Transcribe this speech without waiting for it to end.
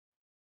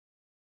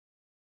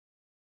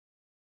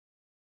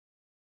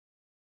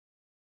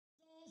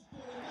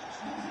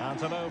And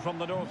hello from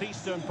the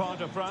northeastern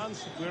part of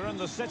France. We're in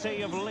the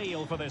city of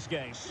Lille for this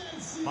game.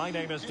 My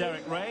name is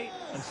Derek Ray,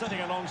 and sitting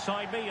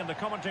alongside me in the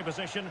commentary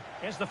position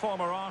is the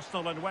former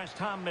Arsenal and West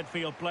Ham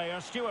midfield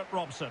player, Stuart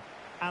Robson.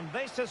 And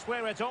this is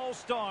where it all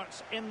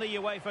starts in the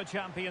UEFA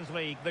Champions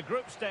League, the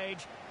group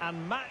stage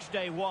and match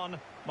day one.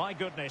 My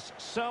goodness,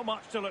 so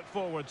much to look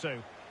forward to.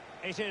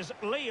 It is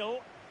Lille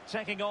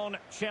taking on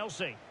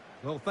Chelsea.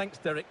 Well, thanks,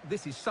 Derek.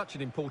 This is such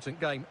an important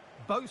game.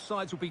 Both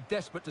sides will be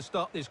desperate to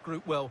start this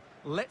group well.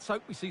 Let's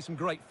hope we see some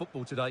great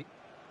football today.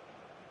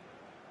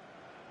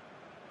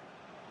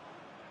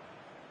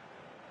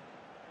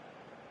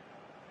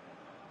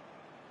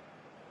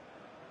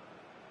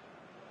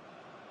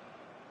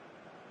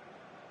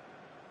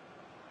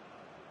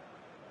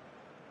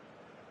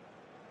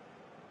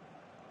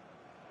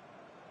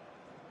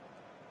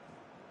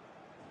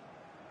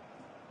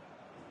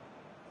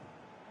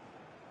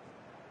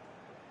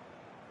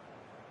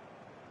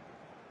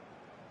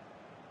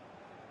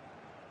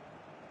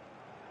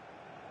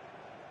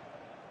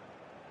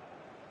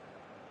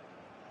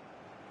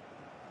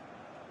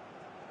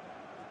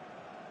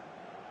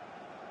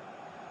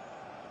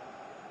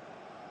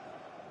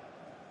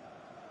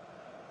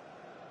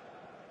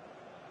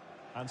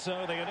 And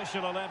so the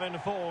initial 11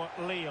 for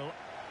Lille.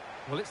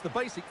 Well, it's the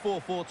basic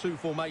 4-4-2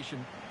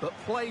 formation, but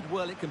played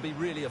well it can be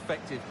really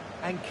effective.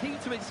 And key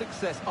to its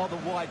success are the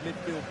wide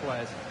midfield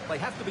players. They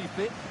have to be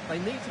fit, they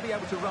need to be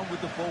able to run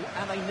with the ball,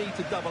 and they need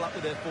to double up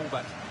with their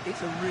fullbacks.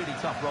 It's a really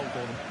tough role for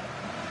them.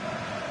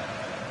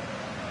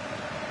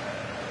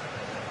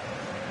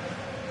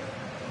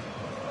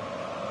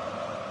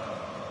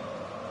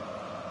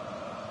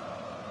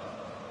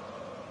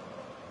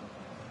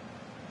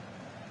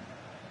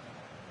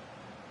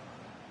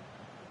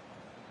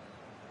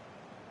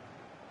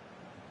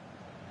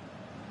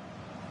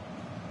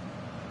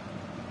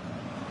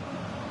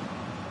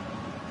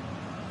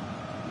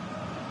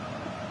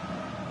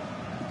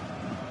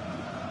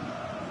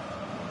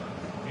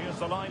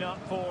 The lineup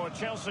for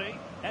Chelsea.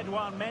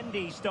 Edouard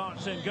Mendy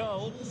starts in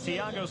goal.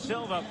 Thiago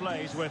Silva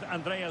plays with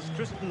Andreas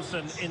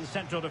Christensen in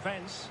central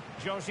defence.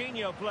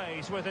 Jorginho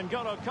plays with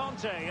N'Golo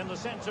Kanté in the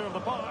centre of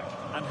the park.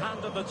 And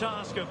handed the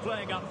task of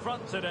playing up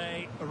front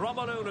today,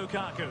 Romelu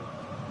Lukaku.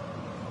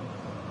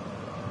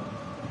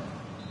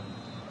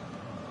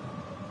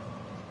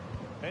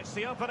 It's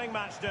the opening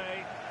match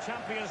day.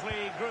 Champions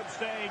League group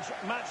stage,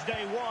 match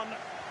day one,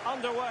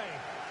 underway.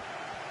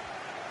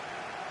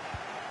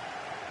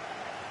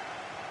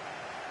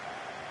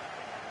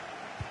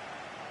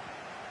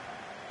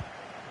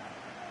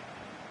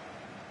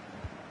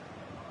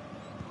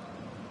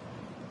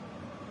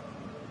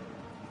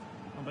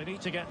 They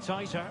need to get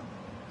tighter.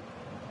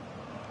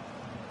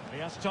 He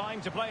has time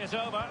to play it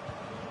over,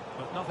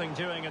 but nothing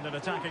doing in an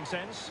attacking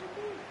sense.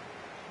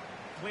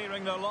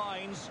 Clearing the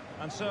lines,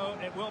 and so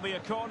it will be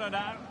a corner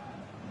now.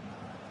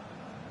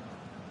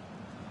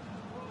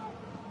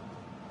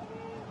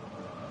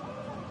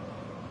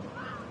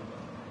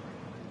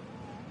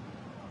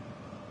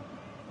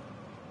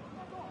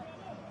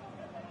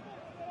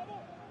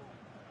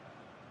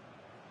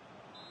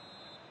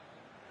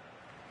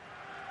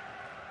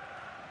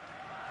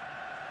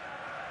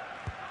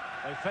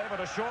 They favoured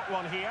a short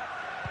one here.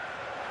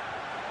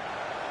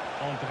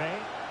 André.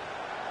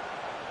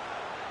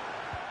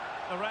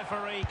 The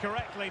referee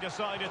correctly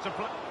decided to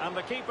play, and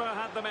the keeper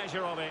had the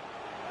measure of it.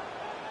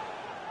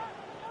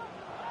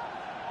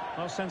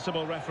 Well,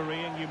 sensible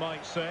refereeing, you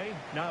might say.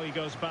 Now he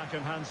goes back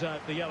and hands out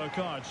the yellow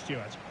card,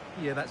 Stuart.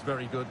 Yeah, that's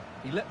very good.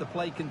 He let the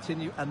play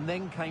continue and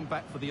then came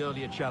back for the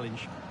earlier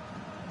challenge.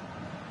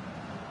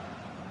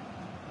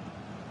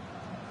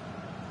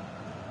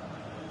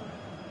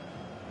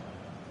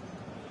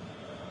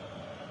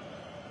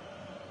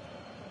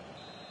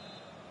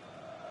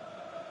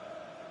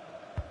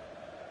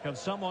 Can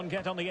someone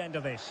get on the end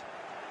of this?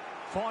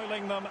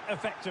 Foiling them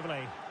effectively.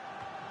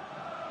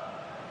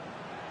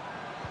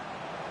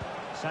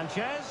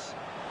 Sanchez.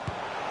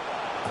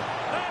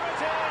 There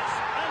it is!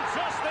 And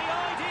just the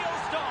ideal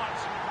start.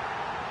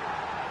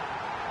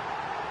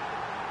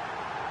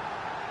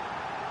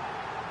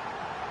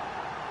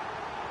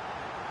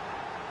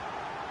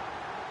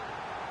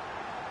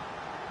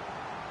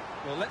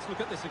 Well, let's look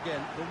at this again.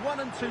 The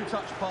 1- and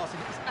 2-touch passing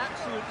is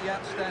absolutely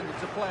outstanding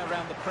to play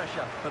around the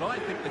pressure, but I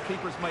think the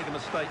keeper has made a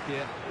mistake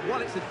here.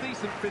 While it's a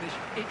decent finish,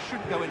 it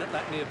shouldn't go in at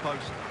that near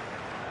post.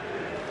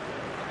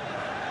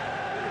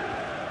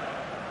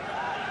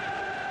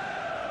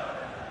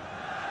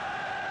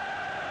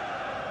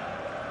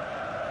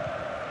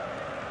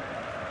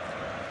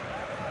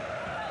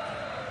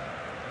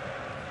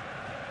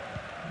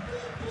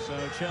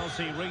 So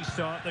Chelsea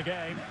restart the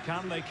game.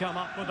 Can they come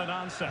up with an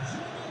answer?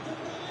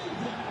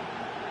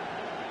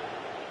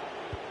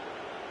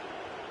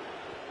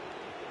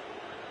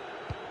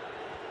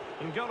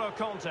 N'Golo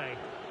Kanté.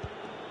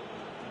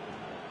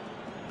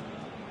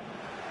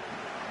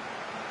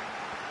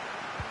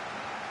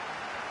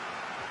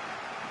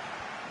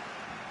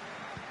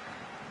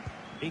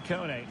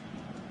 Ikone.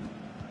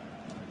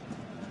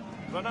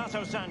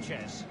 Renato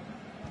Sanchez.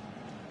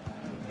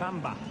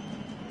 Bamba.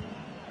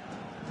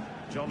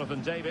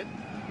 Jonathan David.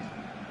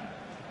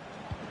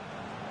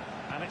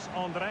 And it's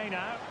Andre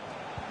now.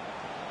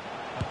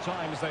 At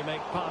times they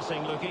make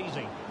passing look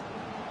easy.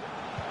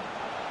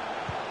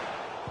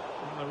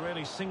 And a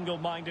really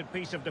single-minded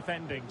piece of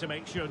defending to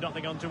make sure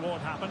nothing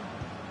untoward happened.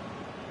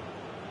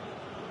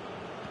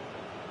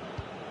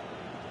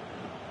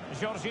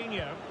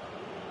 Jorginho.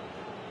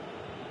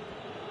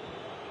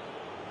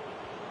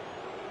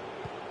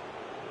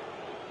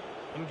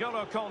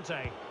 N'Golo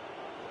Kanté.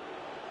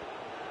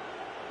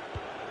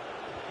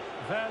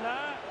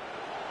 Werner.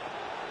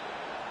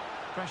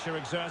 Pressure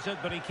exerted,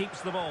 but he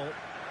keeps the ball.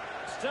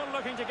 Still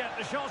looking to get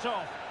the shot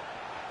off.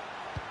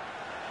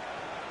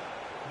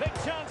 Big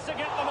chance to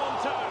get them on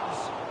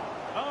toes.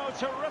 Oh,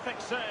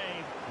 terrific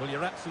save. Well,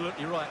 you're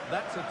absolutely right.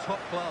 That's a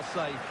top-class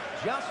save.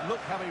 Just look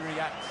how he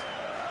reacts.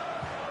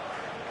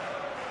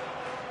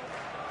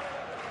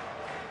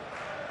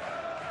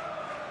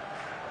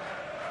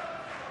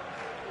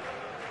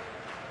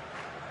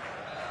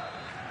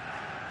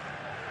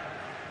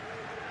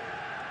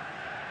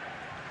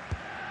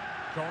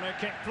 Corner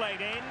kick played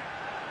in.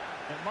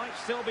 It might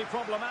still be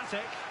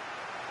problematic.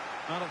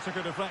 Well, it took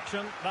a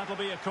deflection. That'll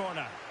be a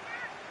corner.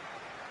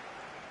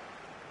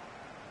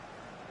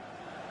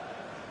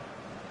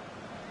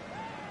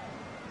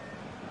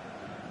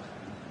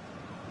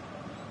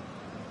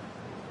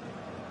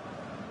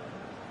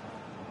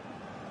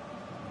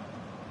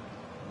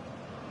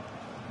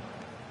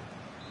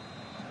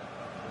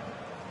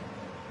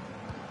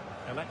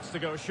 Elects to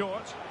go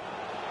short.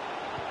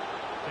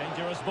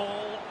 Dangerous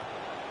ball.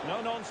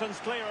 No-nonsense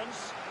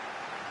clearance.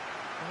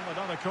 Oh,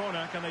 another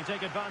corner. Can they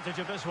take advantage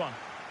of this one?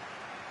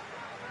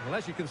 Well,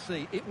 as you can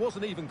see, it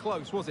wasn't even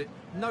close, was it?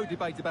 No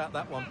debate about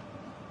that one.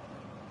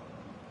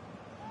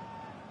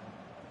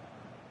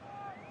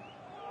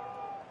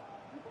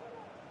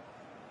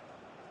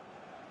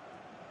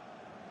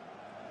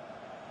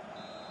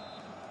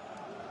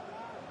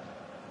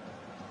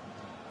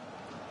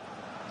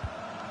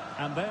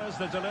 And there's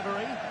the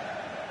delivery.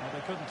 Well,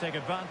 they couldn't take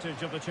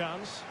advantage of the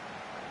chance.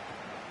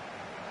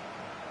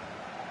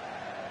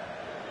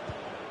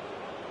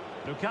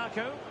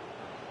 Lukaku.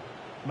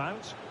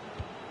 Mount.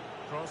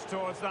 Cross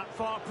towards that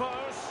far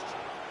post.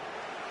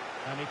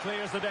 And he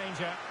clears the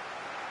danger.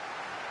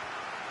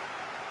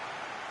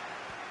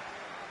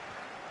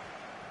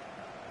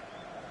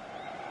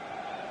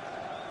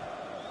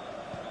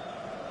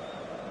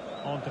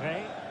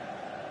 Andre.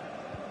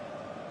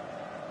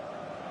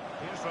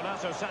 Here's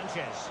Renato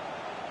Sanchez.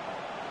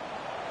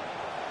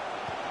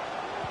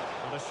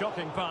 And a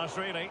shocking pass,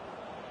 really.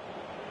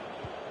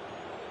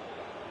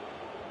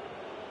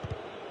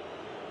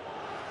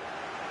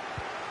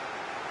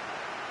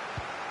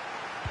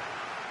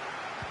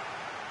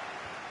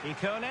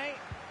 Ikone.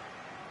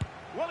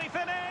 Will he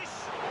finish?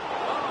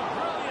 Oh,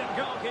 brilliant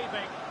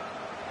goalkeeping.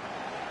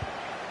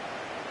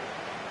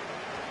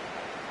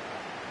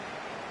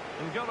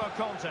 N'Golo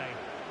Kanté.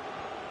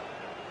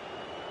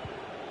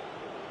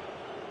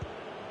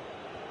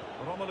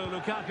 Romelu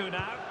Lukaku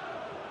now.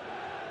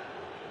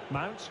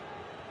 Mount.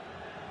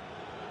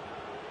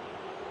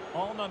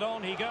 On and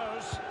on he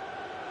goes.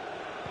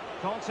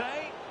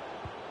 Kanté.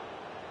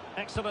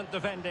 Excellent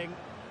defending.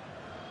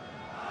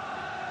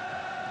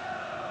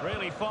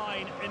 Really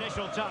fine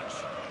initial touch.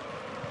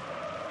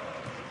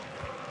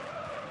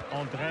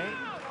 Andre.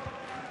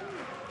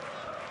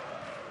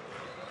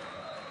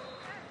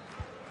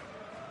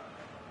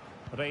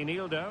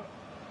 Reinildo.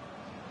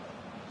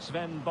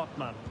 Sven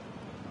Botman.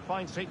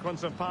 Fine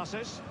sequence of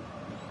passes.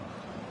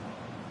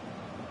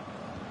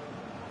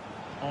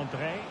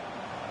 Andre.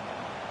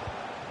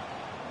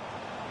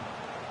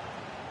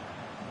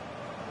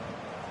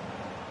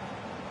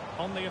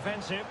 On the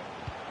offensive.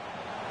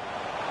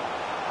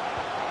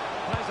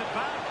 Plays it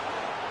back.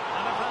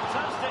 And a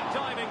fantastic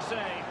diving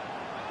save.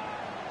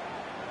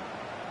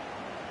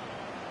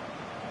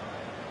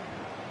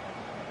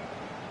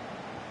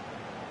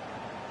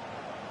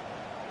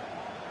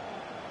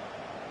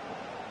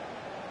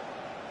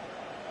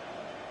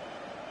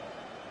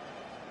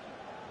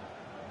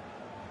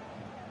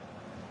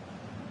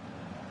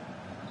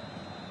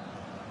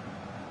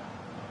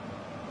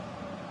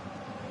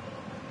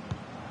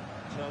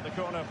 So the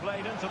corner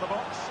played into the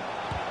box.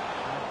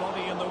 And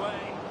body in the way.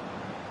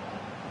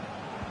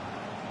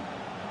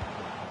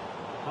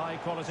 High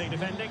quality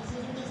defending.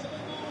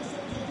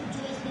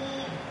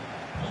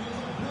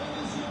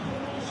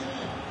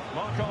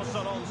 Marcos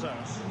Alonso.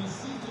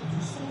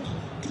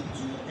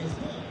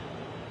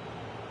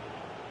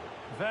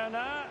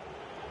 Werner.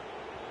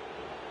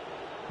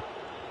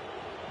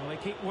 Well, they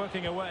keep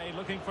working away,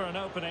 looking for an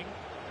opening.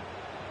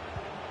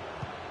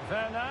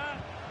 Werner.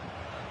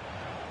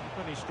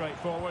 Pretty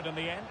straightforward in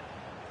the end.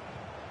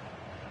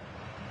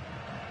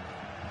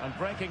 And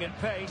breaking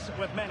at pace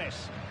with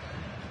menace.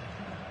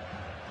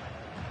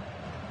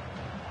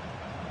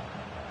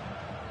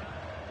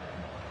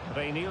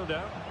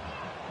 Reinildo.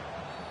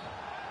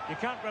 You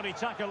can't really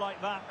tackle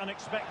like that and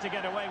expect to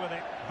get away with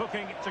it.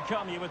 Booking to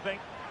come, you would think.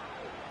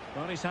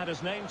 Well, he's had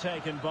his name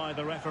taken by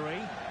the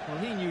referee. Well,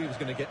 he knew he was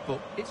going to get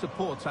booked. It's a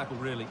poor tackle,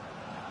 really.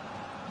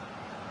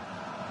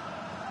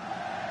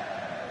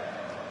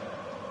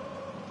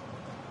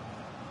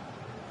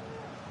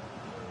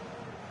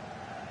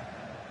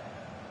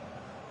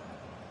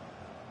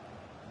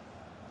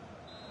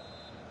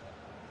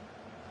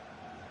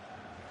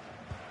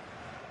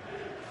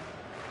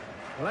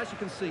 Well, as you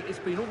can see, it's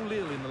been all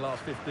Lille in the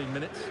last 15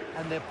 minutes,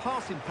 and their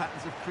passing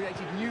patterns have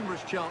created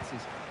numerous chances.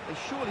 They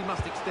surely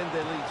must extend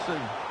their lead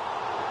soon.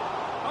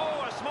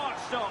 Oh, a smart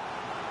stop.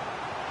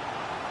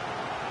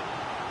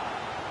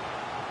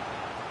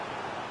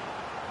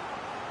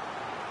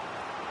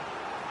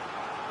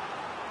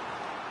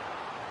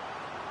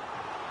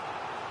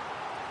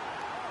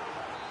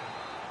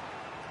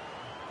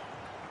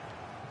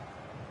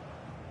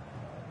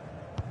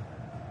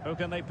 Who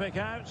can they pick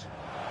out?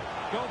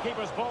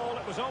 Goalkeeper's ball,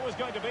 it was always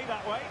going to be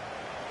that way.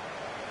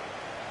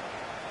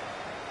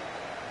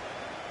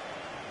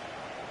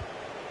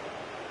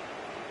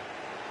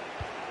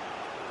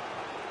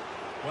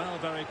 Well,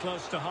 very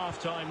close to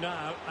half-time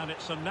now, and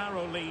it's a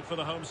narrow lead for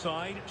the home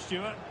side.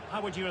 Stuart, how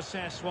would you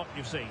assess what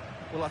you've seen?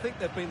 Well, I think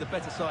they've been the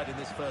better side in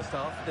this first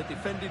half. They've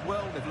defended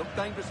well, they've looked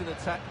dangerous in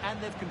attack, and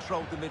they've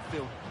controlled the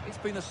midfield. It's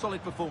been a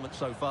solid performance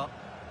so far.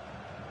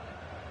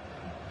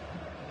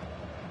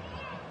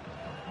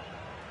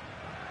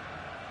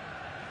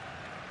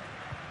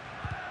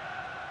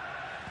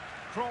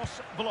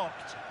 Cross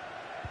blocked.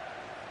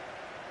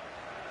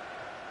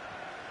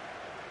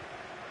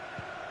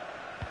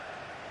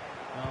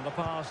 Well, the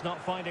pass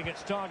not finding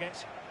its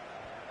target.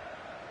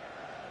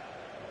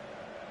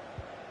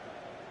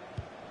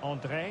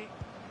 André.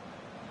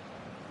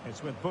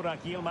 It's with Burak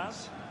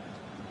Yilmaz.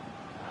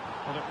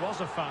 Well, it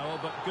was a foul,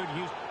 but good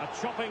use. A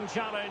chopping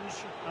challenge,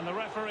 and the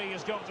referee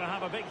has got to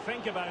have a big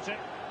think about it.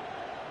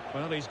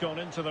 Well, he's gone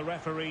into the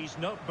referee's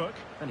notebook.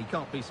 And he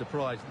can't be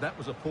surprised. That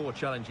was a poor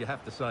challenge, you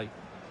have to say.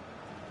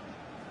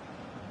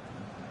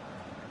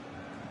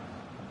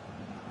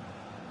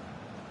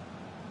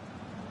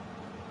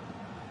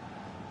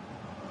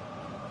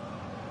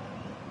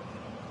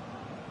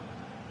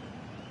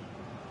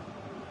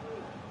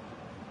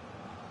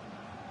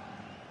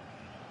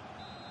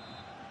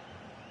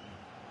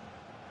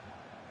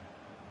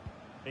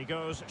 He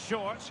goes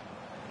short.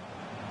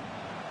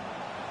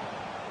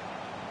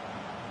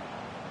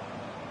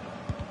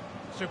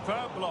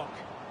 Superb block.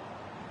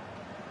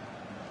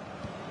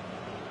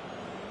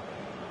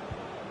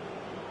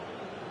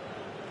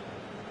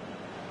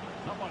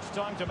 Not much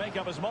time to make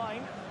up his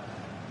mind.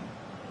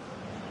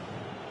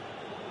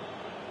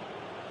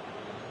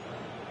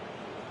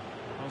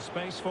 No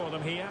space for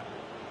them here.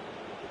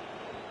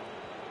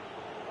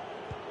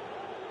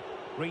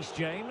 Reece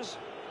James.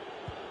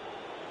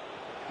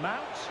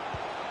 Mount.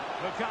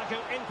 Lukaku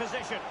in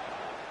position.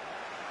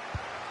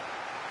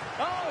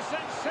 Oh,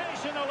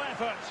 sensational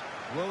effort.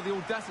 Well, the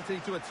audacity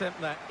to attempt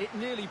that, it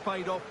nearly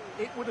paid off.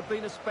 It would have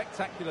been a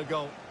spectacular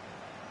goal.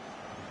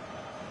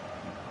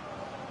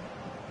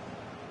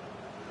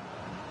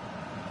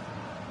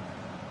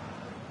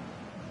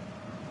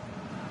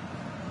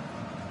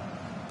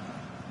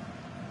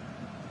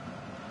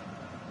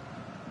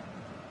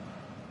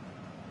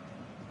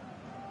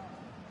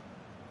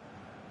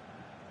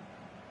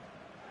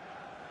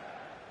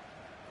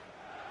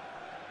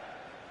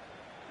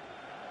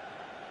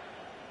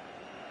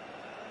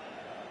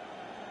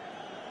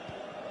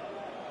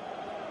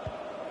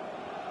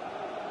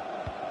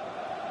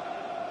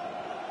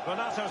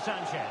 Renato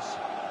Sanchez.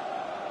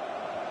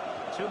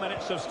 2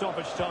 minutes of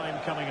stoppage time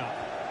coming up.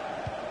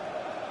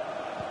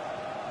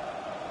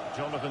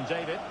 Jonathan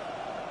David.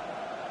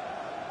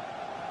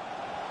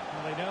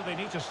 Well, they know they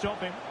need to stop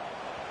him.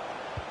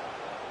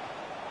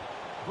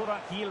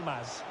 Burak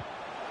Yilmaz.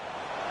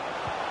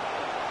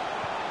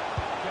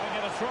 Giving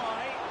it a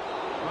try.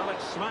 Well,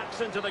 it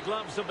smacks into the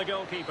gloves of the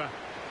goalkeeper.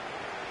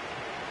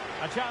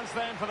 A chance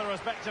then for the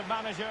respective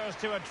managers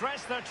to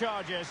address their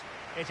charges.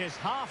 It is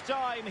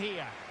half-time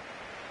here.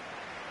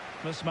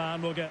 This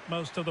man will get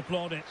most of the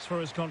plaudits for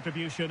his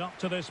contribution up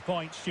to this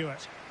point,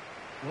 Stuart.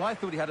 Well, I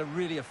thought he had a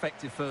really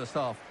effective first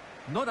half.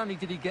 Not only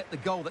did he get the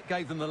goal that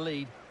gave them the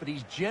lead, but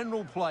his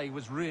general play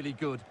was really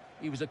good.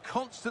 He was a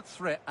constant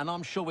threat, and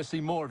I'm sure we'll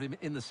see more of him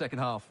in the second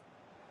half.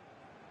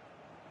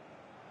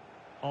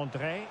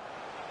 André.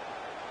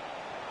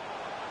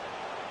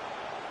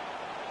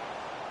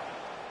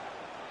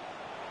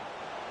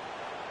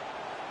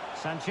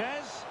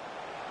 Sanchez.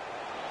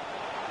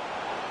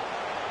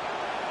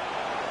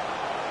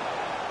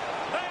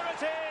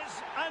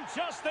 And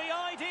just the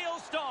ideal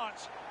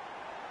start.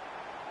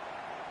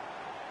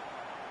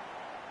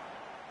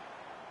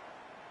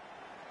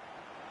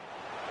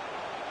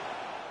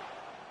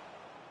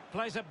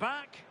 Plays it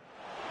back.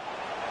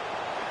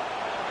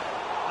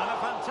 And a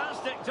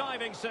fantastic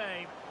diving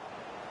save.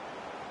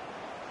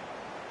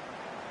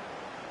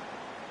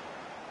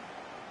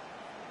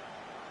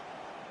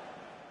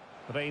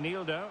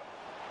 Reinildo.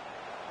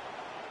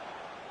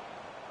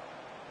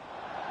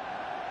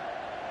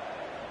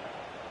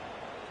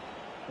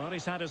 Well,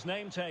 he's had his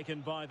name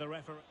taken by the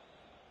referee.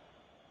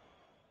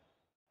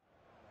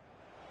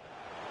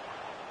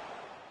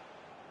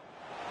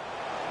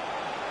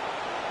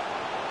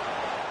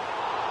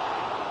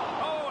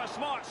 Oh, a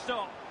smart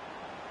stop.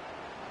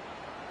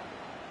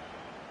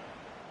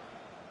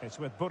 It's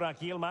with Burak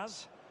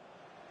Yilmaz.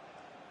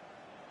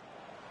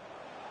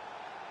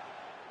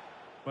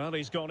 Well,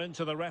 he's gone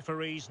into the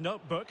referee's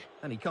notebook.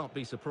 And he can't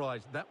be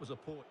surprised. That was a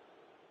poor...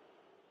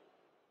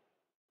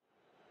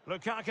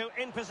 Lukaku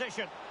in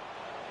position.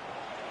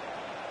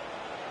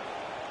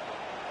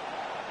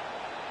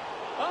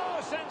 Oh,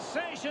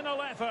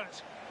 sensational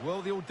effort.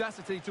 Well, the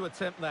audacity to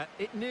attempt that,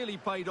 it nearly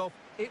paid off.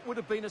 It would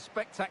have been a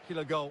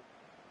spectacular goal.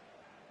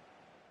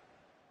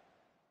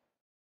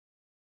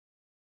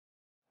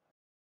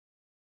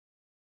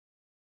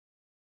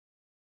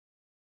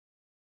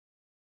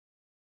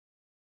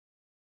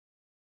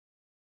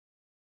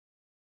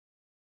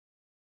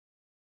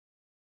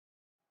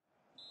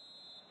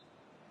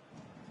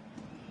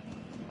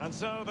 And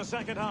so the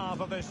second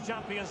half of this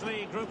Champions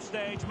League group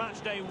stage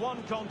matchday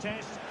 1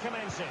 contest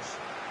commences.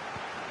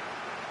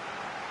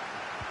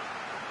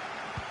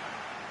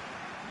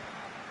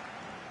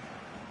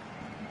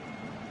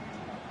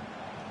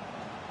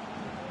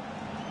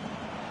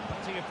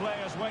 Plenty of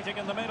players waiting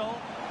in the middle.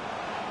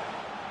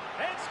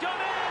 It's gone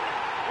in!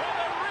 Well,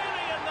 they're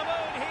really in the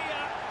mood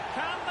here.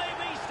 Can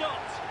they be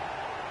stopped?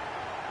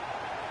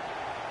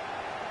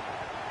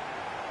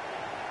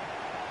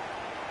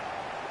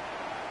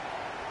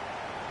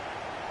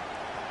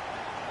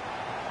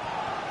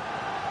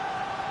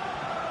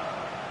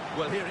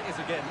 Well, here it is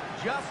again.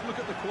 Just look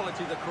at the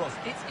quality of the cross.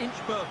 It's inch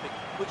perfect,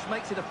 which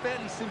makes it a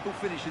fairly simple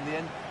finish in the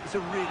end. It's a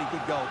really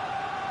good goal.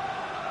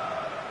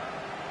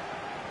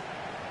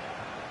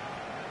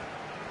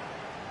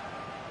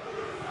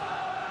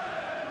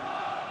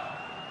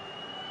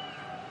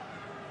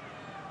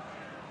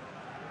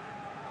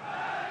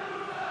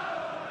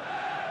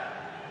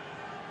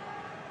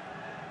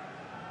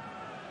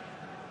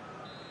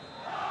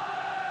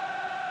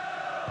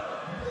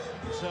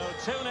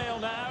 So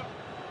 2-0 now.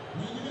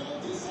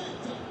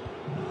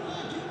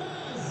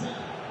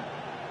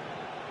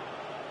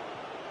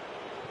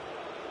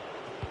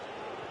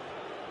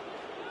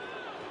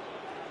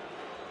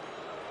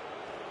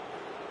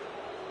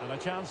 And a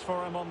chance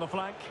for him on the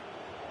flank.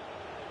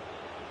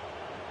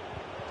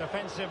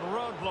 Defensive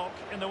roadblock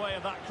in the way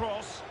of that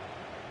cross.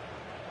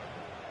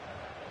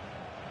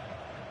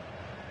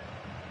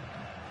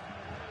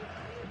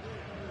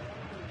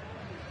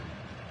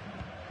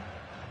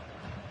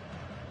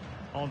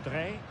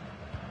 André.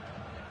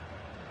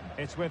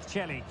 It's with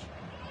Celik.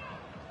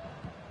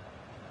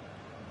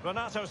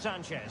 Renato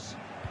Sanchez.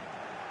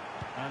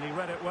 And he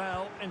read it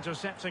well,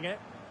 intercepting it.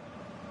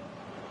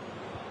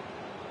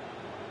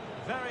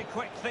 Very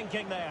quick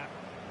thinking there.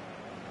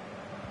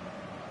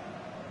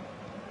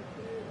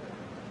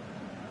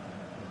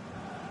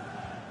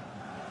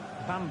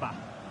 Bamba.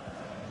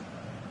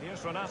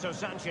 Here's Renato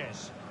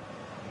Sanchez.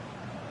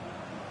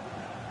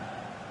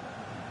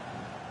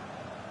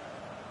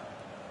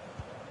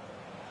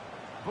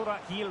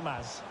 Burak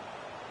Yilmaz.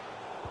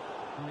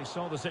 And he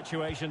saw the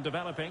situation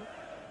developing.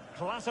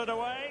 Clattered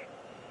away.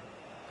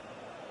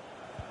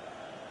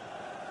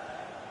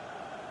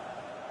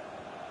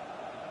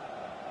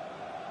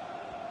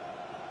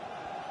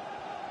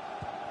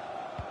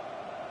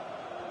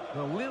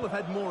 Well, Lille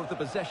have had more of the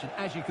possession,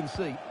 as you can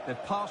see.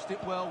 They've passed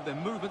it well, their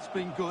movement's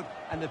been good,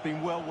 and they've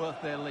been well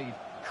worth their lead.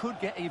 Could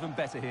get even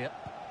better here.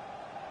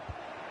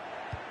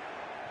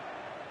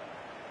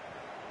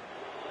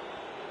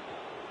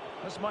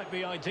 This might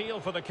be ideal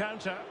for the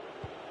counter.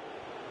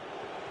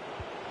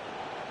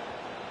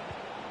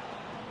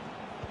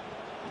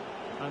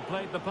 And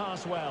played the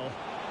pass well.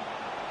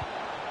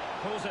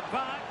 Pulls it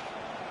back.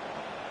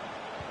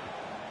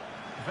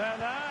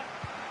 Werner.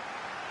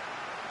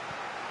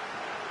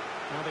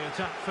 Now the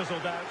attack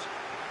fizzled out.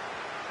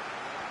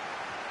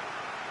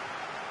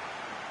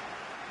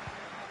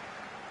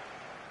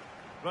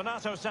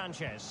 Renato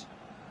Sanchez.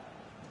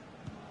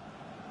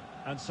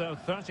 And so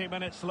 30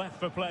 minutes left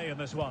for play in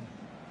this one.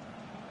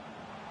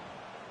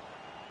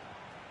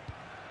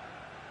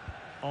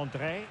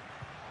 André.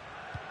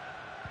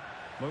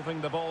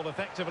 Moving the ball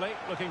effectively,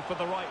 looking for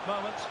the right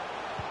moment.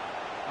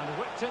 And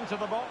whipped into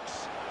the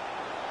box.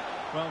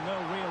 Well, no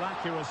real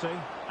accuracy,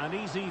 and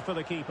easy for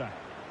the keeper.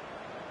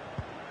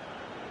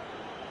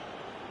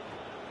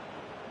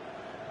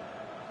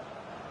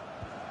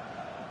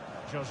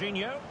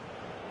 Jorginho.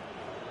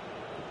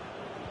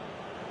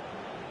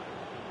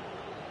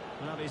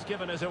 Well, he's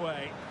given us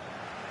away.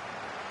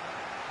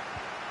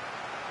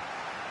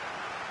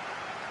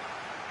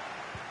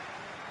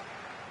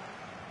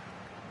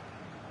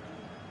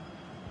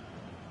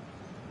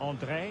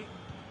 André.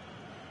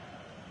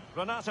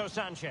 Renato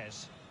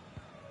Sanchez.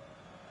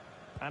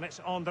 And it's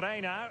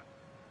André now.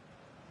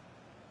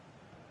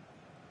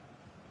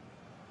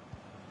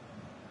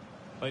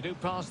 They do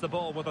pass the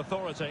ball with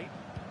authority.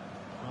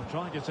 They're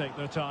trying to take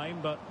their time,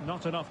 but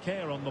not enough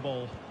care on the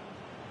ball.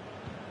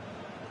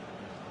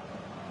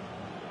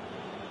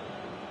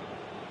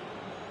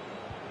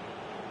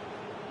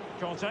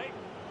 Conte.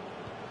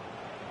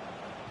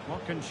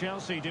 What can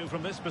Chelsea do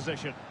from this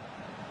position?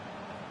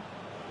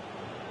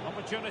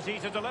 Opportunity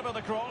to deliver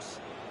the cross.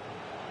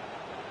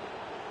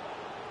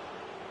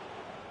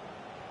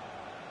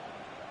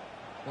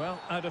 Well,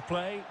 out of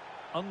play,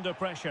 under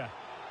pressure.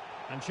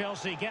 And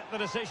Chelsea get the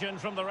decision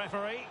from the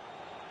referee.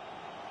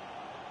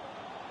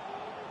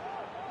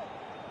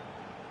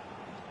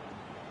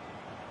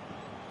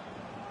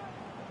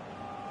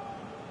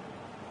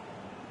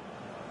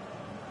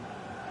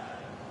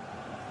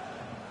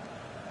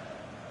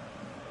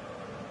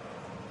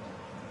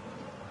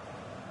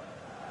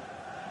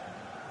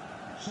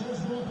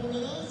 Changement pour le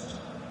LOSC.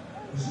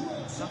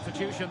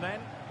 Substitution then.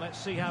 Let's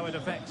see how it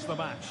affects the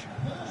match.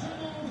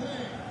 Benjamin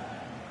André.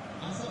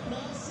 À sa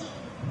place,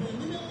 le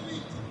numéro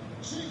 8,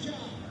 Cheka.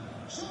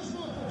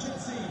 Changement pour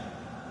Chelsea.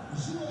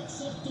 Joueur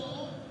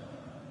sortant,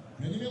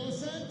 le numéro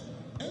 7,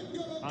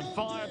 N'Golo And Kanté.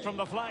 fired from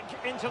the flank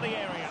into the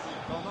area.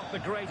 Well, not the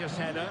greatest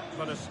header,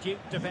 but astute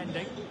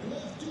defending.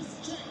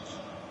 Loftus-Cheek.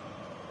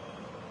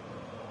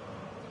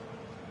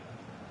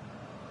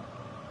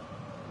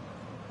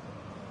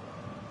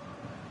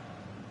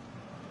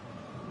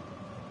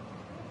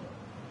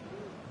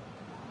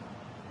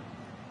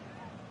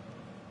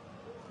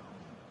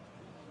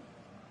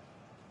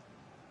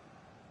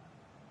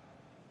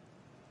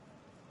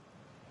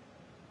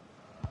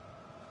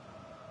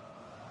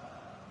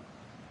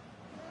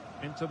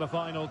 Into the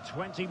final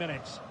 20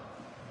 minutes.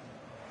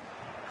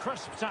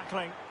 Crisp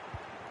tackling.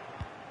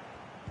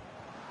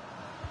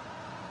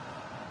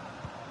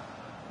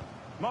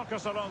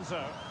 Marcos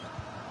Alonso.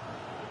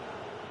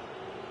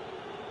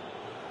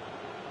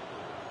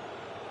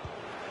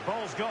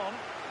 Ball's gone.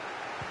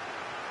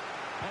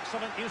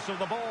 Excellent use of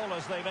the ball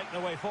as they make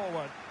their way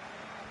forward.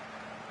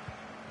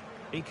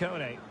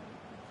 Ikone.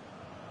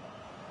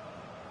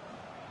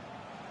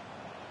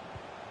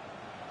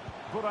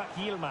 Burak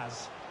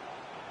Yilmaz.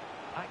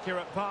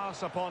 Accurate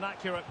pass upon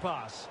accurate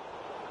pass.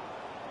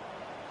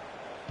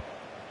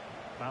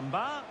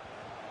 Bamba.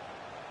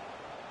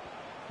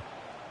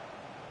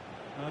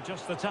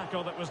 Just the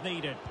tackle that was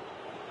needed.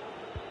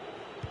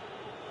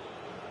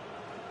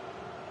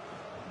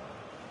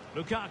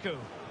 Lukaku.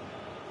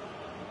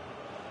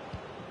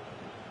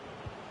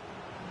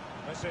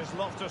 This is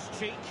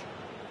Loftus-Cheek.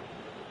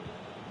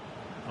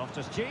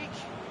 Loftus-Cheek.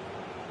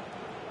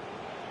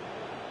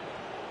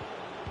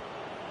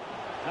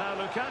 Now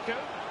Lukaku.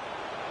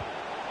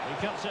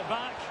 He cuts it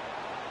back.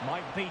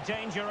 Might be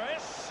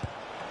dangerous.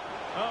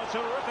 Oh,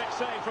 terrific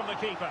save from the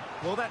keeper.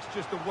 Well, that's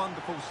just a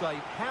wonderful save.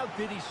 How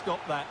did he stop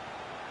that?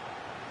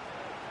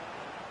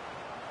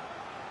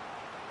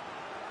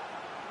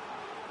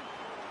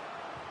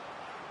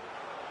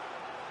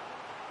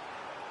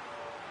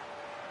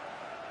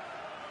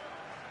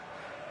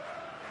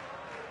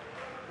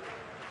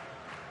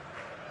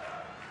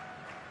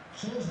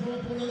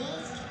 Changement pour le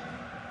LOSC.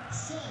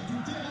 Sort du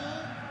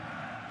terrain,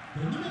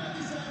 le numéro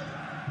 17,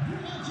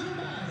 Burak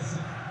Yilmaz.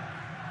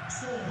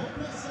 Son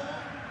remplaçant,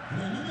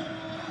 le numéro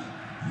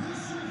 1,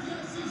 Youssouf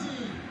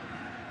Yazizi.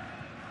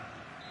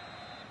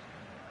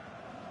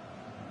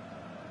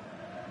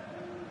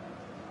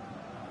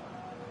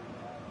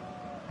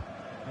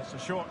 It's a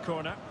short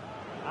corner.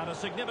 And a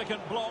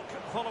significant block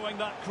following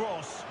that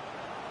cross.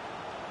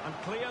 And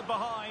cleared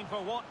behind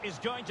for what is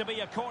going to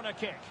be a corner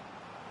kick.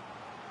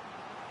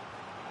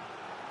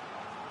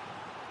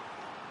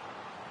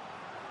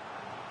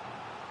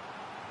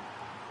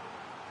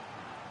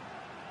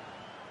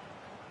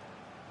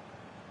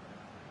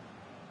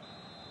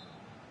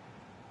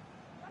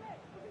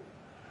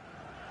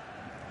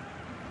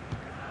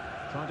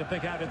 Trying to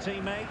pick out a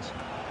teammate.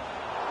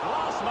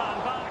 Last man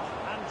back,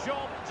 and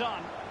job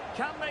done.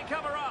 Can they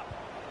cover up?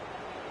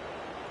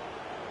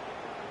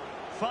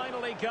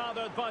 Finally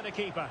gathered by the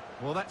keeper.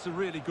 Well, that's a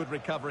really good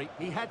recovery.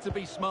 He had to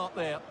be smart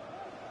there.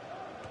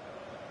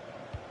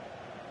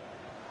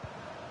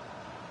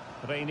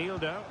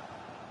 Reinildo.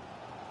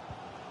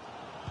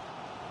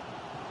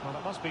 Well,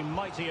 it must be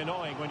mighty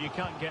annoying when you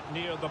can't get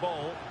near the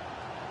ball.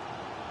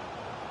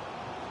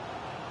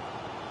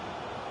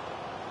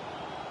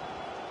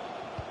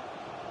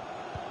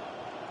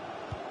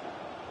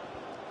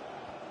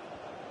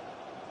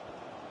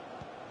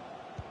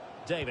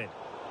 David.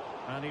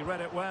 And he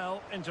read it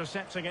well,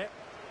 intercepting it.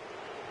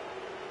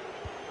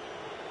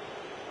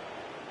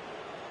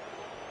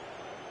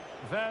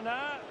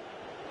 Werner.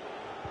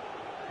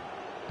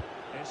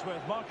 It's with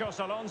Marcos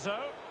Alonso.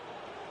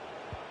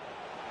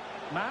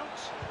 Mount.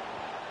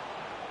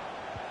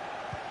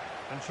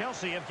 And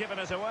Chelsea have given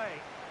it away.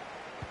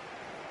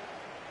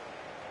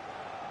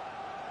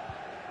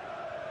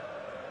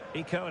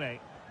 Ikone.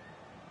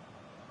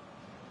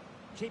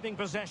 Keeping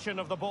possession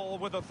of the ball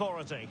with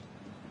authority.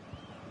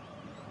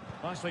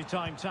 Nicely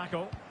timed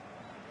tackle.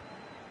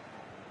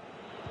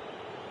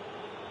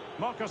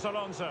 Marcos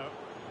Alonso.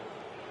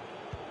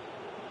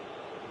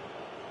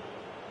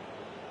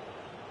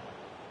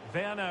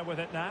 Werner with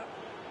it now.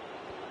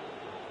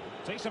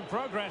 Decent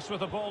progress with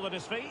the ball at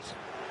his feet.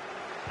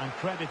 And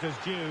credit is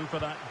due for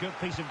that good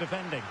piece of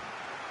defending.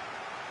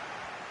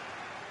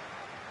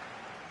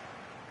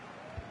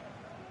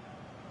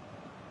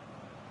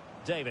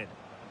 David.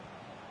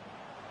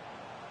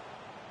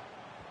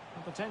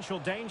 A potential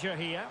danger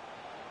here.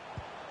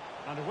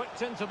 And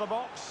whipped into the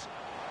box.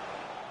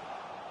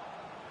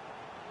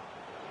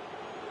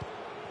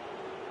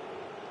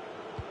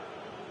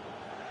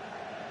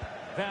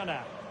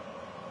 Werner.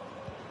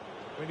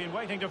 We've been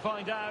waiting to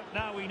find out.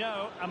 Now we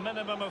know a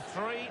minimum of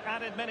 3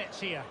 added minutes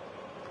here.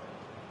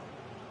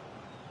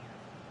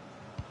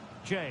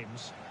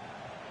 James.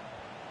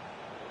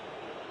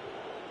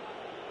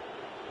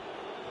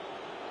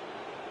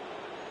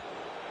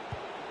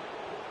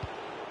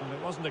 And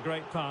it wasn't a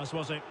great pass,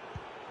 was it?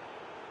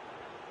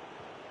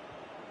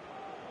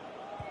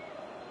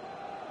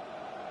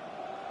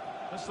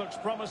 This looks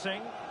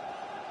promising.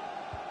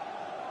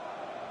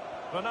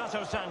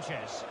 Renato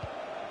Sanchez.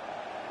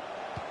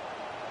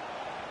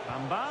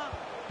 Bamba.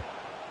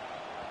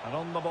 And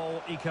on the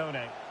ball,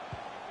 Ikone.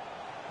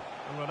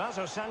 And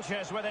Renato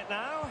Sanchez with it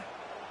now.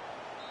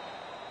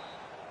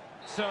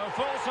 So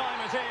full-time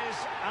it is,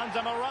 and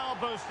a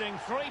morale-boosting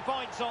 3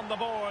 points on the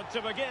board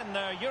to begin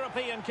their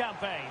European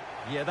campaign.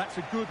 Yeah, that's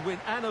a good win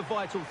and a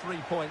vital 3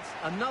 points.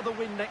 Another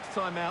win next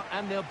time out,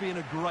 and they'll be in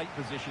a great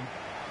position.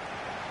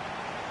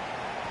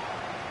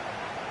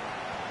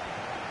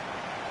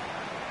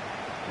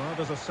 Well,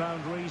 there's a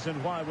sound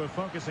reason why we're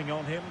focusing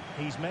on him.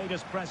 He's made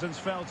his presence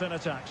felt in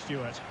attack,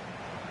 Stuart.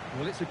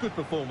 Well, it's a good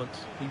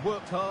performance. He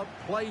worked hard,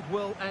 played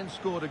well, and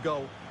scored a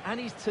goal. And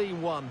his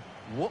team won.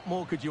 What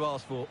more could you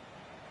ask for?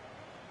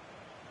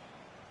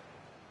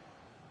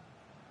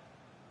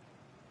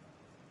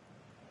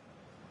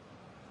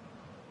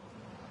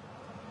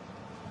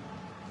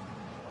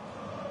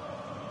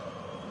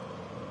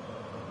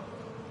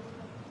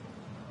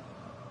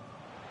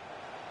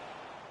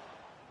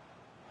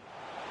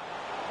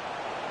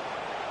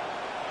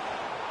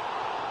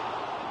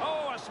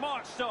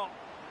 Smart stop.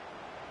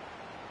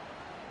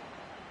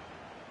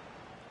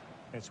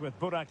 It's with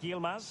Burak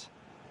Yilmaz.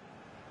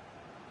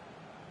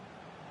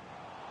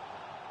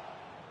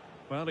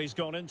 Well, he's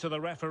gone into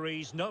the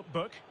referee's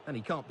notebook. And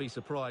he can't be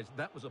surprised.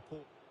 That was a poor...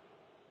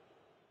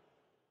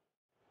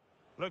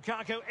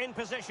 Lukaku in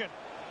position.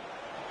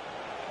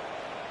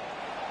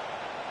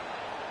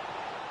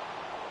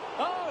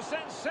 Oh,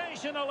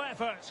 sensational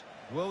effort.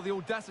 Well, the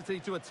audacity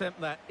to attempt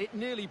that. It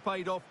nearly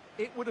paid off.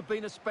 It would have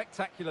been a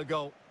spectacular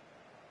goal.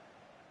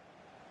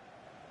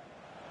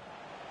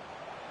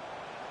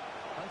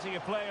 Plenty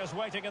of players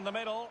waiting in the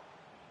middle.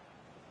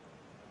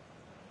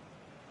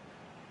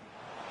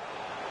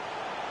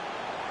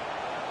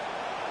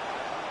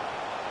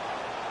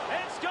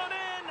 It's gone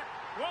in!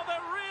 Well,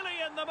 they're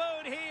really in the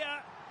mood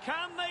here.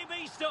 Can they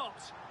be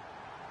stopped?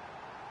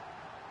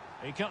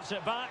 He cuts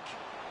it back.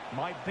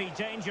 Might be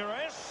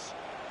dangerous.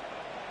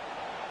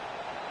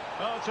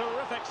 Oh,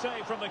 terrific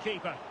save from the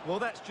keeper. Well,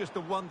 that's just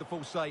a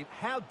wonderful save.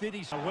 How did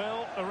he...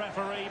 Will the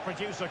referee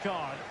produce a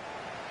card?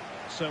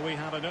 So we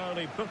have an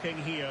early booking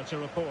here to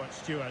report,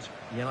 Stuart.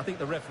 Yeah, and I think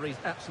the referee's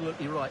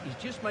absolutely right. He's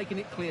just making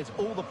it clear to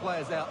all the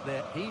players out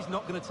there, he's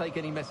not going to take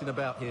any messing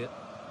about here.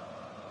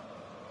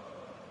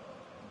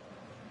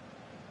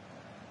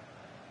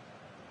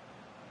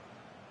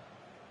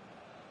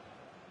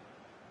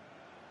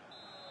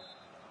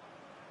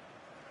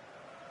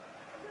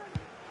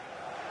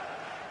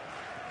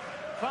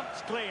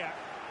 Thumped clear.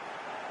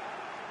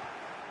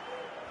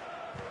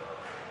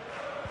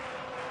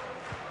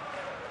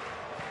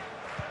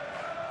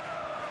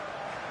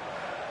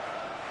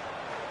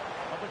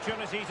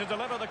 Opportunity to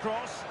deliver the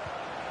cross.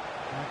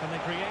 Now can they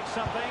create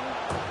something?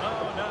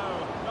 Oh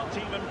no, not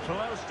even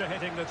close to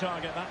hitting the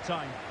target that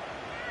time.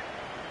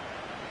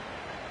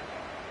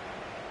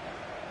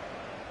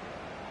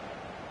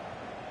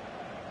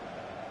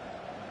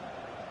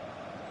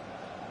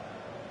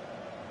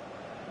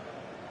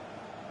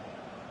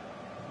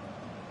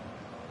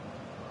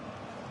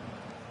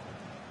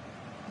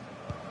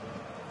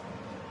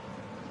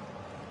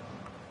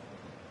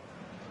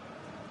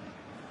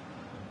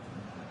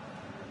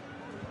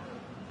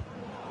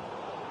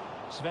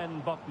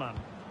 Sven Botman.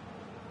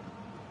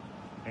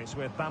 It's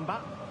with Bamba.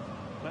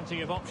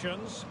 Plenty of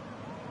options.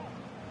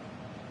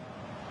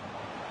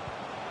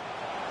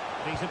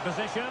 Decent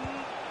position.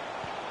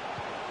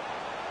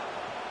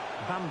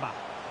 Bamba.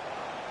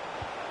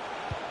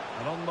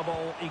 And on the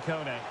ball,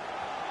 Ikone.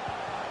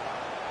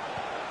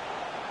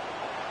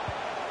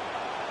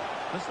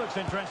 This looks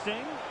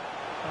interesting.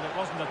 And it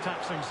wasn't a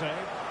taxing save.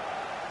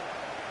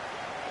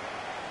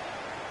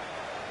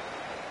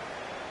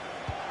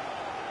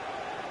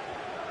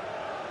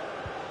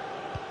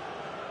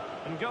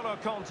 N'Golo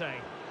Kanté.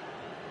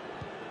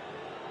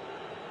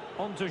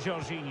 On to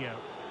Jorginho.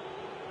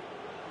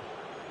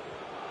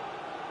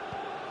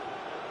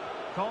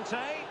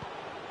 Kanté.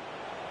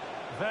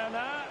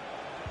 Werner.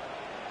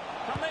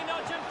 Can they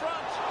nudge in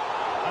front?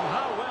 And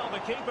how well the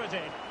keeper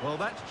did. Well,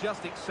 that's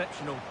just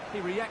exceptional. He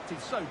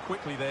reacted so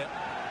quickly there.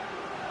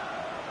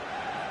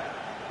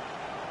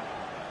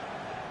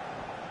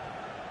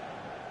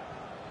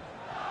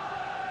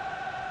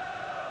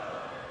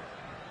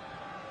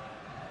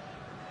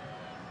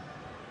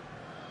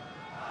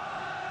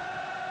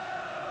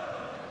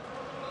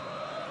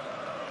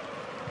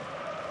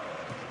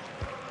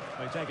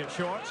 They take it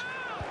short.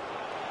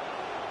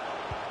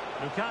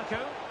 Lukaku.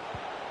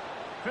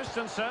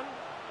 Christensen.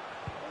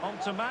 On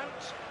to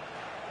Mount.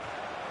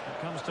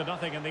 It comes to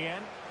nothing in the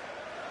end.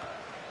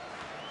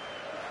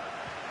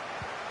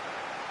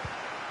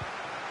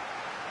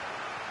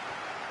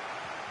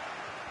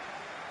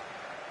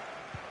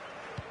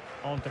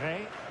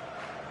 André.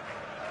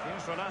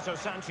 Here's Renato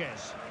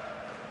Sanchez.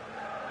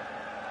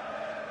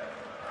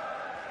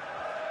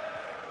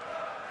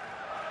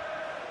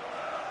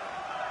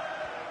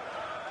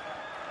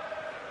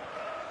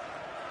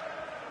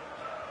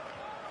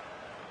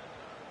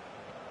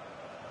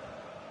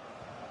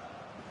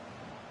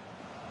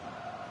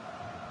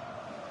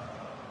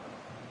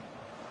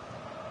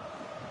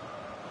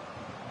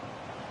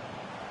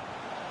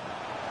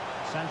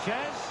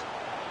 Sanchez.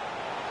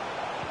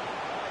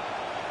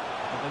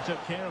 But they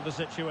took care of the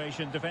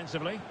situation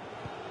defensively.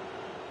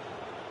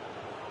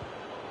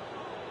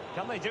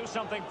 Can they do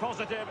something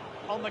positive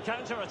on the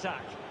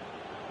counter-attack?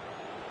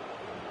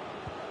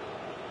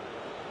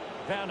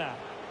 Werner.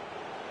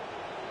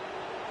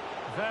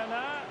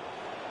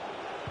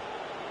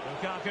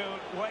 Lukaku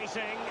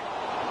waiting.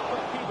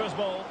 Keeper's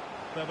ball.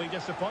 They'll be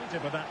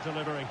disappointed with that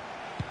delivery.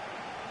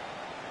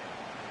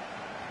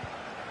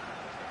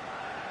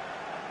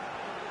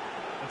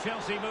 The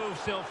Chelsea move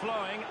still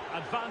flowing.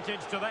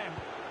 Advantage to them.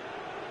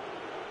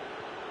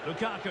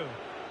 Lukaku.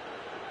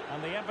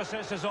 And the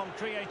emphasis is on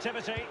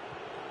creativity.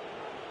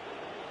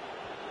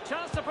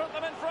 Chance to put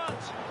them in front.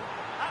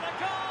 And a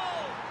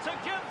goal to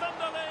give them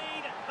the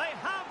lead. They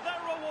have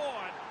their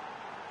reward.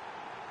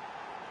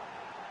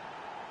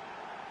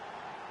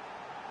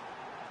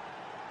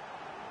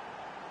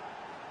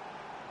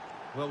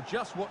 Well,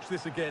 just watch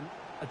this again.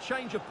 A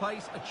change of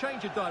pace, a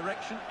change of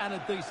direction, and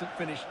a decent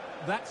finish.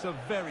 That's a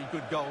very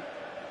good goal.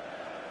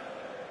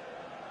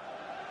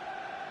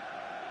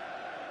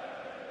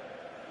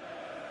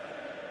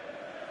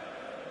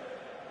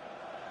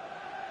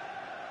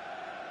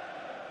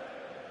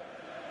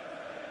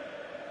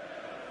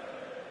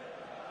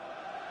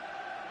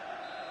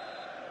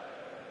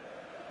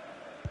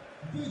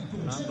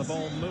 And the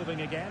ball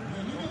moving again.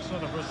 What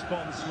sort of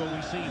response will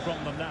we see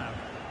from them now?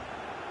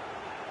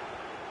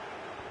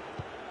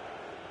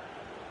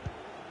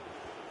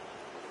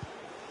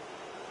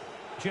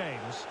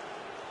 James.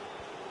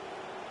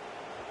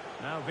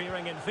 Now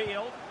veering in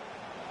field.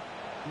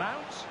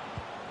 Mount.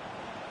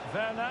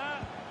 Werner.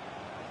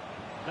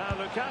 Now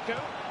Lukaku.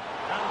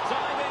 And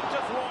diving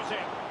to thwart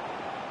him.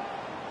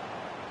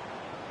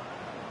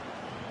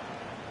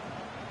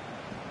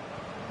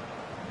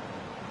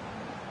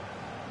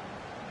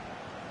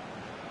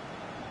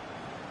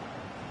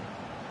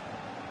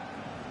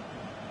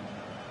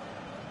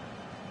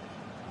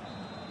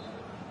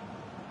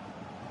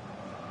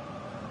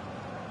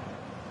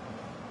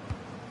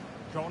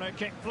 Corner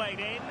kick played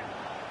in.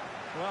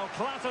 Well,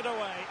 clattered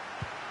away.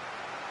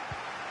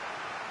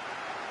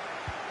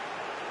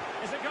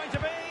 Is it going to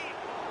be?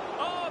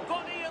 Oh,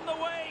 body in the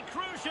way,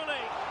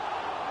 crucially.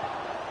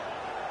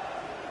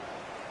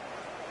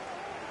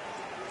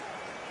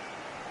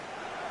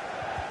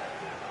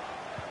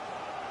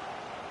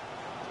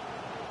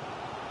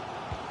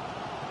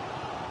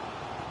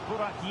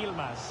 Burak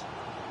Yilmaz.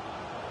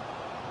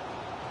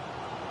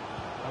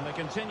 And they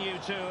continue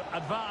to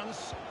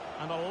advance.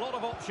 And a lot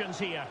of options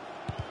here.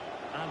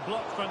 And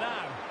blocked for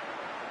now.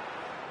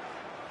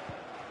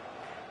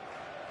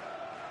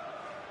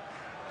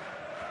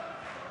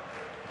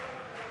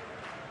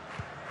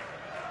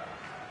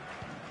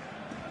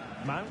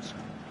 Mount.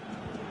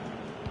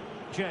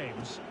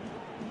 James.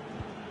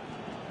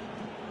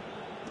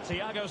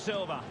 Thiago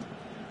Silva.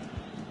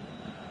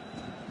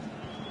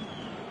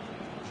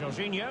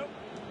 Jorginho.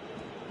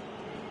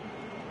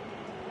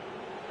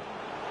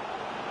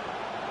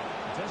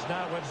 It is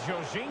now with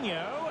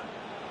Jorginho.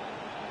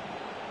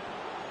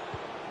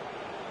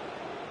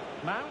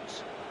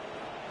 Mount.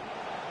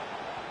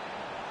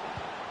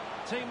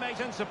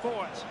 Teammate in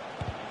support.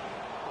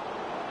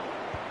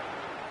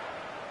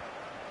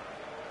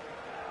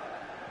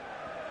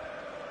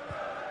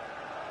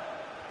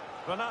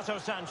 Renato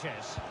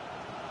Sanchez.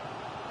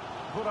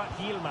 Burak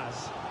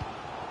Yilmaz.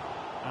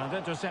 And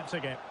intercepts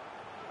again.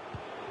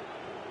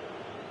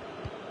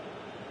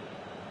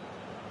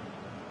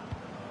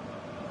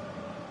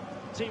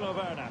 Timo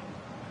Werner.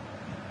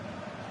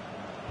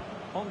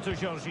 On to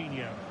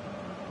Jorginho.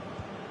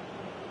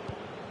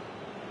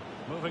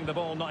 Moving the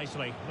ball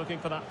nicely, looking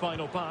for that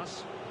final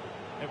pass.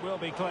 It will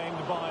be claimed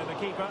by the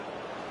keeper.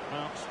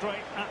 Well,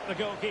 straight at the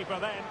goalkeeper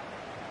then.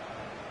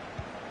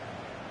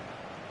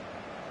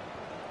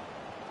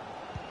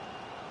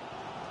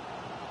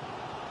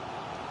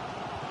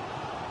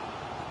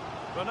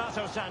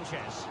 Renato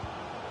Sanchez.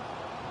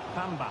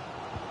 Pamba.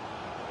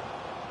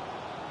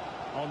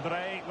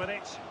 Andre with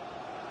it.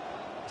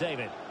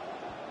 David.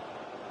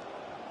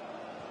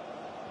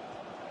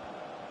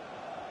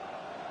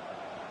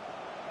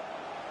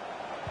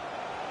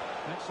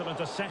 Excellent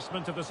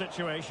assessment of the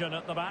situation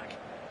at the back.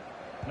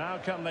 Now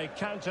can they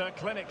counter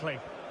clinically?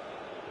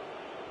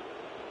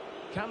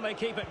 Can they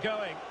keep it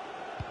going?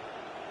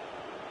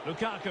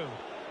 Lukaku.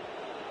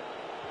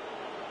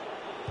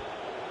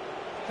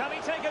 Can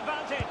he take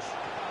advantage?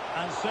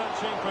 And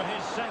searching for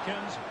his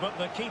second, but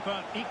the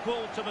keeper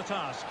equal to the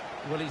task.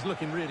 Well, he's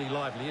looking really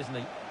lively, isn't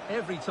he?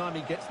 Every time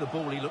he gets the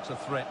ball, he looks a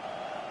threat.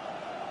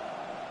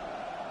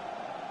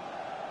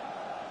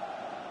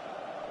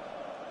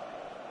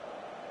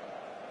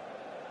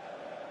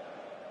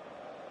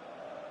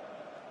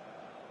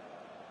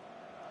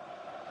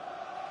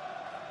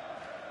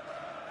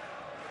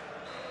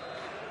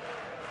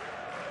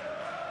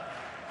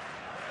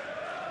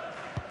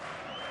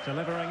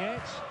 Delivering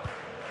it.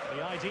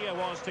 The idea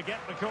was to get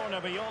the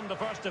corner beyond the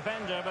first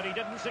defender, but he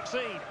didn't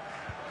succeed.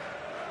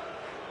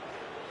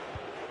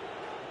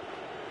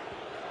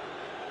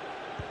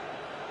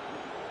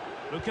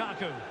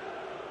 Lukaku.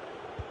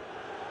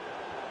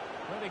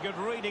 Really good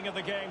reading of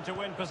the game to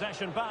win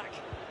possession back.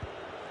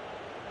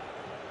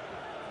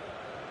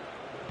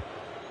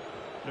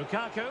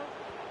 Lukaku.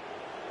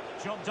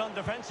 Job done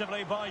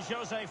defensively by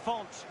Jose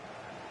Font.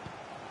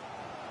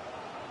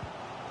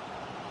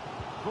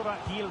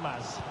 Burak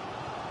Yilmaz.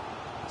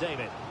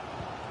 David.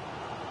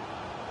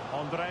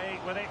 Andre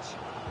with it.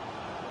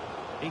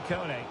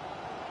 Ikone.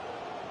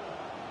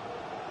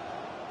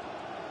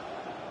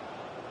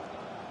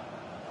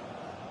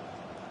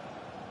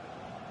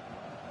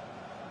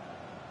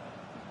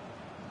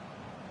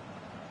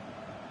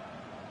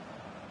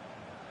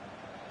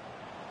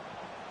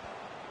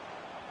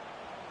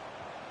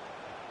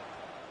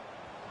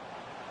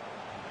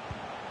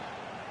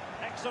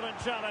 Excellent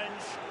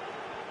challenge.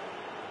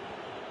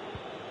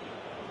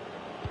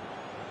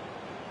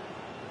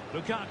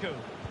 Lukaku.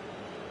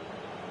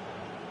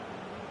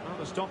 Well,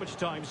 the stoppage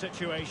time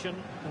situation.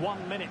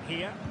 1 minute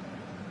here.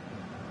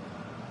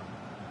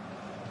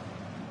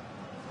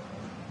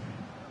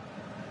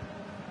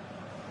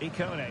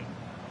 Ikone.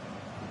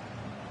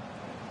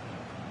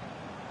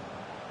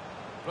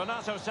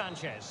 Renato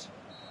Sanchez.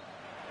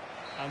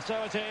 And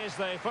so it is,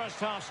 the first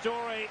half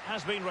story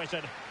has been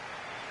written.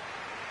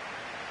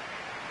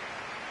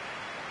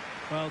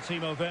 Well,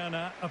 Timo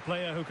Werner, a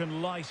player who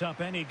can light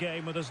up any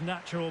game with his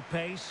natural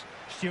pace.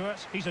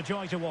 Stuart, he's a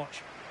joy to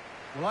watch.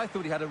 Well, I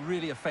thought he had a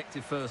really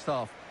effective first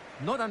half.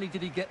 Not only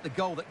did he get the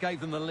goal that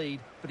gave them the lead,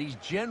 but his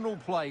general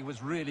play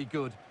was really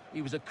good.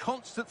 He was a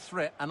constant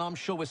threat, and I'm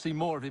sure we'll see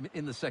more of him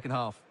in the second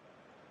half.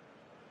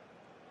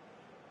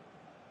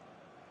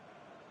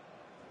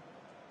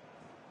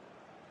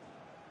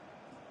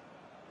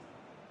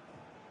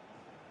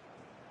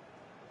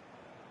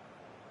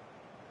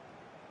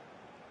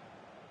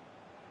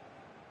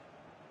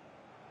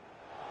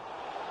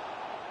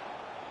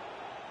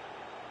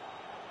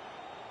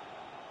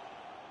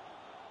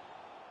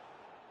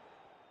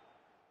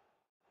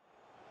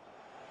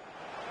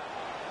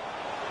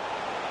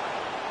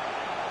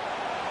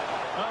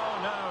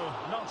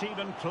 Not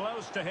even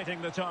close to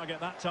hitting the target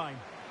that time.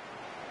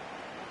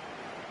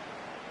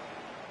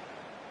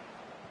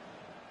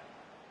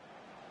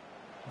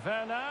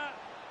 Werner.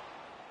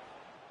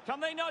 Can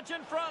they nudge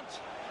in front?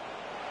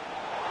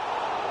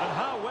 And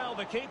how well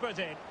the keeper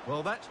did.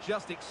 Well, that's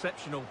just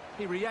exceptional.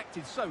 He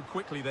reacted so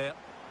quickly there.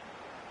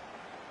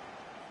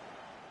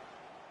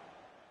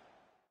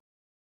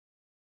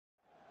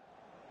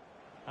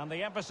 And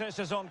the emphasis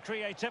is on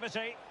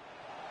creativity.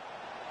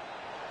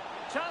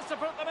 Chance to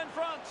put them in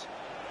front.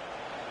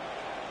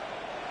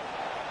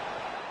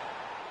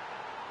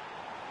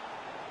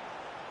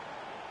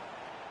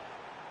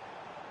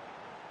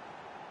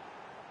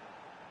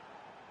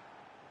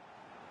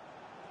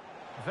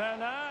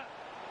 Werner.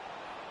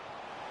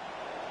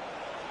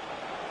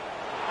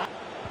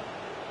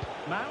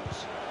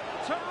 Mount.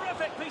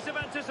 Terrific piece of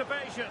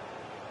anticipation.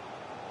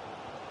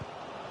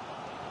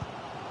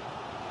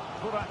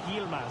 Burak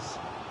Yilmaz.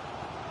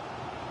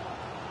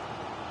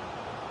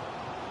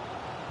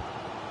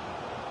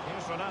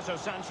 Here's Renato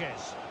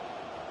Sanchez.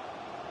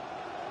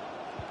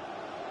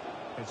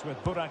 It's with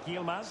Burak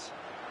Yilmaz.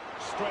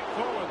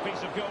 Straightforward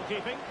piece of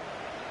goalkeeping.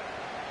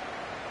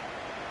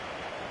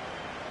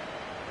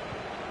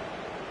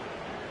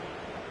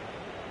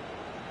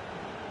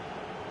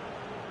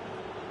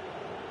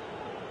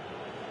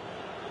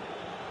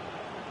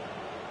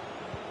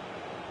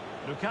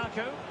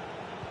 Lukaku.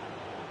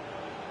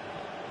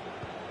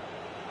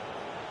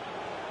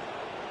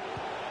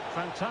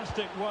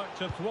 Fantastic work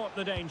to thwart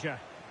the danger.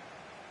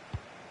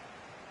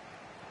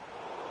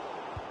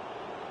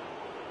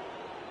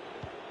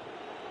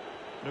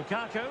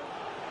 Lukaku.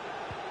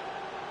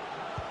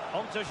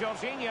 On to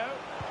Jorginho.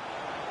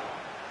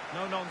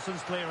 No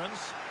nonsense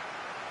clearance.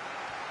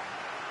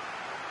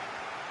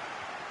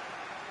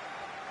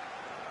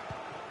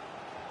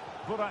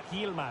 Burak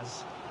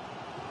Yilmaz.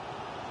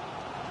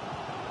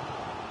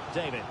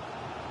 David.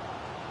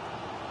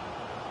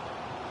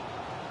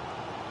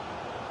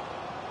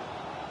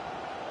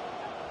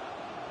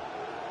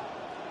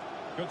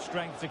 Good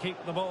strength to keep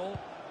the ball.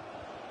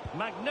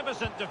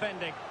 Magnificent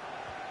defending.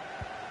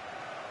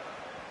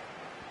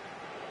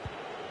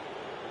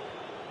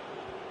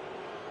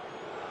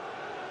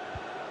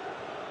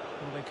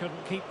 Well, they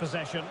couldn't keep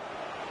possession.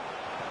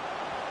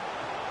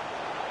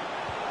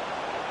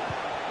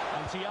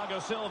 And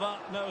Thiago Silva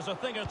knows a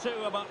thing or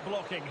two about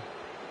blocking.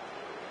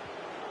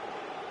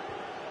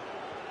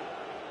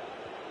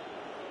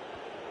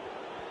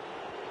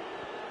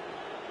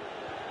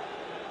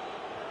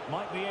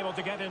 Might be able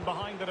to get in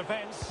behind the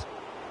defence.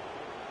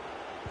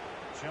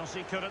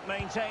 Chelsea couldn't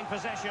maintain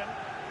possession.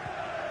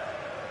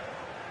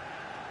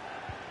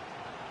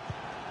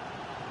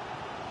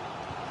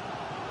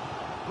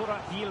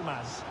 Burak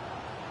Yilmaz.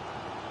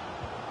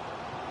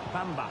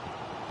 Bamba.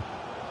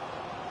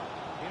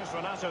 Here's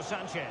Renato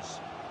Sanchez.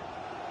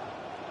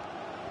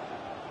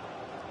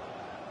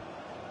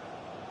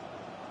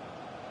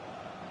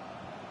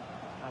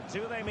 And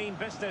do they mean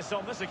business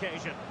on this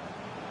occasion?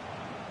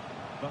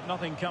 But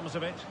nothing comes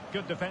of it.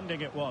 Good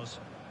defending it was.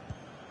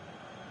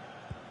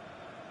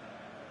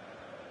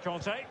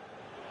 Conte.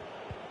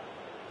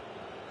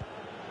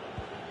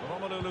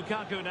 Romelu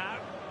Lukaku now.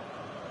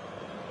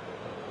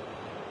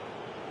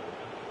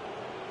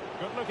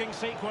 Good-looking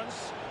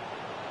sequence.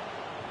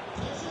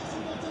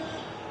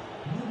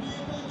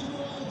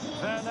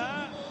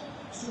 Werner.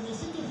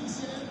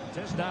 It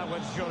is now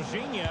with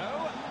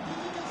Jorginho.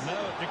 No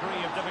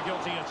degree of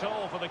difficulty at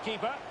all for the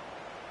keeper.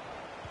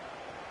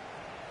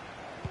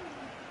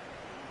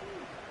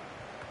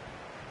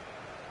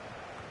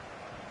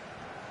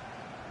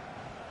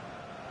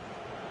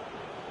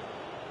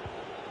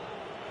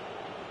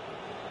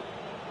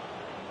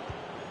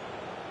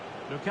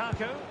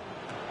 Lukaku.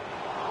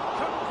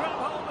 Couldn't grab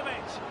hold of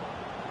it.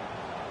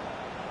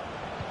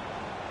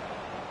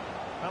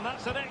 And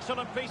that's an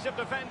excellent piece of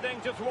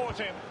defending to thwart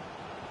him.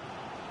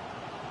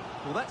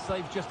 Well, that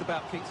save just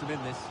about keeps them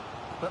in this,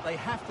 but they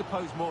have to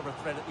pose more of a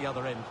threat at the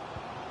other end.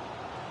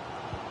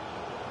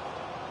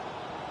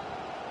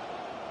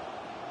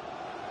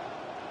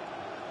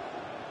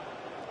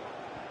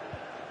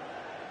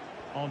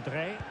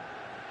 André.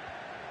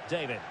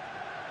 David.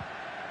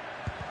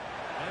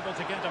 Able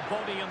to get a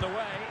body in the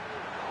way.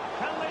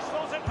 Can they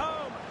slot it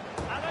home?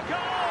 And a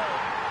goal!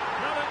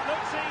 Now it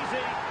looks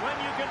easy when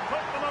you can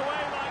put them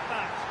away like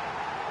that.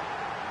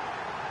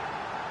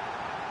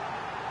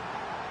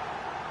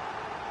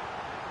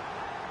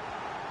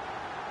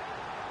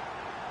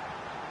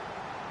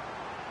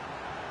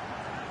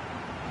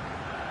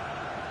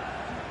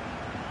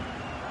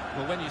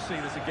 Well, when you see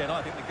this again,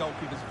 I think the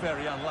goalkeeper's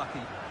very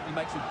unlucky. He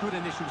makes a good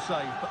initial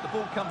save, but the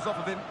ball comes off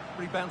of him,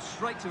 rebounds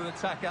straight to an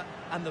attacker,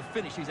 and the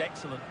finish is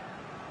excellent.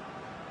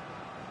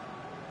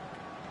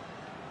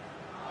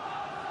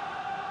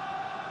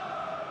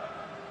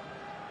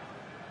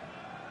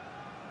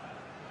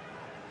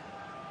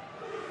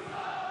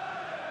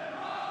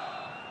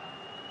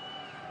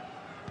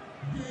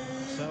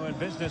 So in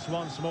business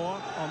once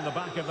more on the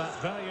back of that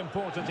very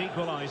important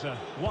equaliser.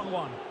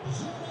 1-1.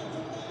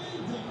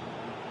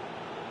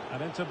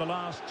 And into the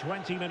last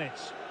 20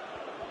 minutes.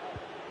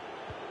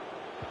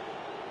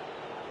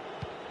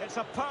 It's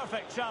a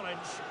perfect challenge.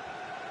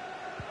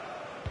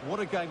 What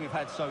a game we've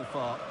had so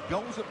far.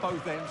 Goals at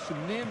both ends,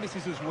 some near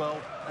misses as well,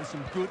 and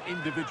some good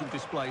individual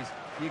displays.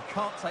 You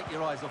can't take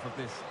your eyes off of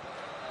this.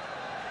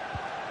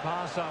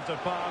 Pass after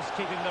pass,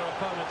 keeping their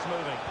opponents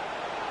moving.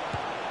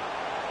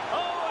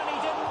 Oh, and he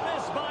didn't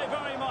miss by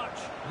very much.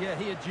 Yeah,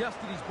 he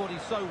adjusted his body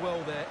so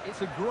well there.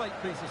 It's a great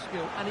piece of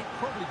skill, and it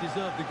probably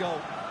deserved the goal.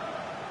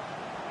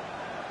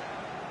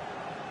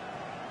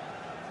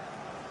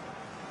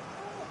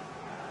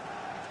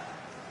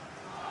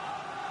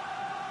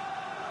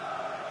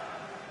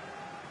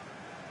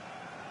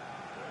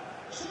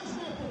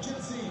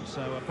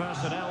 So a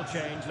personnel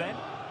change then.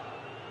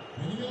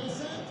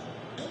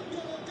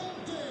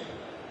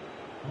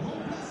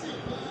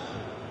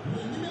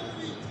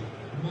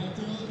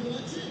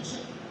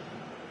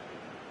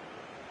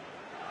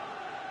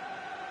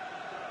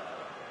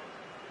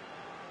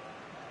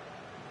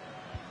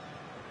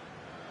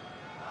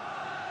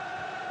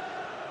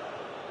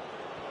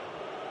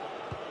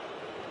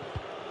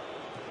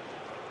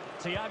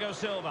 Thiago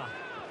Silva.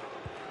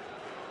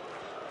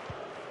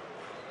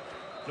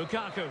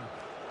 Lukaku.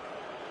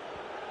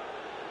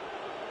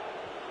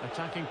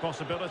 Attacking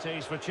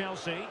possibilities for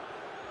Chelsea.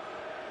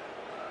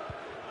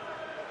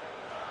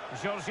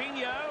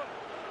 Jorginho.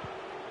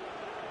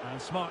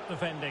 And smart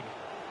defending.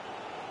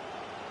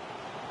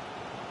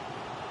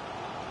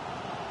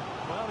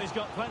 Well, he's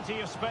got plenty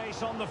of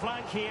space on the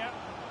flank here.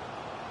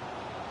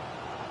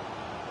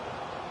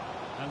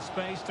 And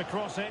space to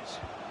cross it.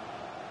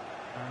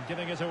 And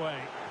giving it away.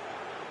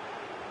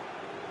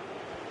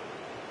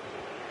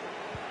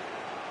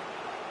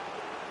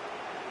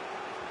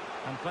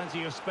 And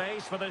plenty of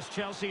space for this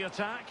Chelsea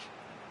attack.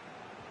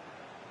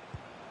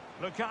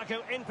 Lukaku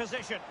in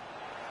position.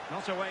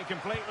 Not away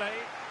completely.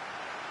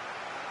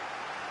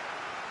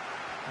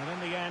 And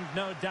in the end,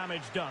 no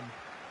damage done.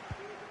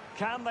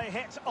 Can they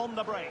hit on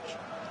the break?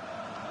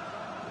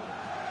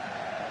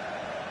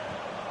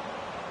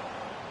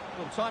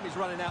 Well, time is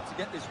running out to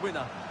get this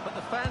winner, but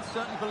the fans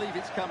certainly believe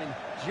it's coming.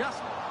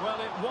 Well,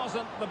 it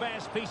wasn't the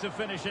best piece of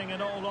finishing,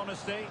 in all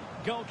honesty.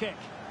 Goal kick.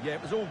 Yeah,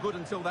 it was all good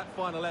until that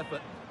final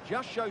effort.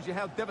 Just shows you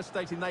how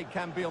devastating they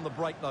can be on the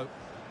break, though.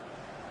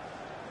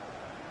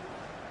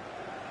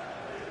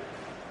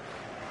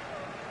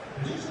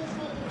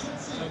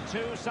 So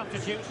two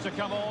substitutes to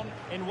come on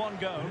in one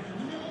go.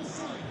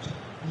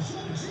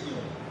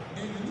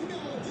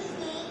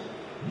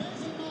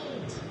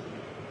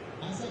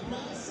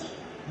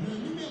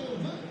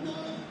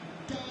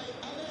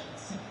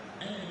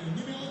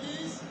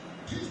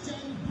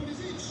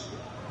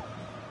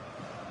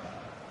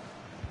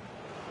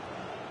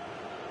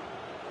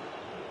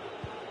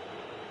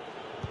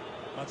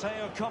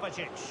 Mateo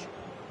Kovacic.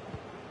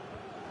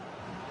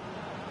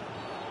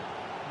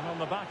 And on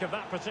the back of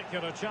that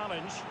particular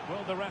challenge,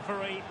 will the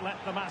referee let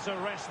the matter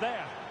rest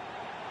there?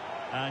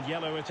 And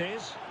yellow it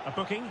is. A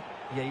booking.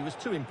 Yeah, he was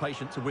too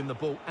impatient to win the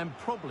ball and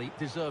probably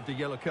deserved a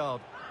yellow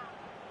card.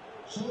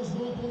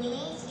 Changement pour le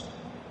LOSC.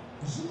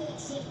 Joueur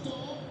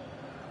sortant.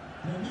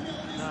 le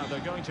numéro 18. Now they're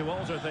going to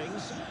alter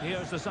things.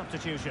 Here's the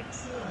substitution.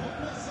 Son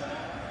remplaçant,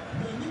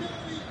 le numéro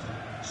 8,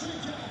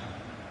 Cheka.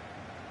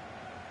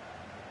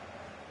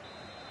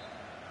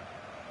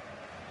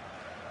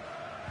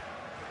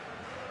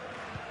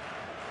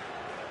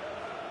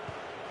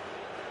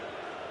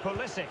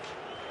 Pulisic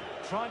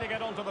trying to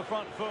get onto the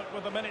front foot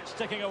with the minutes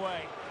ticking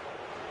away.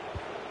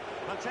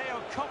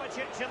 Mateo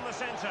Kovacic in the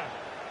centre.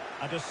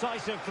 A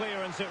decisive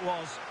clearance it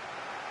was.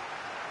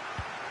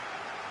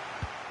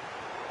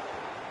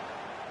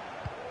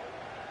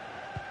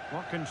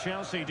 What can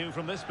Chelsea do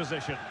from this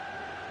position?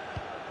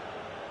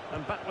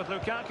 And back with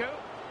Lukaku.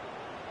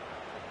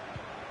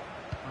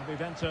 And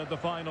we've entered the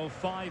final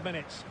 5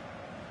 minutes.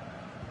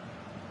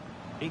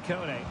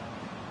 Ikone.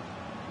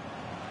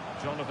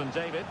 Jonathan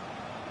David.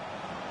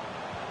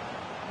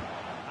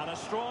 And a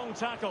strong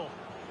tackle.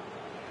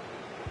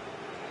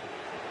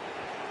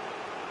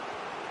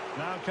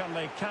 Now can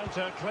they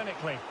counter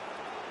clinically?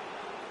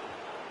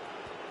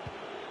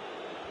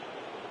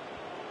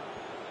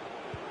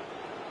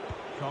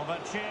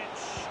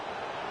 Kovacic.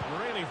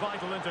 Really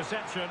vital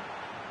interception.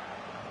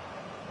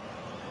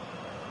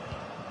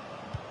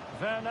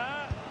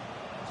 Werner.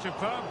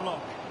 Superb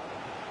block.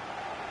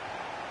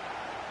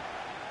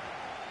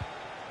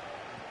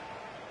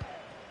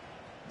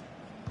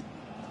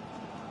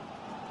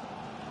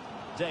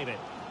 David.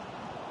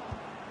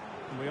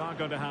 We are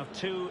going to have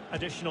 2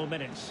 additional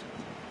minutes.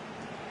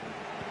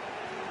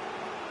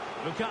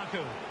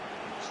 Lukaku.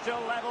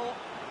 Still level,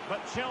 but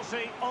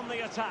Chelsea on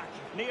the attack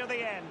near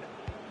the end.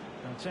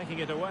 And taking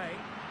it away.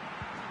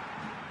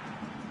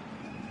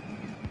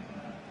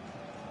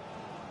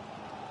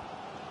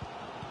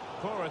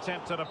 Poor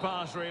attempt at a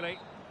pass, really.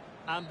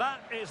 And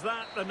that is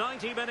that. The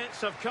 90 minutes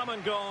have come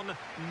and gone.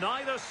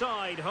 Neither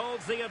side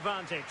holds the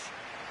advantage.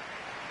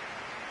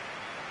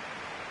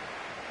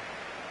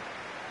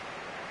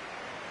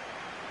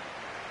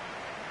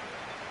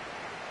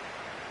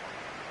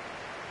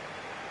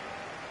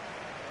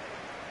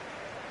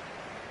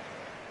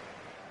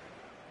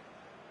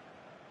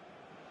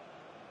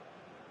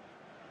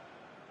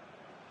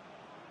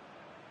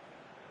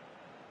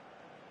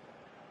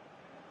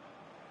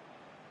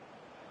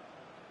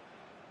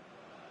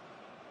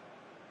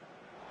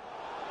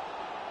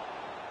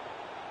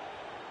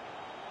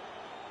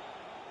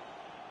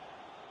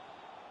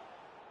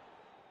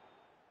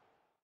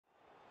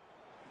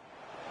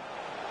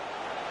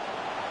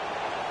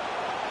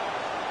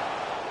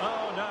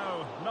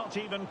 No, not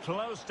even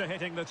close to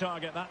hitting the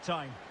target that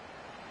time.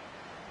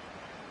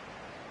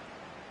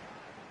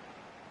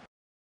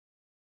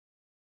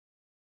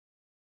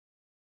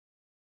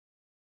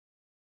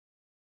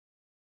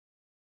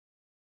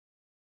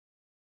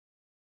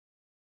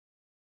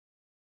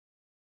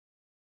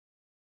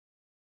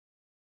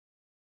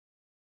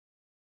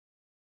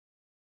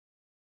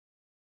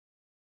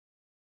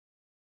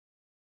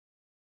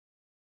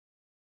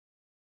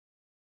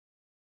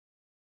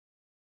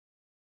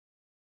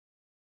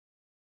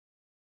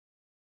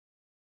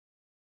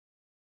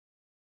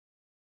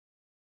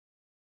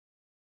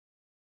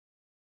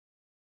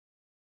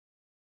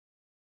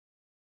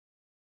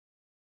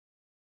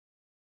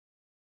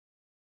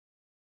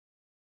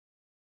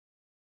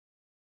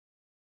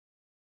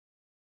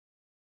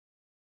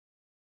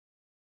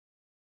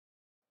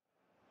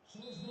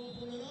 Changement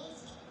pour le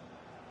LOSC.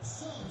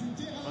 Sort du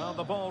terrain. Well,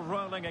 the ball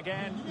rolling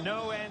again.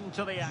 No end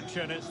to the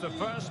action. It's the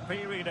first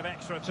period of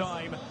extra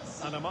time.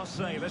 And I must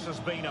say, this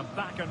has been a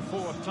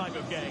back-and-forth type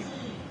of game.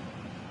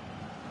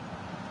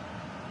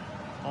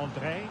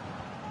 André.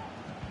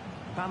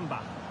 Bamba.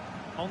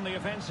 On the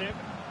offensive.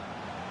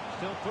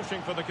 Still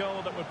pushing for the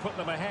goal that would put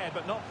them ahead,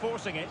 but not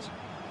forcing it.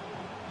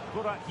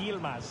 Burak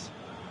Yilmaz.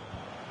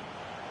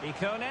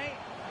 Ikone.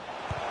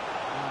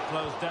 And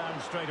closed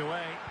down straight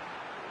away.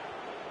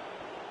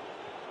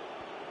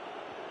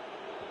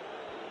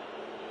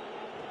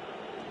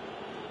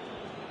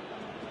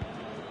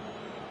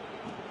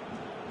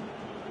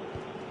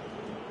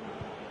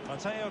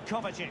 Mateo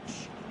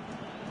Kovacic.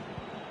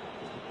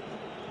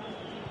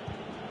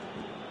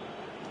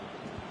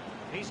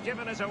 He's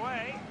given us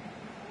away.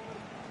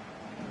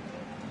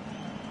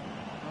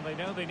 Well, they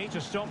know they need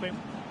to stop him.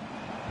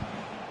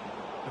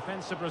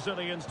 Defensive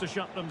Brazilians to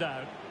shut them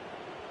down.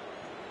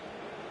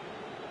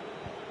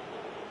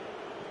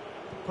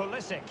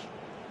 Pulisic.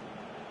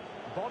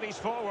 Bodies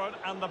forward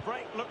and the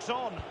break looks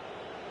on.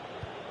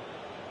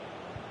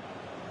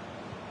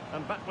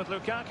 And back with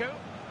Lukaku.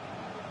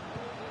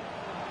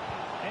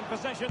 In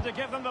possession to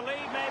give them the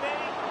lead, maybe.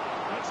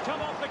 It's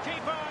come off the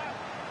keeper.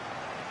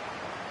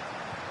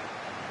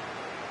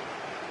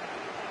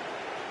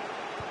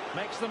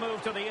 Makes the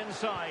move to the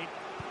inside.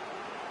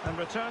 And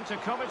return to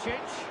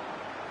Kovacic.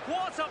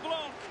 What a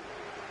block!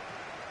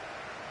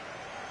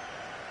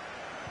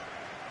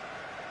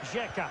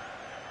 Xhaka.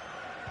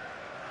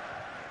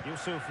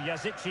 Yusuf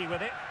Yazici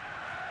with it.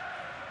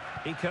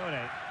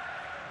 Ikone.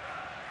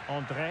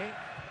 André.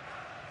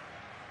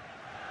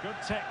 Good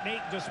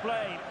technique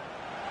displayed.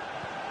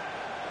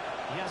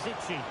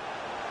 Yazici.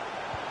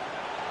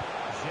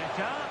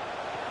 Xhaka.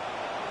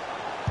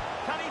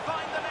 Can he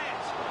find the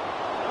net?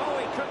 Oh,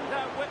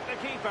 with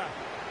the keeper.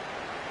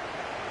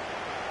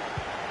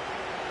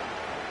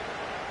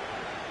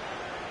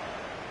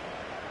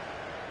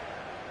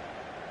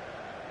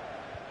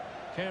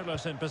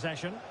 Careless in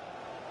possession.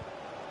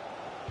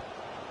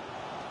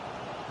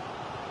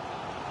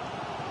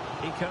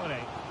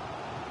 Ikone.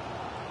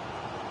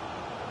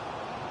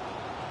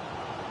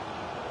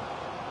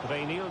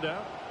 Reinildo.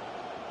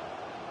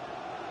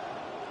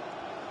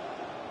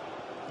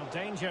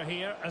 Danger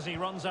here as he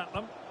runs at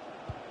them.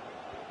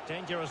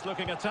 Dangerous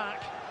looking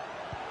attack.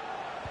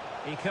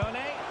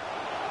 Ikone.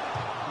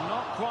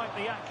 Not quite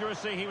the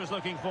accuracy he was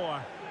looking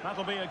for.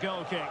 That'll be a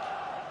goal kick.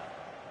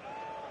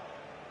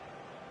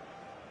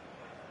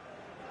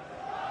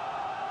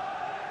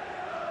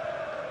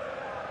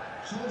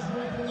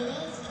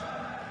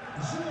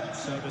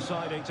 So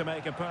deciding to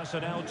make a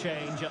personnel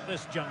change at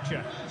this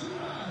juncture.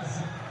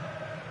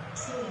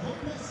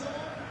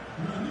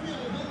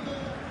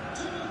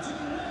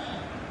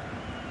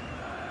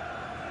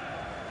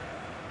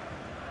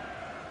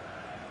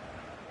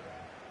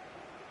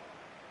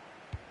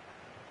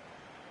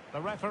 The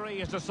referee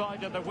has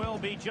decided there will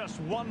be just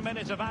 1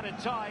 minute of added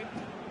time.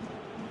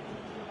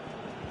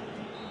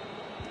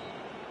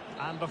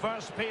 And the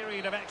first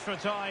period of extra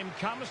time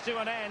comes to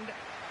an end.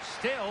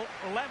 Still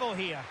level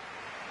here.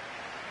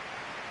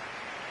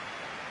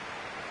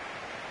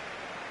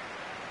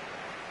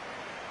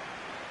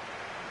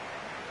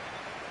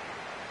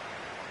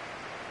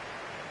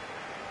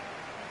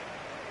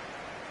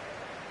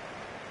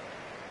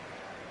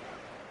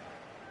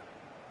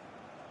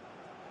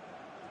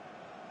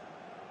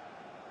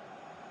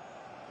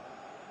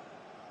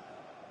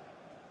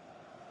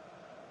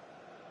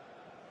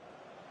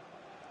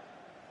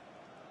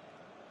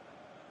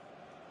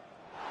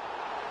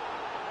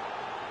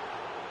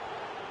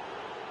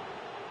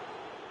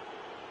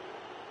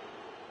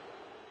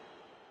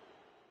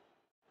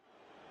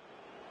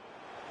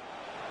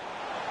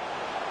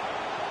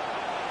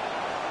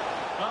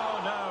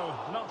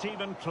 Not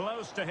even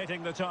close to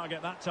hitting the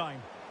target that time.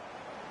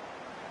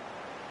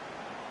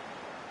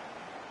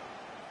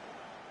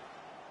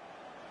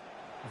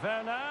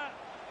 Werner.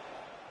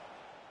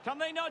 Can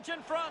they nudge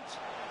in front?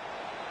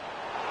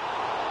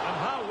 And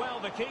how well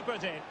the keeper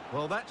did.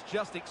 Well, that's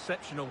just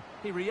exceptional.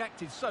 He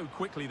reacted so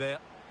quickly there.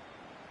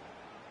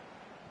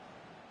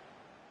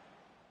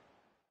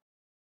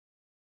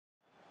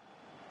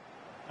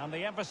 And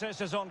the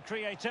emphasis is on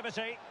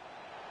creativity.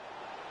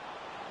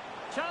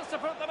 Chance to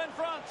put them in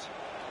front.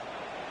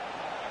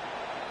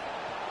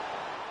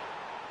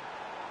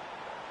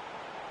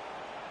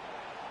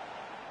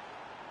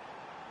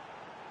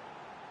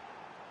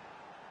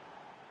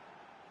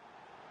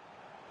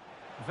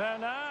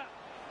 Werner.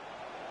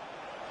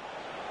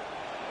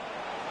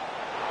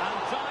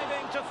 And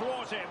diving to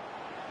thwart him.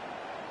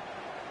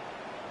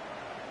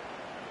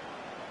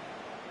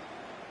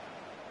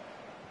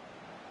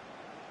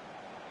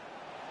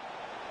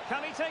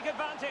 Can he take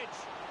advantage?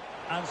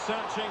 And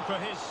searching for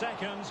his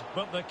second,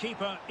 but the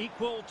keeper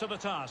equal to the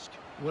task.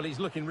 Well, he's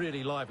looking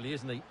really lively,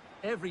 isn't he?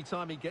 Every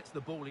time he gets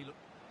the ball, he looks...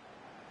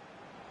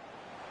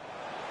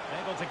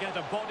 Able to get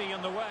a body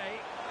in the way.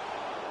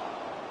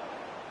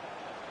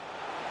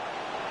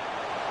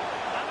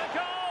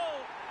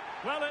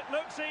 Well, it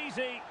looks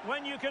easy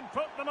when you can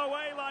put them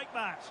away like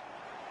that.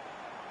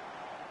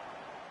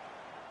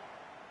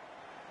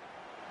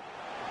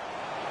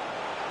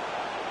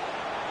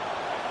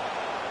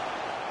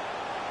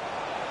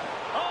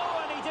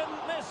 Oh, and he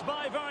didn't miss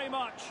by very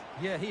much.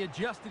 Yeah, he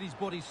adjusted his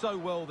body so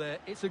well there.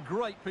 It's a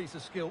great piece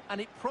of skill, and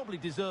it probably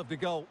deserved a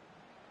goal.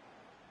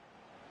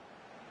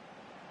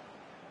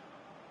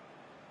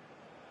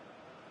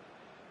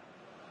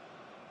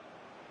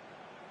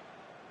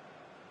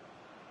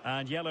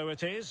 And yellow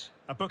it is.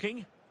 A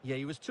booking. Yeah,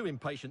 he was too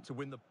impatient to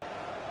win the...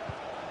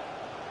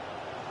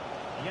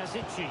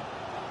 Yazici.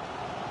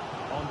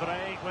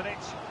 Andre with it.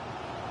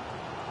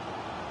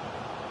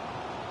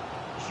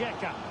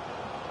 Xhaka.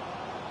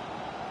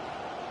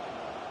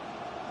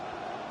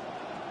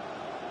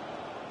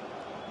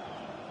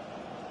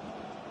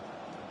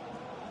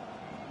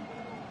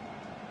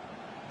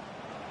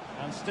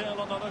 And still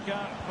on the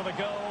lookout for the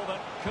goal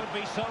that could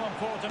be so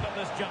important at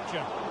this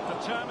juncture.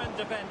 Determined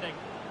defending.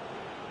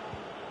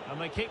 And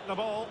they keep the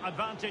ball,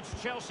 advantage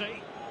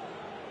Chelsea.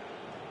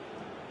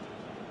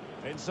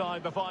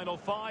 Inside the final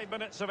 5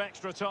 minutes of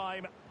extra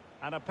time.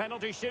 And a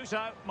penalty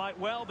shootout might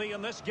well be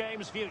in this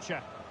game's future.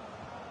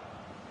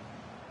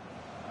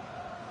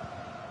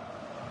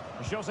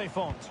 Jose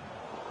Font.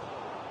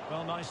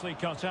 Well, nicely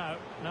cut out.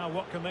 Now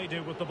what can they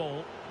do with the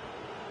ball?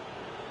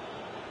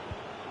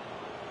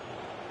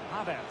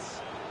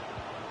 Havertz.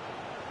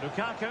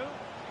 Lukaku.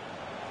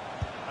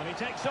 And he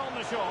takes on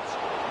the shot.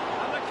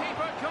 And the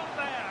keeper caught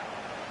there.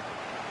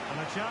 And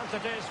a chance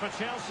it is for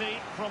Chelsea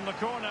from the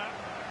corner.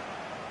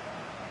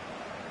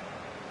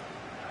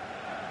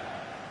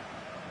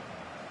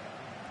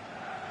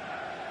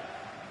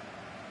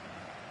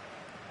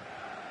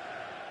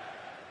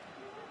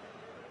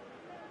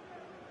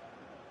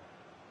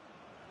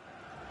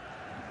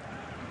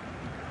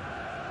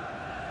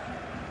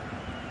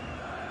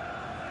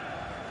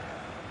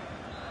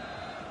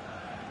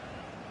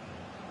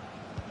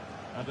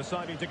 And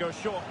deciding to go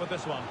short with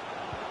this one.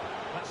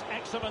 That's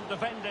excellent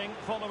defending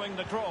following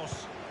the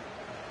cross.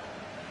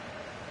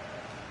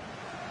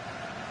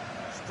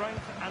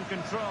 Strength and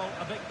control,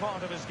 a big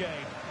part of his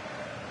game.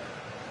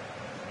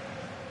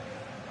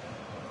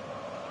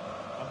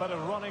 A bit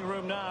of running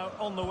room now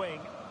on the wing.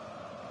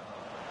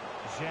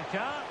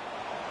 Xhaka.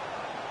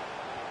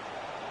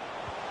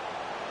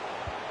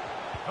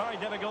 Very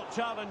difficult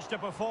challenge to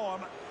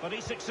perform, but he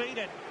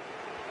succeeded.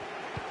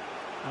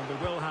 And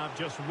we will have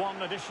just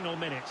one additional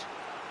minute.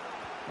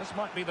 This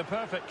might be the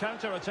perfect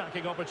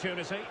counter-attacking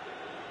opportunity.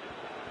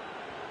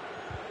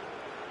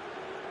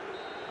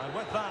 And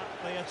with that,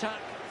 the attack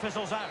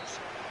fizzles out.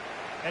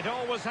 It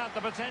always had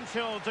the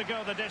potential to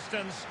go the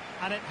distance,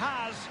 and it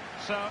has,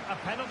 so a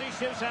penalty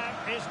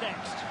shootout is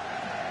next.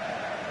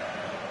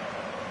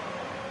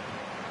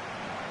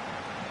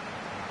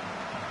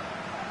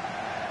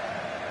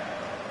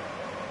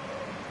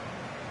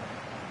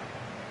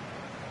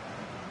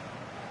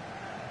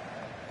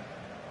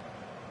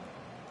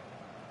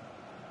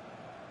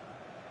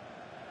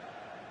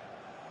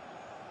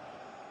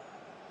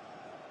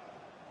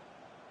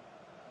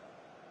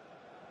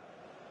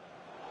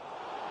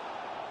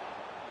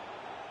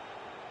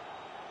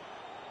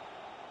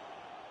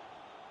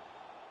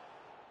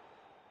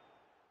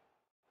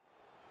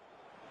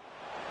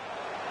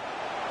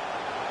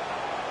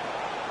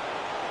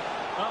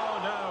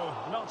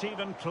 Not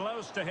even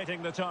close to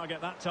hitting the target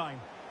that time.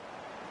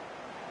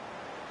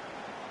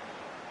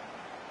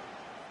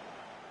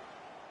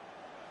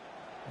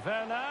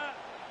 Werner.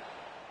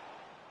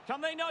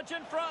 Can they nudge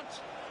in front?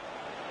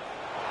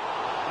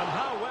 And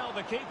how well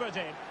the keeper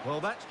did.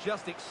 Well, that's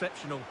just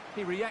exceptional.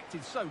 He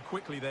reacted so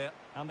quickly there.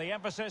 And the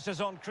emphasis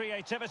is on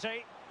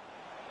creativity.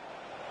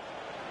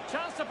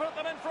 Chance to put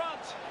them in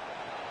front.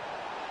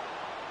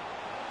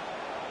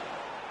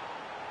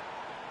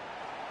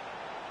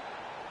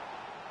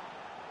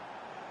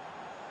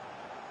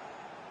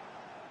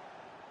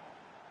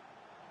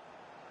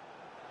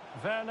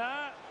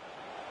 Werner.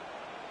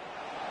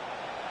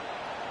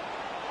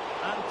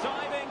 And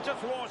diving to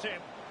thwart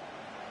him.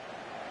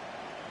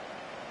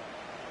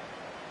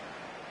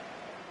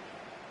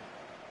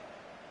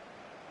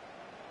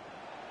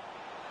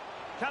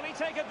 Can he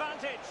take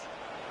advantage?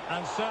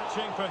 And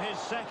searching for his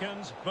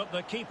second, but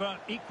the keeper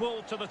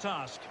equal to the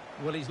task.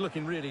 Well, he's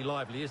looking really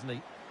lively, isn't he?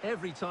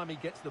 Every time he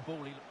gets the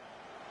ball, he...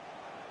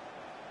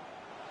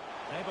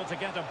 Able to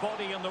get a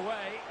body in the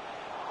way.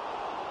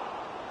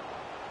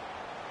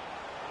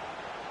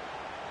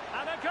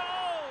 And a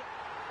goal!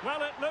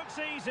 Well, it looks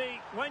easy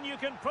when you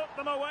can put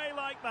them away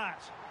like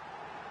that.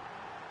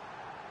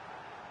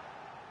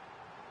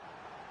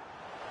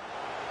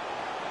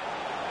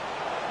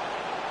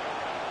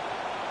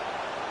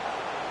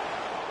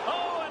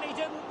 Oh, and he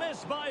didn't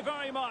miss by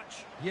very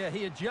much. Yeah,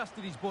 he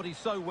adjusted his body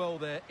so well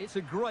there. It's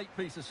a great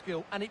piece of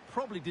skill, and it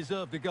probably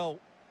deserved a goal.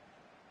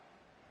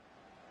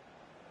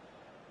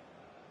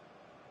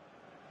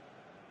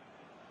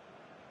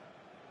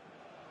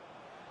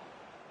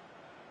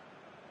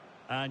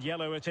 And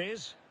yellow it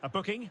is. A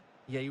booking.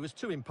 Yeah, he was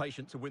too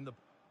impatient to win the...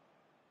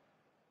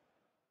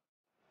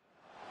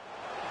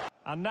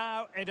 And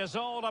now it is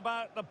all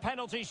about the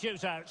penalty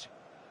shootout.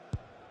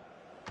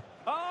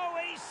 Oh,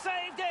 he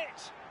saved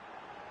it!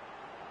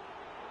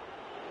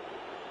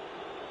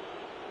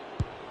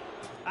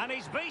 And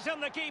he's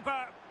beaten the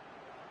keeper.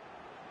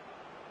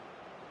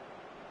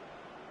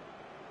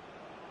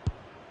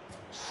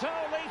 So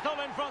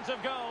lethal in front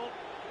of goal.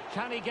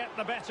 Can he get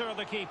the better of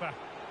the keeper?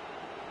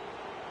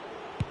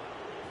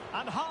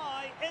 And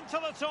high into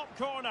the top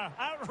corner.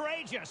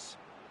 Outrageous.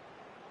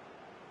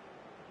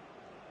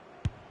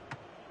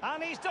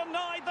 And he's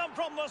denied them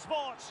from the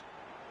spot.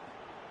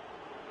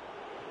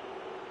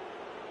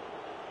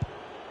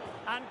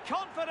 And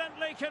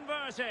confidently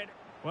converted.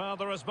 Well,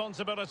 the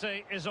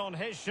responsibility is on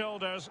his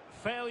shoulders.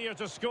 Failure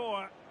to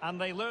score, and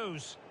they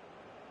lose.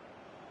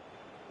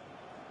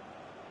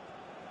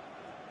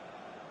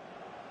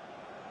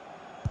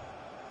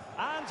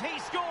 And he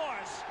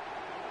scores.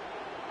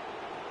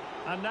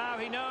 And now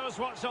he knows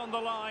what's on the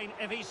line.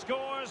 If he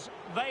scores,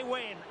 they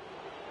win.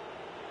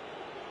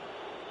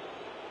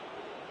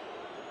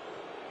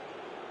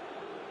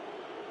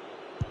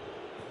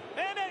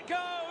 In it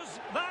goes.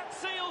 That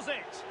seals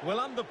it. Well,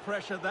 under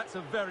pressure, that's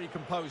a very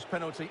composed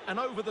penalty. And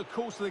over the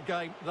course of the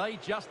game, they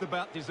just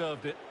about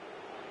deserved it.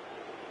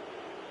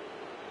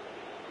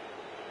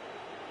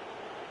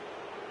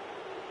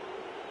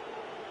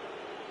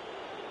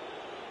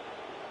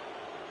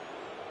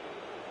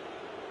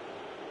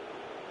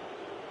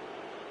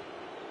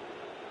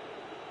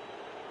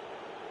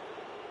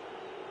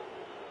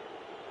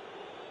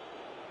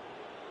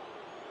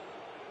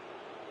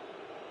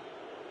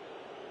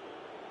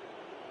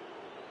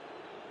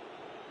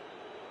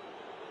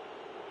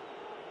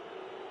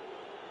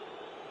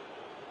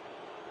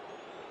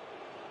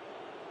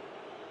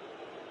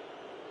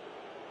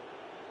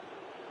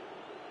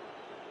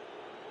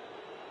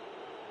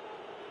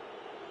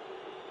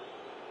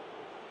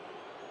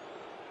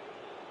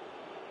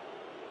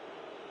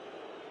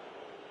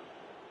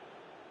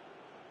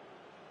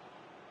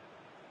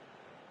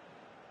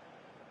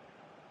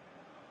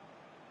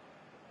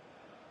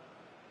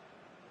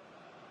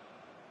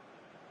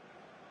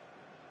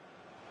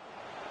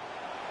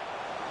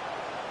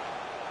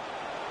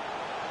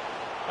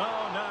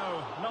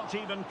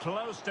 Not even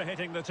close to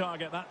hitting the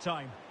target that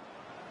time.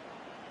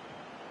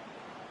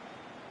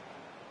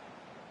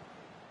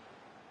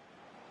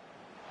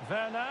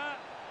 Werner.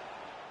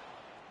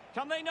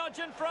 Can they nudge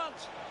in front?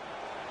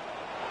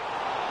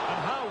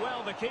 And how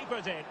well the keeper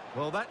did.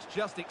 Well, that's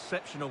just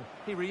exceptional.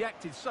 He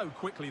reacted so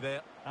quickly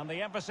there. And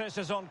the emphasis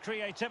is on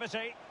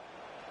creativity.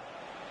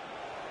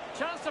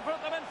 Chance to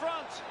put them in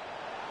front.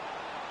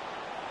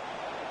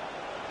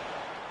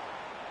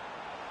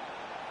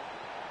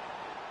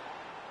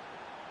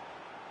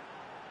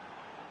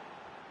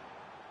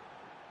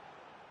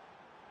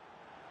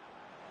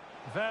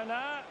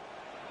 Werner.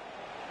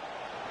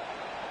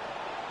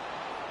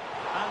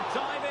 And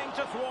diving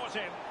to thwart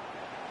him.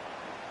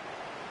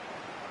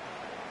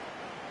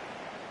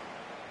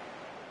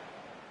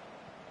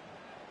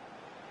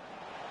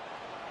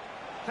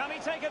 Can he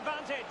take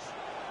advantage?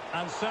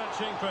 And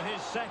searching for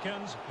his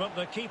seconds, but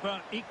the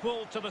keeper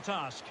equal to the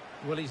task.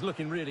 Well, he's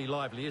looking really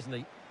lively, isn't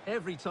he?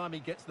 Every time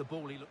he gets the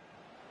ball, he looks...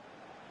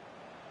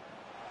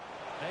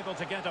 Able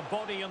to get a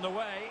body in the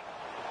way.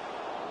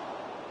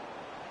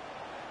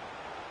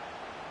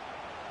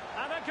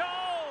 And a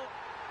goal!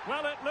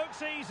 Well, it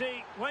looks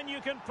easy when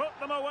you can put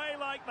them away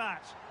like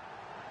that.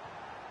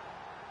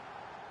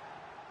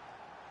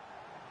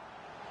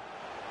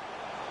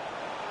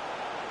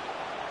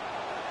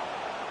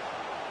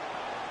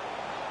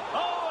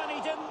 Oh, and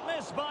he didn't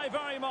miss by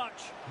very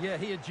much. Yeah,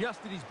 he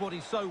adjusted his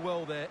body so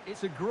well there.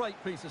 It's a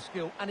great piece of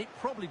skill, and it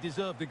probably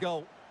deserved a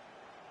goal.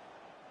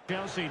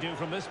 Chelsea do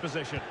from this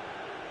position.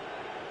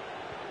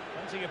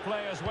 Plenty of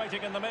players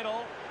waiting in the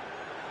middle.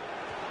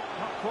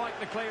 Not quite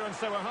the clearance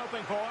they were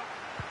hoping for.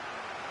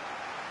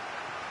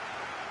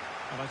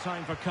 And a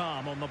time for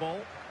calm on the ball.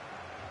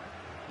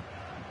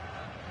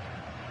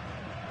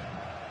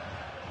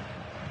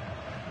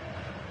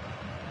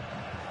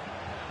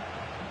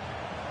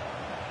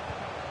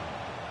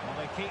 Well,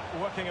 they keep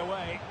working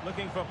away,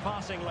 looking for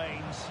passing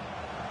lanes.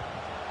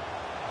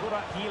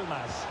 Burak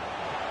Yilmaz.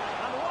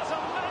 And what a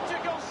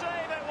magical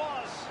save it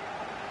was!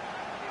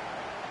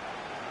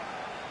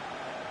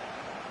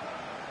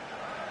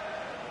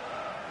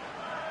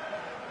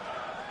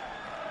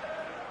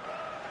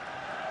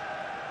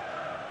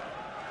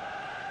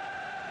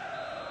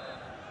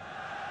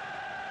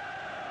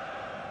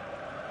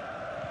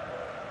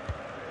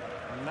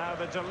 And now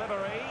the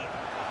delivery.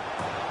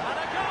 And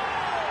a goal!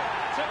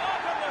 To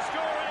open the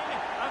scoring.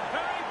 A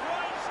very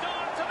bright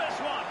start to this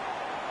one.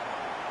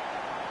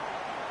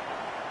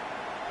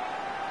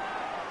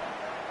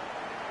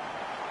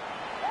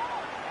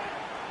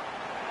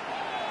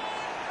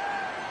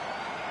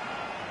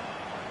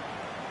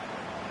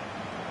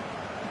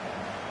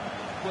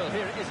 Well,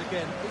 here it is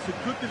again. It's a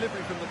good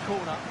delivery from the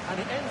corner, and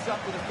it ends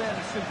up with a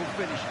fairly simple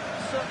finish.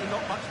 Certainly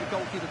not much the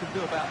goalkeeper can do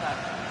about that.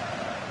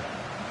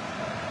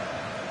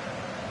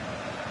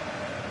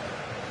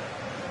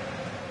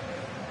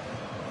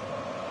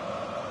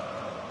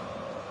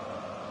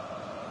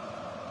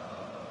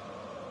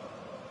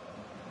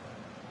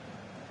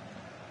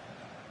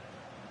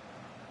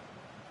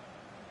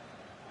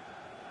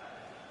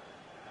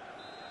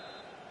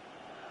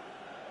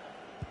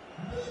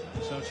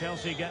 So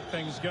Chelsea get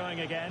things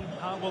going again.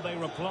 How will they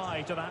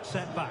reply to that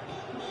setback?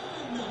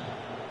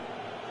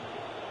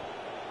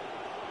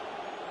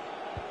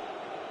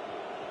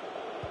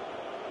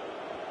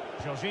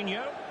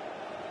 Jorginho.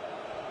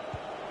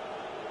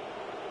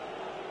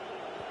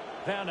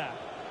 Werner.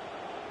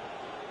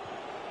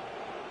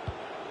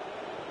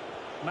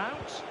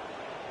 Mount.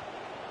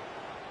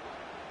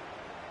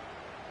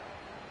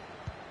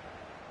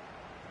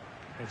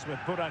 It's with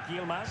Burak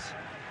Yilmaz.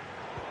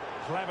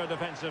 Clever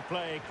defensive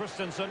play,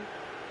 Christensen.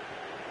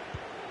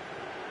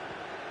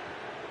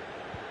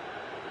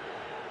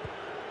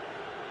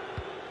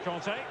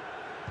 Conte.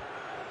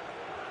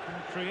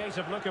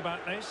 Creative look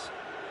about this.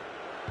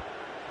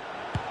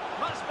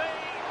 Must be.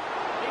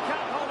 He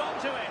can't hold on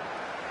to it.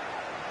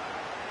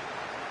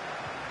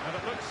 And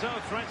it looks so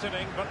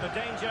threatening, but the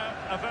danger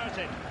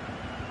averted.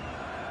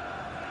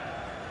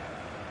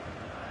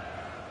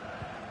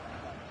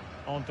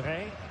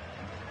 André.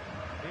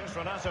 Here's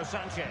Renato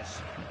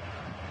Sanchez.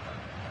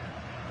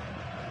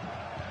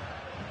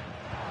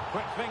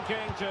 Quick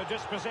thinking to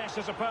dispossess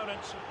his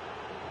opponent.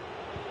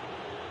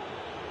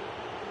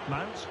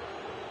 Mount.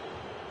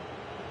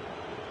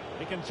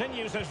 He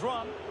continues his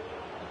run.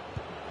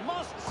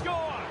 Must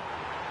score!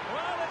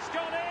 Well, it's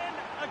gone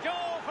in. A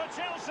goal for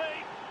Chelsea,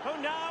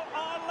 who now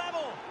are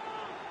level.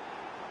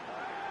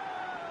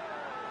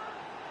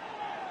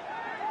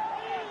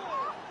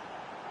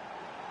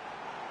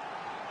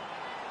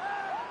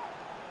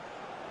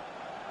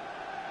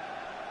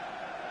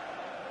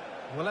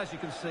 Well, as you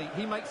can see,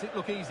 he makes it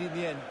look easy in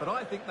the end, but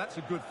I think that's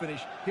a good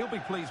finish. He'll be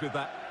pleased with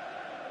that.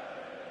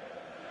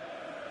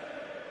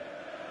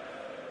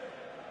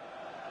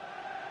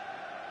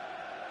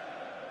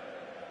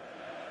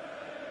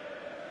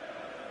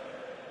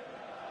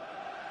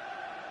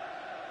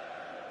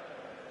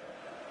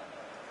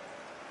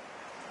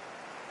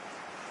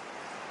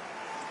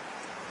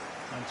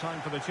 And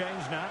time for the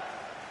change now.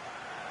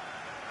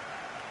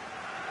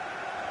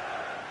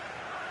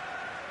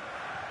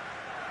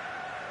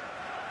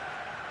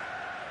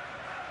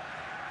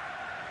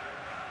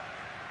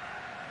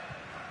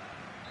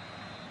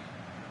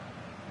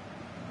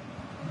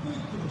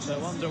 So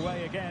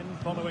underway again,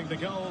 following the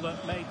goal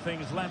that made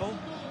things level.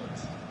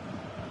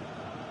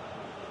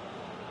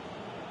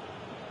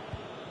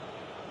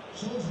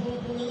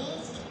 Changement pour le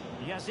LOSC.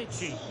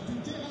 Yazici, Sort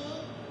du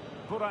terrain.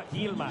 Burak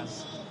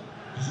Yilmaz,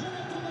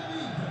 Jonathan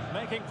David.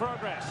 making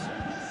progress.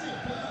 Remplacé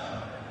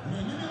par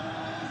le numéro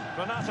 1.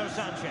 Renato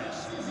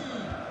Sanchez.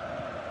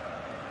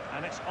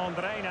 And it's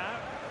Andre now.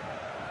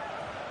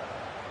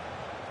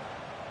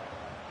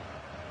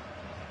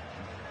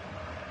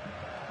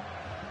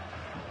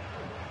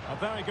 A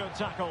very good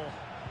tackle.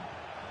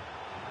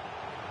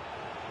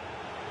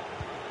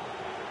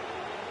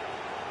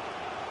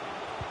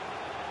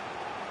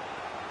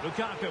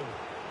 Lukaku.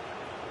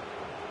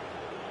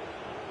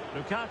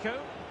 Lukaku.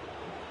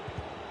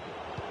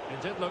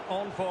 It did look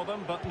on for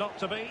them, but not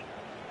to be.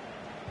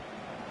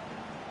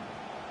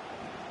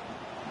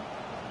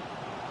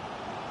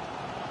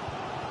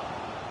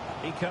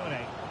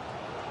 Ikone.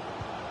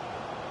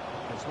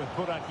 It's with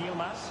Burak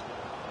Yilmaz.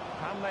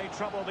 Can they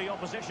trouble the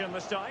opposition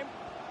this time?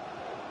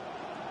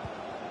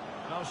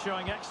 Well,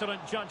 showing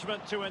excellent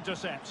judgment to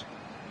intercept.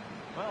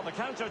 Well, the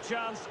counter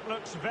chance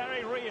looks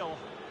very real.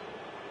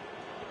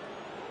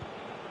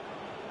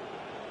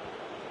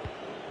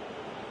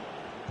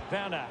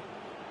 Werner.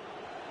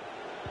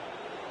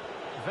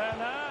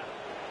 Werner.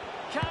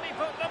 Can he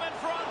put them in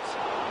front?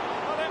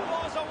 Well, it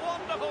was a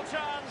wonderful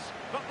chance,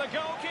 but the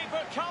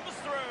goalkeeper comes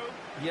through.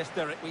 Yes,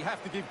 Derek, we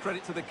have to give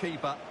credit to the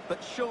keeper,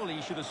 but surely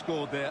he should have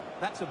scored there.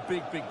 That's a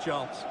big, big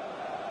chance.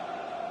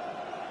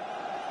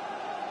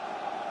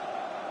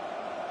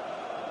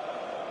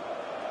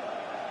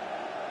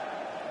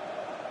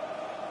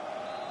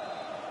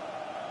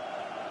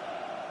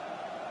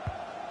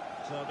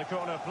 So the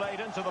corner played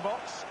into the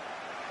box.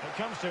 It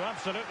comes to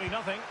absolutely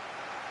nothing.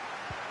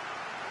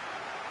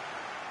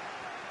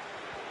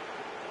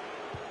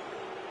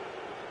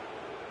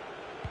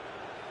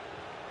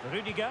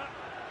 Rudiger.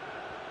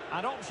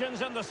 And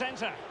options in the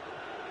centre.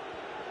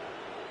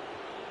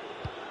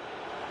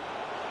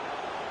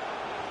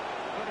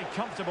 Very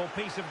comfortable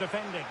piece of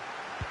defending.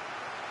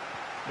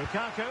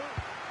 Lukaku.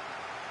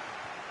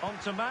 On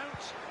to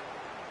Mount.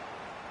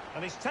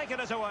 And he's taken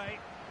it away.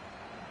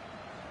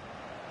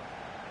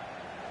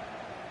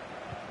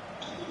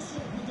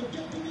 Attention, plus de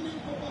 4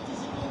 minutes pour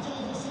participer au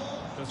tirage au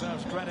sort.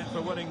 Deserves credit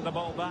for winning the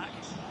ball back.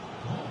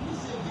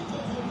 Remplissez vite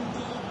votre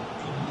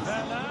bulletin.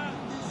 Werner.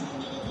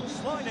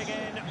 Sliding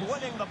in,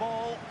 winning the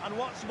ball, and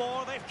what's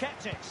more, they've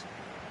kept it.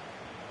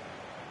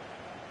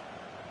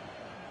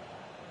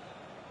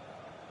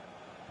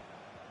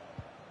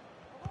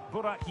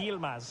 Burak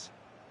Yilmaz.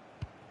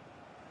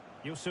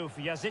 Yusuf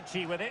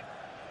Yazici with it.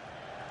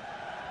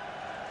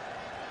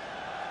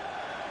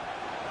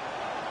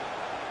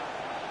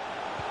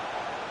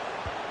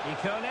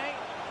 Ikone.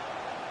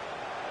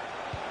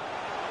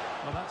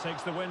 Well, that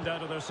takes the wind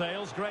out of their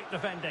sails. Great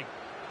defending.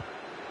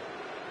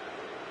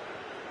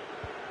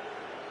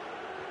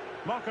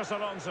 Marcos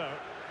Alonso.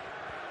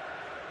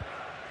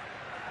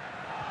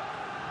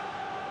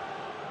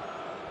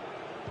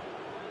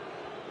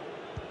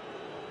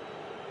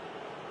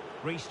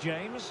 Reece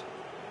James.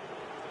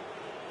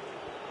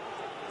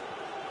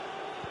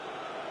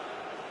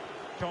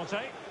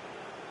 Conte.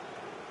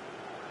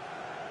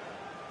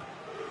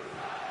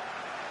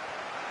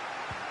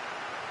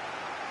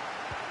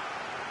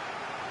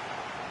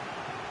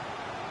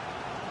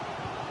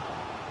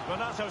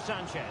 Renato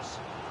Sanchez.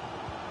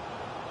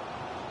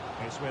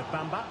 It's with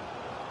Bamba.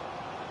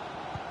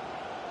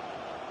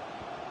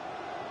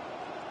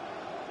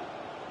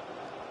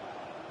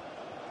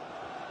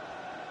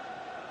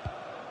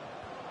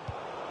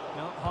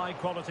 No, high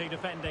quality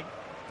defending.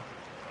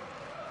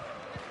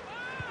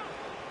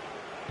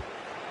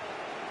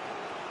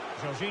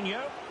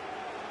 Jorginho.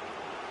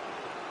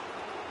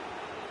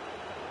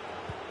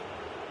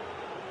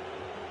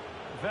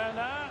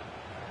 Werner.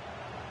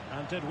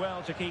 And did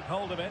well to keep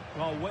hold of it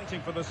while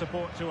waiting for the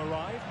support to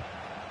arrive.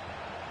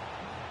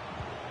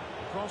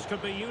 Cross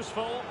could be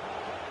useful.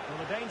 Well,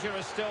 the danger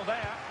is still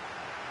there.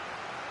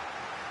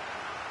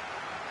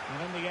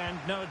 And in the end,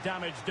 no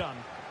damage done.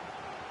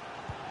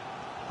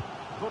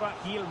 Burak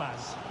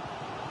Yilmaz.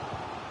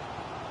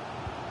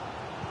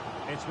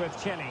 It's with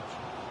Çelik.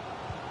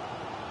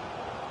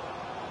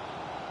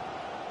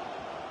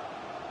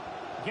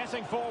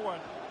 Getting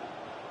forward.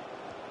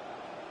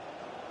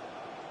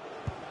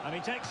 And he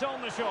takes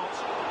on the shot.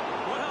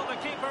 Well, the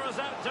keeper has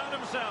outdone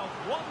himself.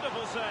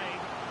 Wonderful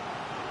save.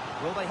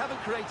 Well, they haven't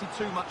created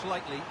too much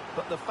lately,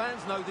 but the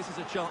fans know this is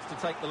a chance to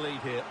take the lead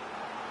here.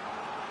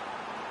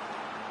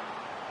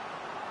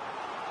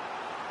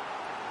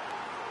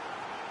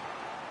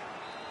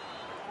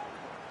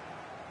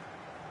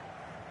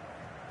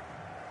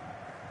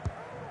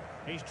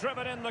 He's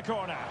driven in the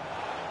corner.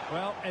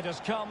 Well, it has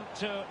come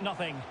to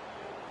nothing.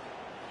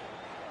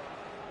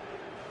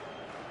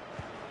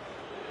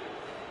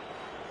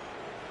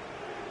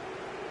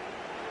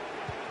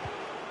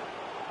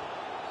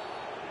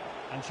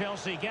 And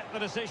Chelsea get the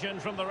decision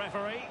from the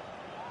referee.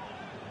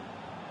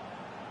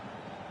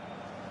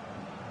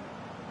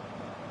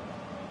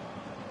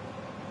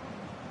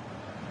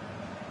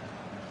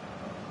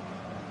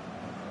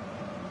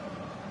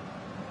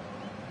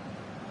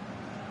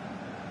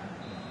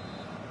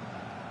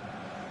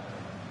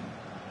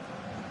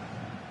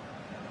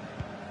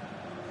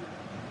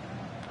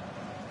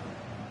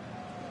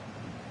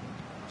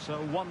 So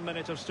 1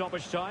 minute of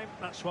stoppage time.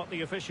 That's what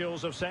the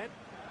officials have said.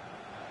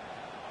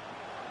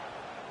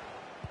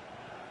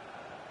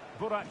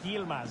 Burak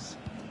Yilmaz.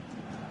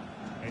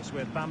 It's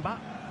with Bamba.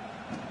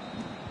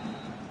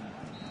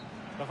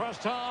 The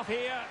first half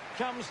here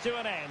comes to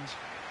an end.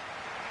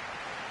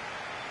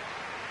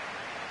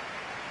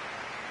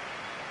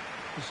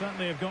 You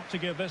certainly have got to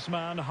give this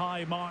man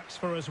high marks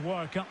for his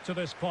work up to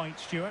this point,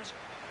 Stuart.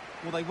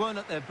 Well, they weren't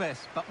at their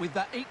best, but with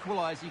that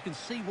equaliser, you can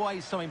see why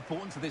he's so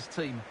important to this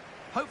team.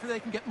 Hopefully they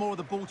can get more of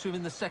the ball to him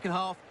in the second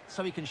half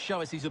so he can show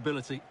us his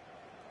ability.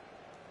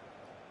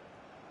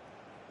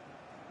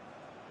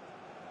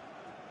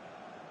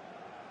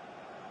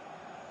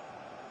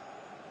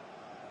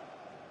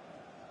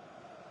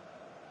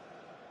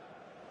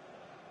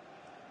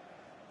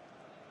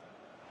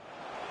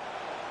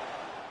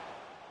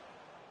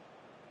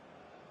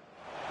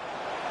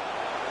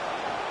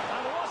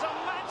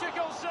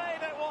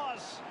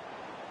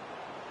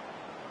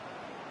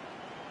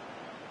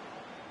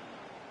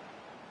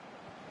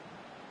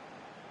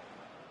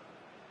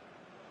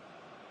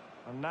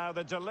 And now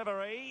the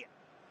delivery.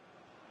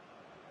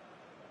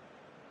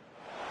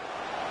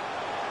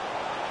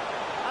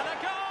 And a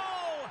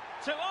goal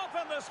to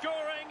open the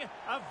scoring.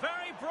 A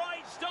very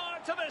bright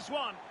start to this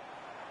one.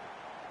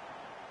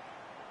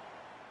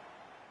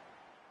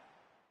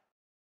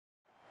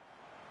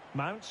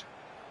 Mount.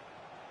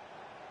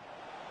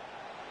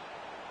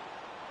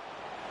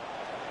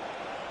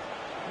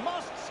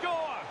 Must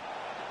score.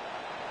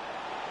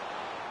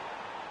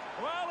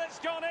 Well, it's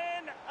gone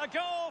in. A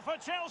goal for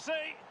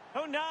Chelsea,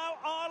 who now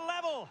are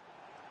level.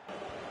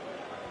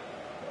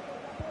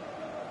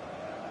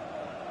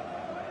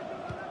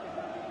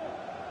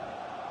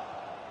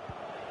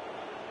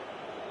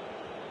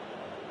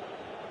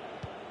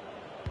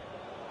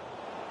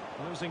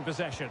 Losing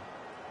possession.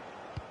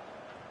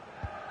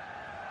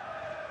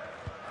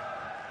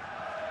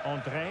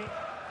 André.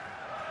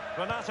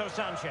 Renato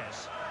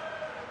Sanchez.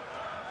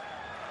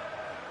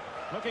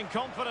 Looking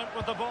confident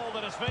with the ball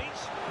at his feet.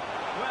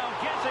 Well,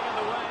 getting in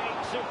the way.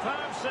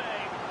 Superb save.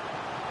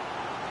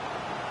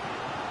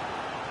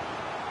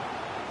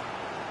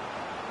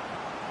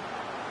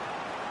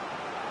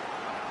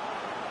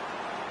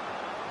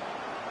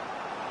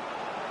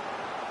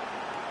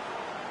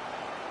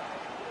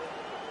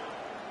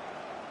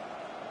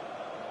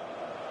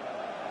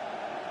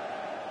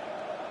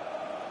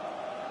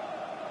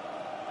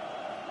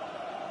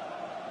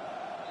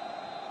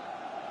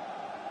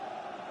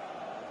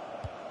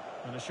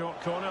 And a short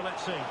corner,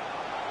 let's see.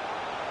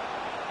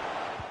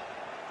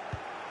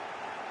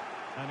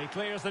 And he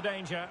clears the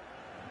danger.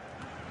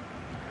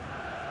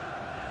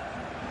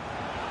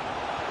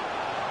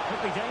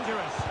 Could be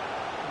dangerous.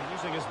 And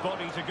using his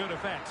body to good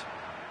effect.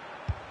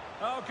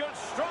 Oh, good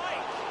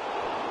strike!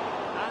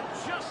 And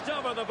just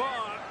over the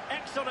bar.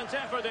 Excellent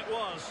effort it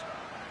was.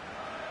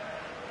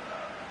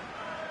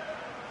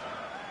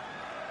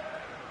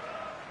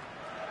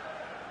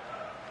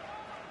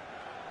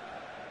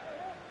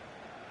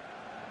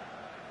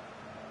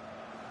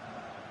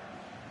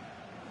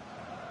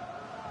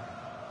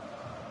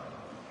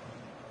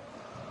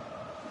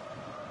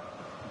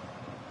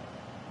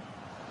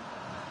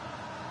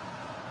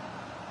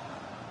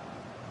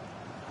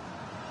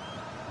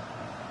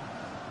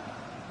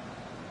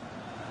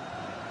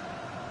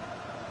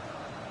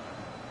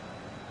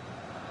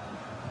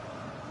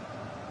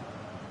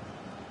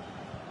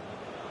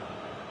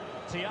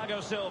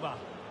 Thiago Silva.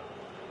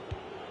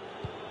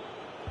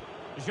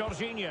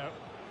 Jorginho.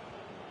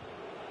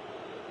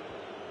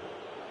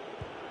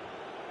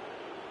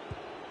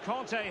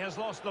 Conte has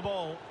lost the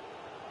ball.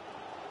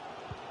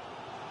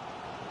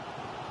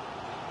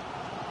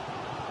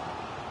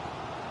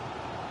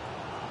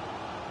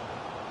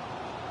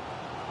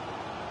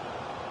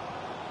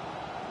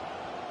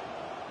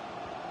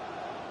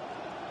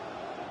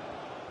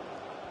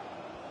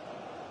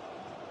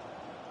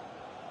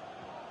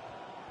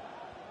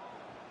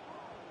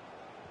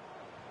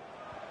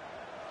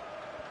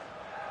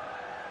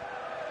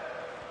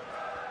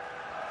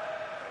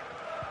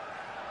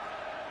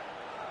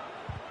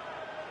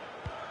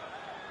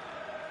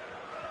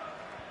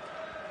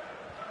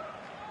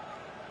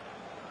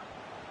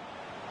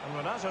 And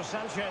Renato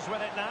Sanchez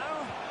with it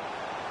now.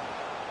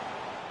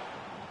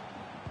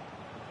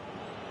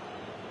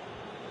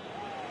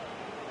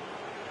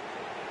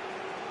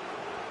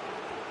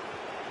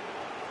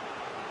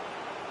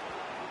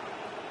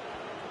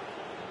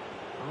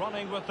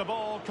 Running with the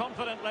ball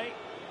confidently.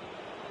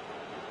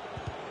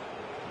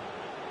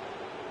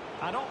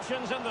 And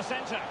options in the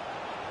centre.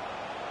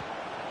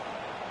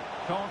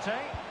 Conte.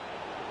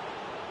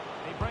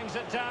 He brings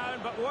it down,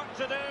 but work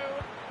to do.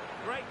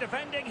 Great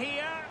defending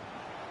here.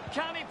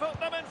 Can he put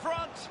them in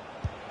front?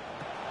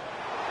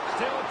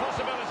 Still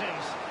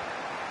possibilities.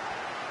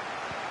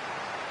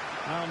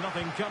 Well,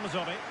 nothing comes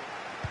of it.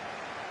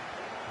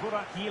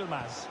 Burak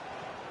Yilmaz.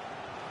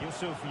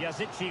 Yusuf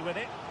Yazici with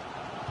it.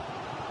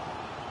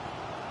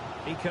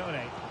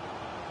 Ikone.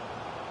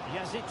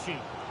 Yazici.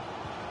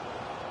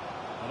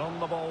 And on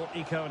the ball,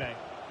 Ikone.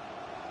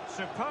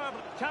 Superb.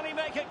 Can he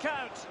make it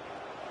count?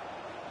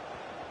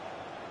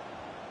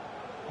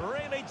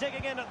 really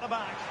digging in at the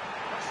back.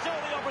 But still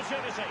the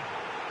opportunity.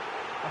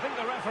 I think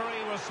the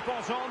referee was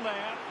spot on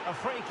there. A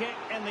free kick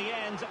in the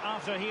end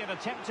after he had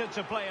attempted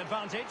to play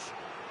advantage.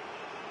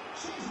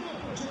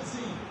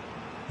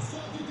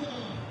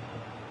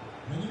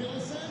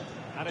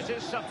 And it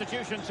is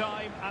substitution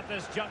time at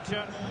this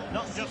juncture,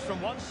 not just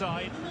from one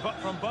side, but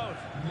from both.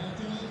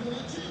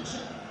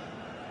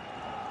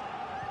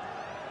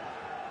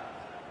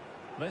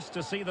 This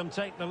to see them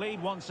take the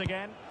lead once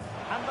again.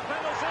 And the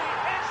penalty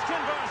is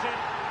converted.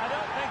 I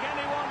don't think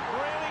anyone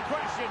really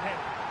questioned him.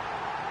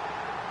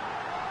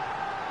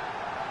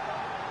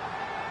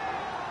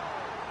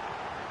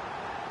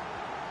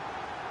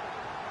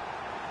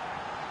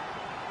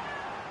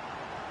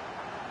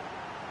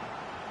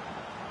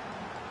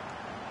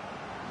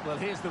 Well,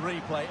 here's the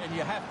replay, and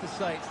you have to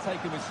say it's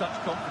taken with such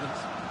confidence.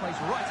 Plays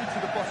right into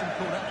the bottom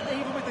corner, and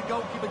even with the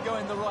goalkeeper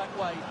going the right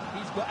way,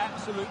 he's got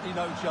absolutely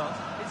no chance.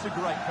 It's a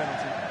great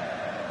penalty.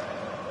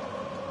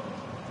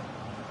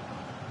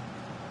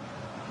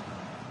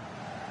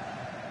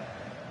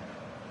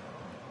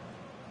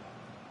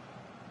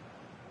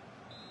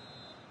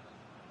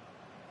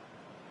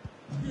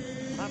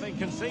 Having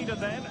conceded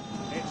then,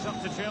 it's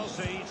up to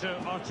Chelsea to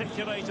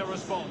articulate a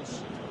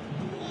response.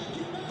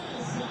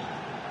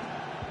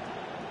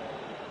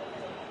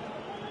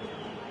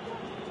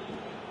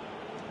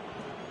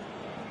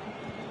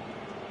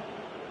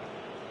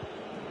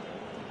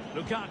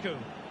 Lukaku.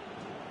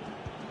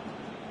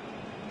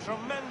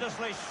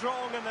 Tremendously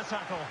strong in the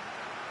tackle.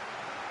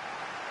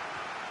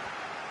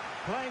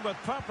 Playing with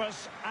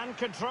purpose and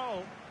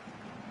control.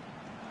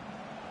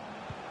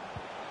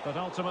 But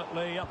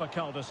ultimately up a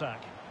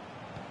cul-de-sac.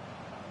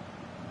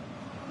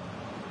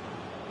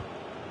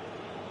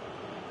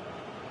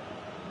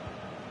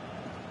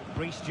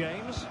 Reece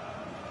James.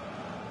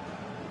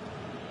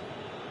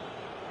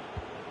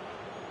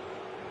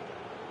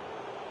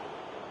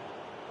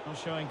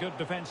 Showing good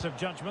defensive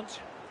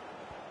judgment.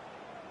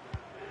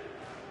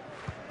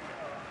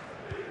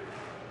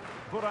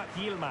 Burak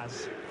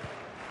Yilmaz.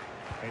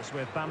 It's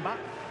with Bamba.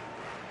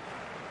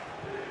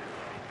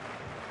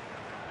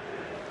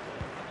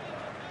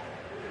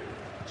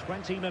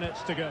 "20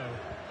 minutes to go.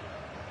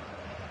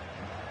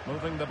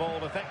 Moving the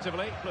ball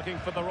effectively, looking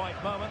for the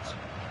right moment.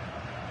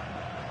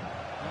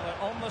 Well,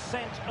 they're on the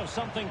scent of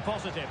something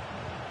positive.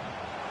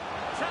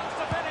 Chance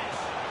to finish.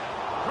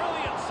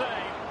 Brilliant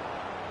save.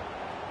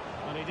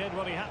 And he did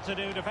what he had to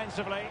do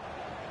defensively.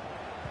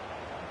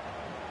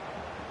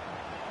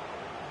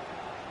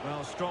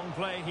 Well, strong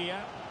play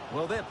here.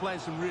 Well, they're playing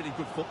some really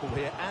good football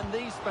here, and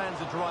these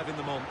fans are driving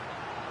them on.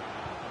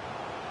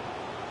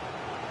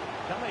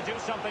 Can they do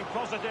something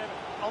positive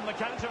on the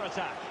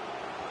counter-attack?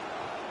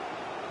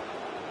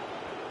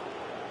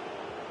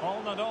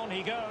 On and on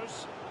he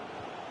goes.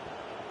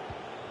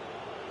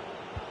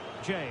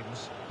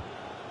 James.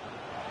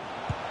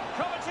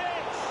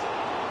 Kovacic!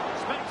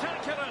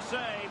 Spectacular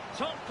save,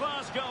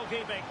 top-class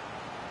goalkeeping.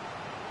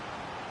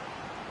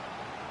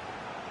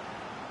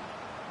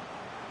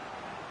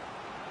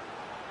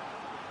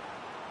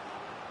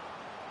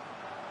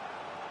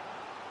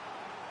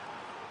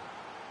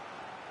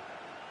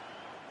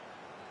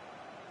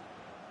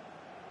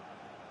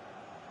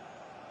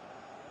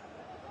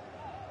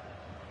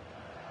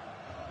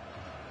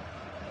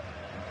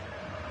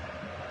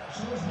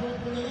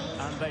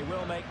 And they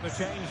will make the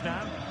change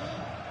now.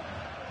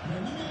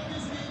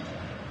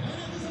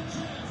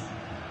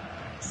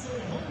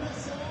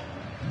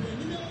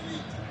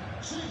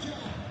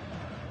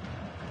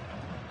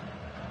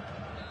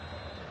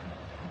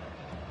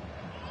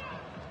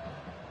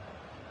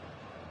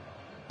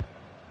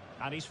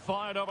 And he's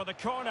fired over the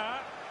corner.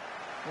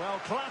 Well,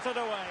 clattered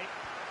away.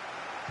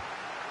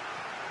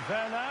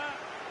 Werner.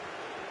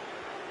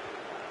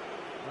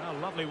 Well,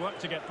 lovely work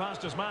to get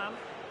past his man.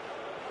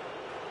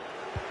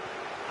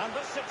 And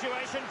this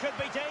situation could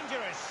be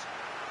dangerous.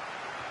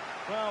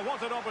 Well,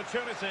 what an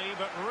opportunity,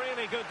 but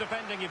really good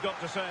defending, you've got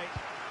to say.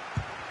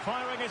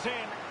 Firing it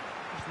in.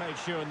 Just made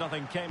sure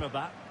nothing came of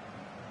that.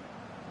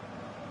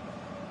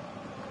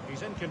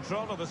 He's in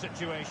control of the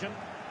situation.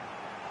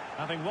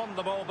 Having won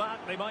the ball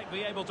back, they might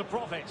be able to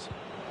profit.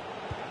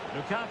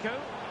 Lukaku.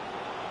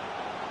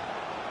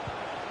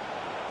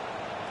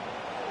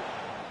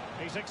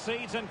 He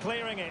succeeds in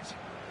clearing it.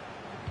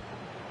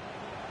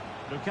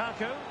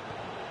 Lukaku.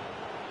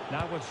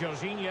 Now with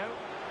Jorginho.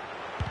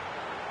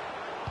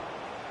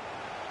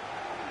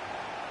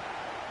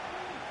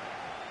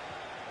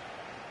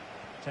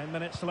 Ten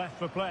minutes left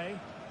for play.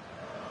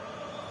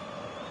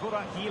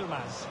 Burak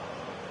Yilmaz.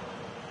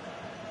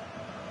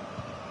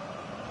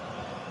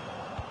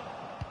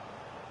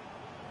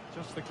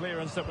 Just the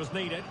clearance that was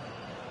needed.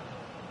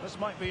 This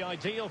might be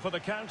ideal for the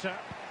counter.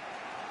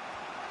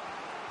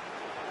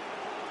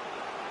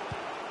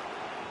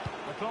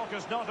 The clock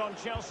is not on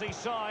Chelsea's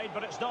side,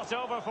 but it's not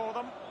over for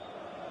them.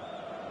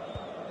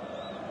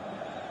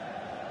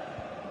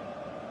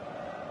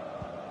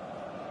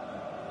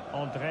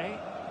 André.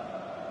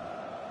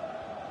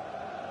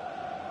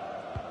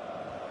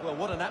 Well,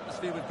 what an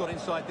atmosphere we've got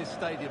inside this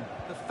stadium.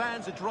 The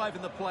fans are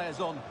driving the players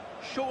on.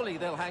 Surely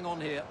they'll hang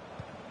on here.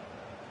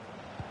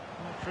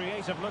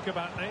 Creative look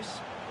about this.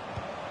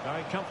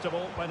 Very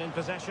comfortable when in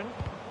possession.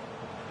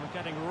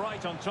 They're getting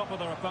right on top of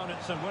their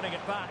opponents and winning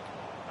it back.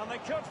 And they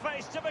could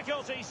face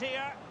difficulties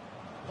here.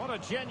 What a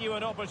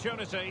genuine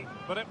opportunity,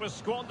 but it was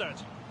squandered.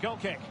 Goal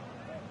kick.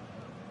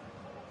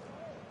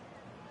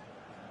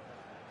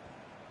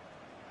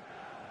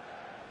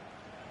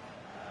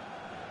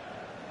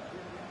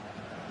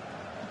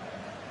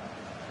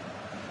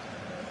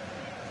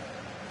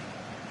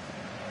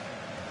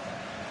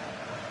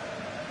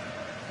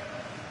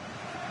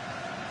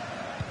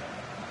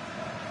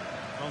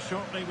 Well,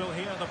 shortly we'll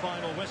hear the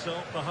final whistle.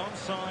 The home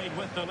side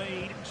with the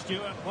lead.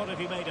 Stuart, what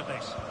have you made of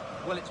this?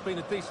 Well, it's been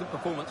a decent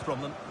performance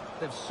from them.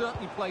 They've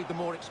certainly played the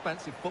more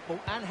expansive football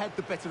and had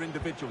the better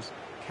individuals.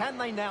 Can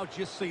they now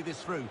just see this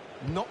through?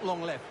 Not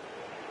long left.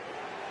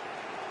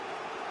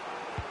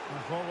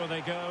 And forward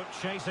they go,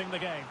 chasing the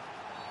game.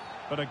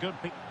 But a good...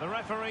 The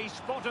referee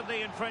spotted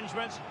the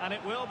infringement, and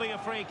it will be a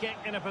free kick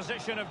in a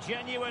position of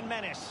genuine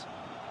menace.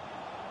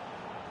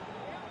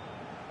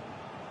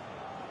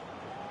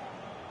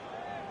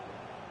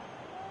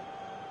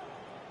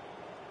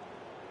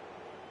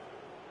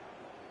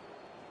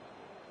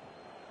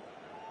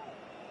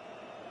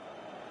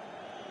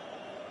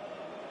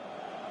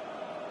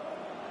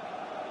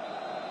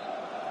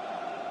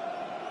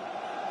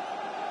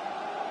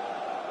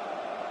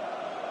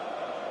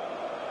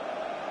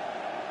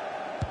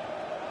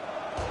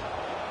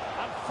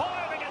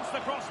 The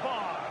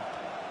crossbar.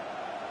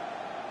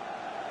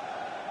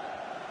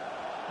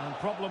 And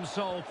problem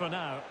solved for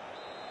now.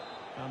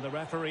 And the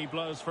referee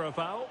blows for a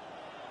foul.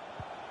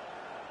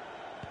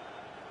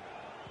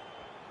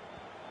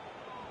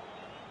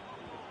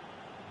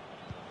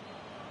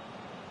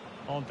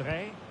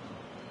 André.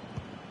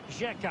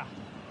 Xhaka.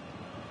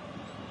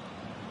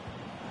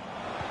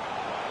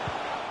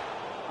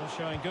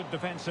 Showing good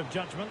defensive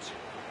judgment.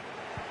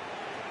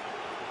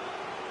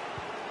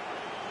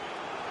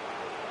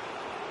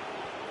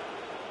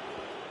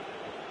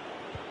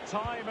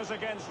 Time is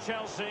against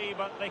Chelsea,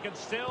 but they can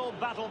still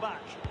battle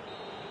back.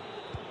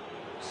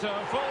 So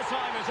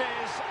full-time it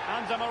is,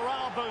 and a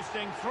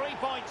morale-boosting 3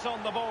 points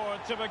on the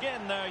board to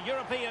begin their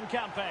European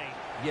campaign.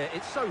 Yeah,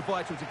 it's so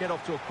vital to get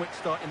off to a quick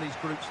start in these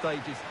group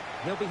stages.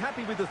 They'll be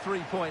happy with the 3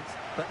 points,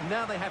 but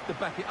now they have to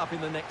back it up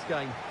in the next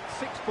game.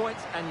 6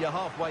 points, and you're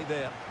halfway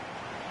there.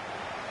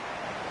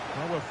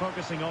 Well, we're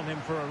focusing on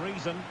him for a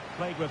reason.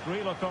 Played with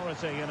real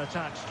authority in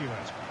attack,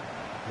 Stuart.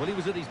 Well, he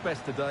was at his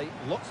best today.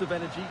 Lots of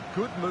energy,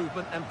 good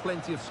movement and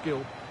plenty of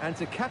skill. And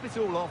to cap it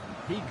all off,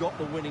 he got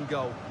the winning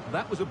goal.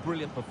 That was a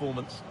brilliant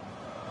performance.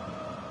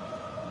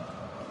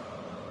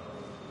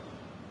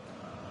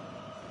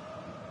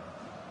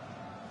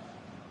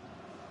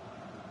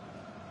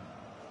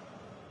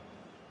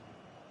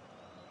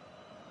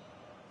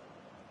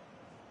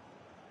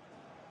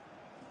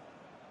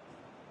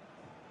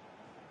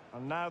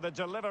 And now the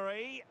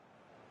delivery.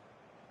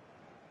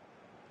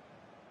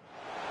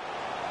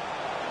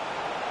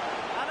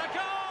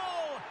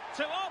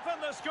 To open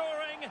the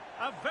scoring,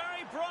 a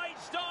very bright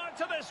start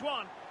to this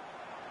one.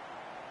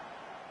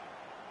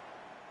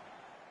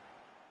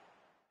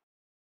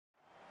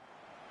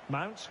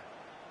 Mount.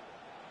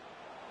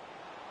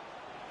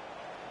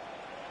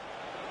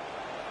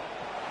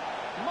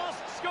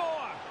 Must score.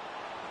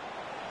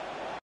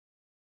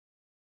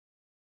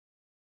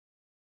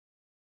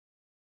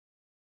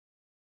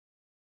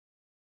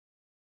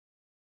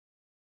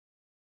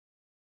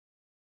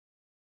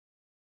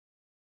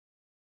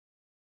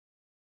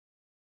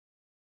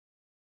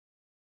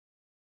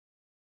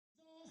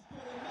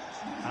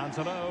 And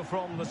hello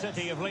from the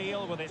city of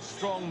Lille with its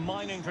strong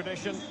mining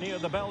tradition near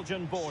the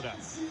Belgian border.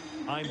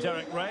 I'm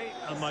Derek Ray,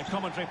 and my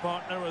commentary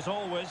partner, as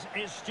always,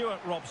 is Stuart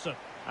Robson.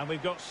 And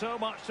we've got so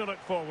much to look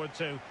forward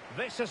to.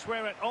 This is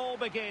where it all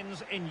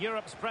begins in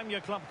Europe's Premier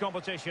Club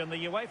competition,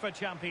 the UEFA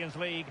Champions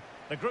League,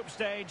 the group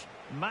stage,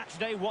 match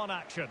day 1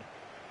 action.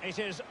 It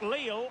is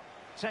Lille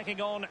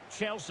taking on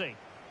Chelsea.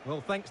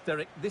 Well, thanks,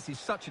 Derek. This is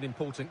such an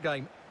important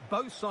game.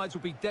 Both sides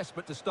will be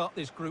desperate to start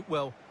this group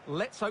well.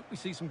 Let's hope we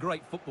see some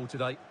great football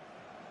today.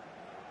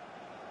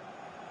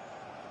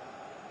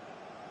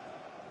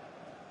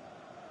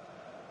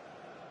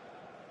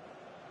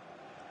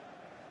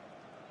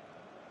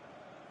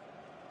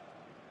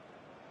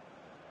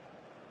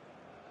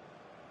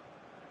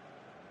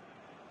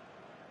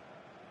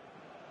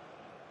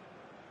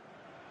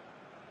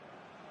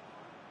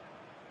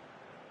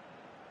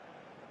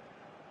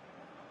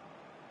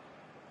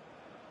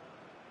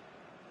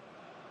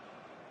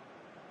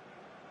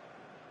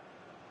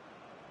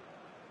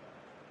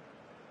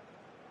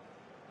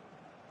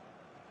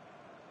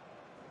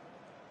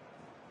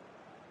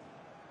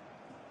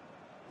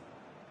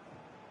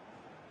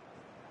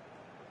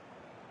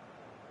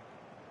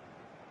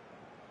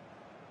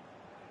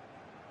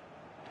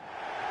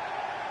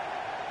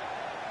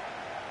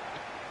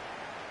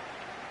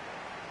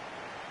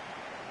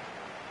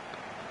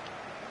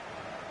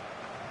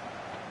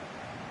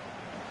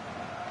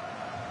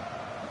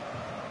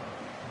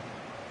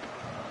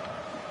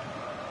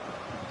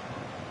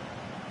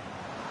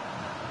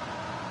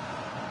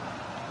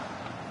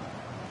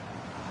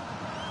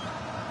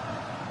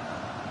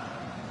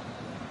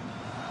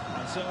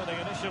 So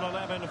the initial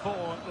 11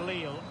 for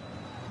Lille.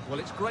 Well,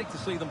 it's great to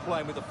see them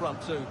playing with the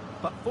front two,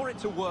 but for it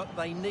to work,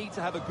 they need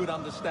to have a good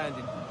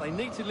understanding. They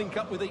need to link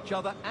up with each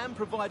other and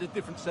provide a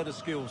different set of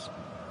skills.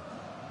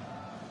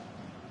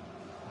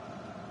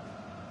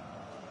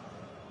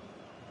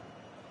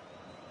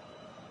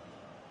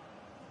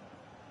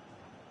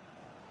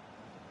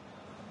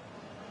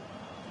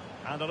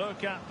 And a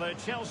look at the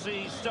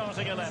Chelsea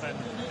starting 11.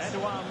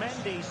 Edouard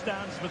Mendy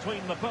stands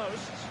between the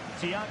posts.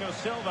 Thiago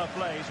Silva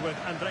plays with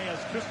Andreas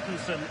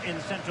Christensen in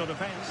central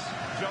defence.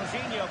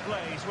 Jorginho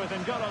plays with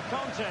N'Golo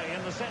Kanté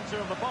in the centre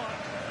of the park.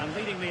 And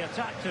leading the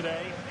attack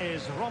today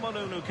is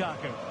Romelu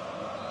Lukaku.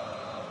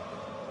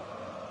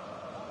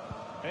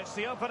 It's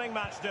the opening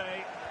match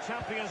day.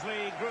 Champions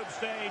League group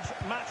stage,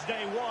 match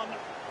day 1,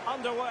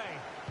 underway.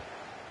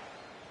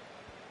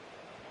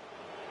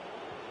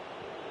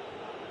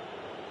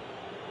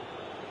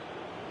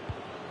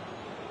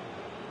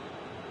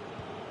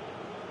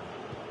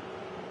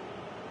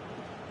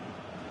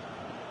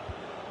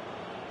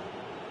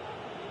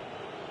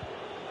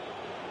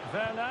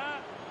 Werner.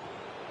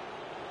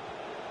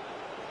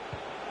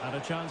 And a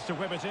chance to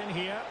whip it in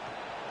here.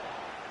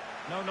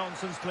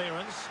 No-nonsense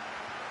clearance.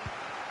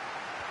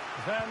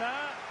 Werner.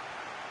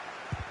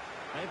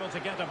 Able to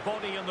get a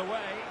body in the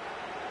way.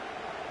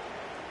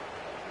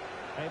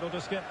 Able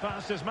to skip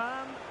past his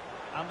man.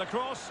 And the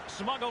cross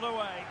smuggled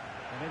away.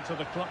 And into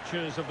the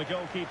clutches of the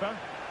goalkeeper.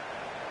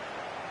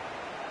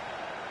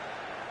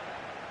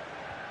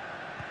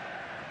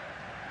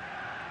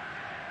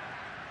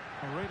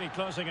 Really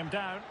closing him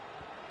down.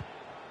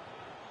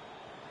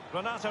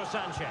 Renato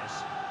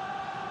Sanchez.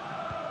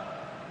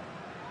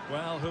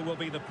 Well, who will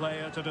be the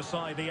player to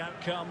decide the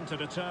outcome, to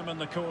determine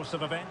the course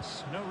of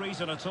events? No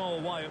reason at all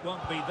why it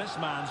won't be this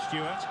man,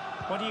 Stuart.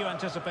 What do you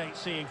anticipate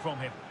seeing from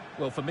him?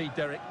 Well, for me,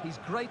 Derek, his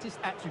greatest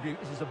attribute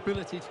is his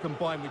ability to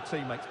combine with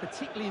teammates,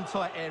 particularly in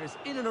tight areas,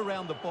 in and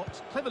around the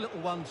box, clever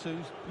little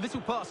 1-2s,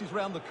 little passes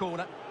round the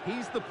corner.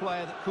 He's the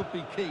player that could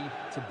be key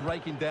to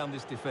breaking down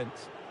this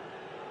defence.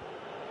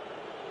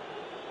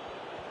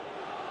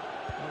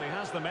 Well, he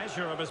has the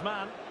measure of his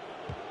man.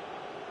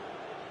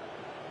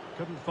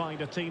 Couldn't find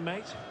a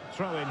teammate.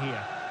 Throw in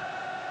here.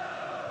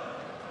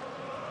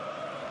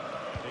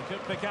 He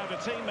could pick out a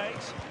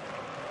teammate.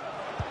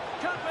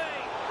 Could be!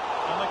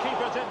 And the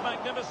keeper did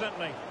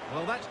magnificently.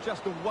 Well, that's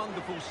just a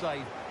wonderful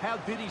save. How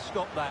did he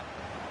stop that?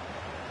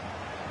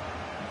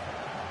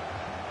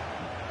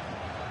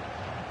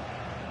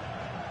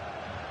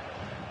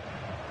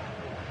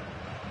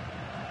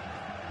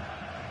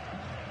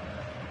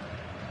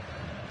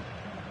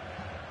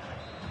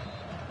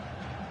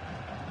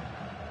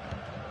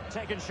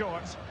 Taken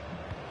short.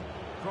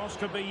 Cross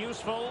could be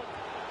useful.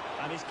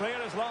 And he's clear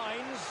as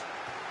lines.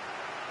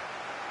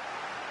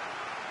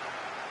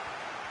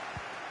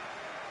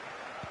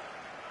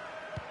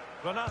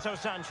 Renato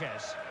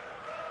Sanchez.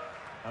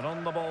 And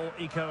on the ball,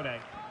 Ikone.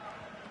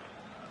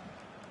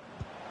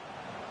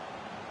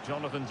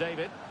 Jonathan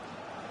David.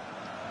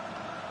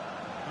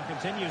 He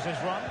continues his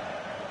run.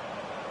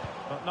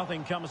 But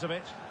nothing comes of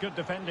it. Good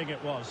defending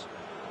it was.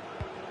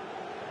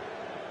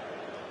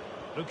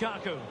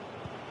 Lukaku.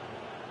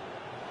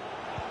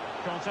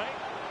 Kanté,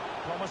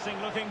 promising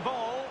looking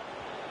ball.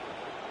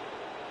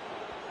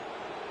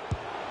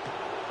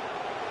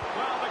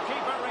 Well, the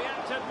keeper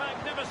reacted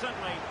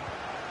magnificently.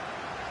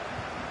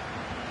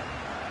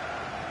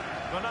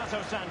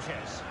 Renato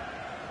Sanchez.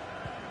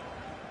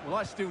 Well,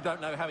 I still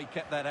don't know how he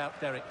kept that out,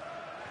 Derek.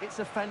 It's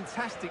a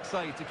fantastic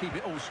save to keep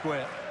it all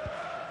square.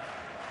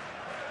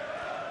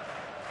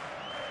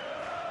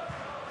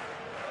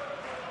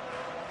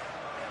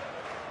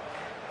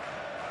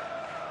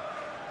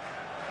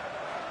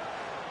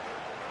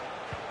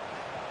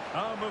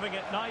 Oh, moving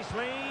it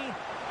nicely.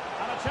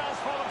 And a chance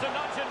for them to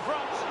nudge in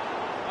front.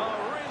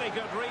 Oh, really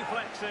good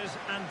reflexes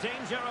and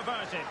danger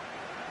averted.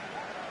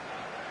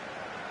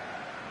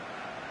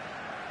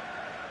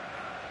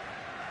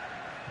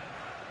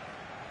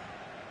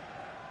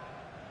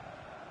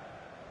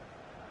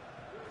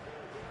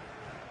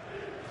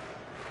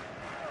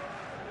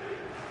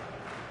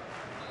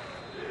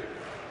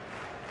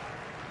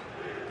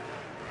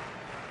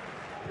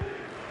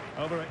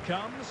 Over it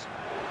comes.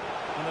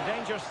 And the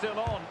danger's still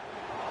on.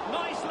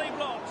 Nicely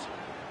blocked.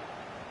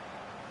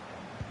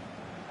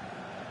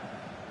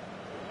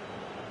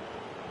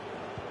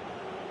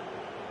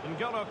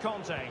 N'Golo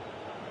Kanté.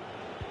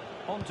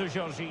 On to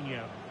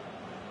Jorginho.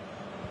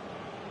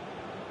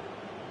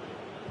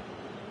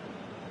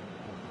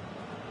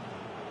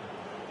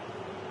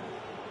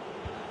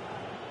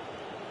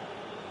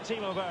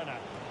 Timo Werner.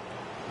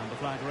 And the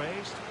flag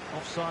raised.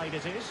 Offside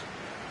it is.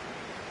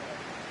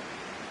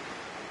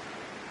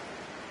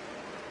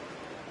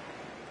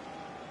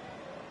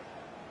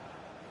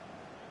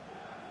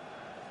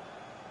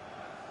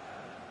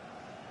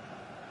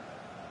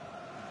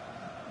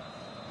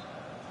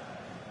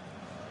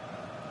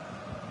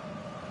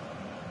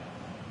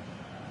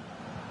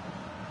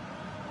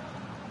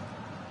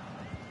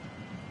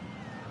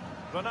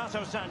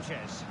 Renato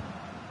Sanchez.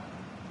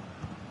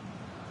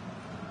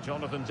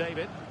 Jonathan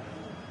David.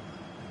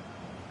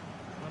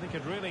 He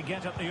could really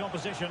get at the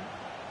opposition.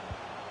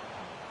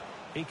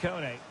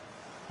 Ikone.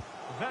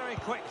 Very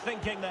quick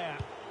thinking there.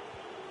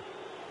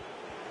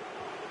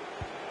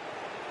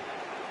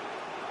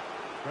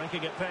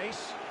 Breaking at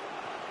pace.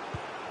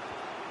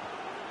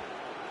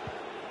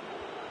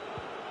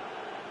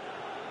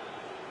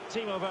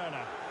 Timo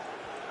Werner.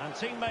 And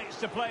teammates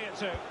to play it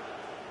to.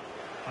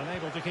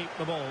 Unable to keep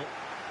the ball.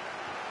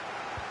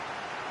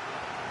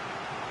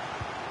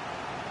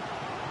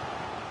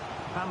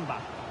 Bamba.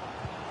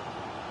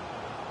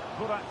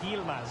 Burak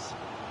Yilmaz.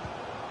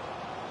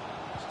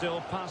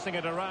 Still passing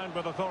it around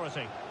with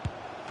authority.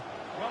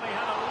 Well, he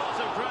had a lot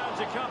of ground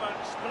to cover.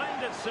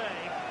 Splendid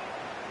save.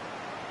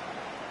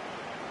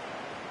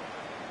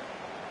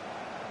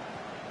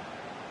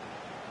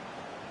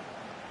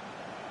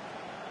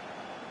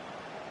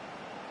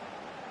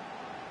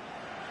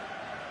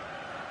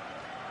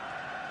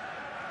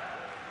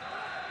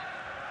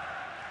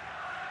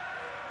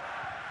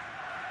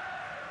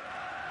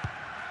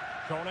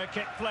 Corner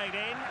kick played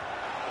in.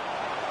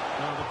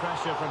 Well, the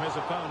pressure from his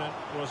opponent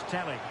was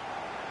telling.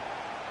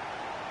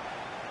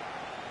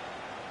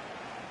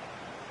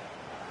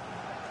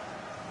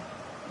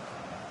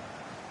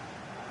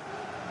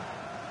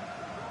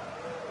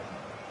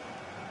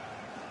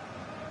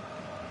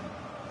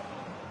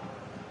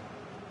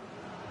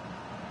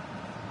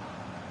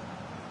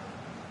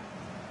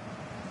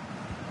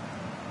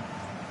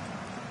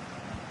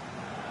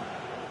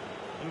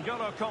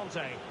 N'Golo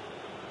Kanté.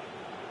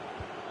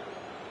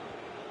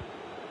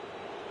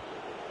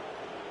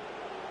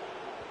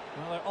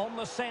 Well, they're on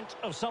the scent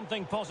of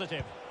something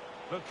positive.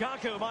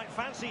 Lukaku might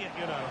fancy it,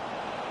 you know.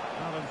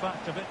 Well, in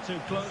fact, a bit too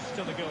close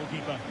to the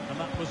goalkeeper, and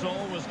that was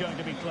always going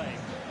to be claimed.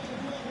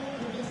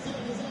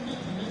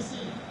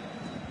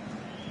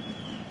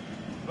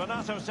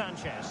 Renato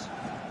Sanchez.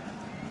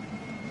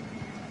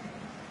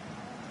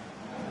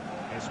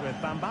 It's with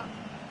Bamba.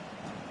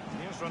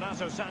 Here's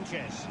Renato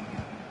Sanchez.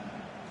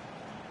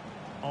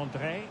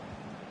 André.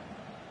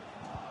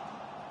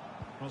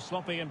 Well,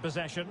 sloppy in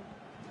possession.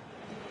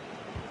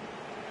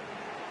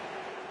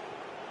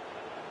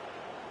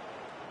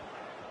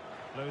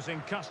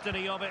 Losing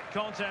custody of it,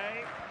 Kanté.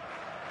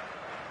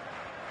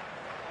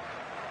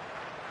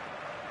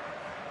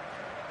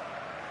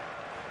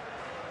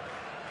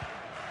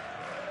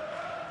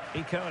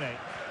 Ikone.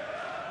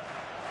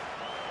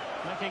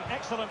 Making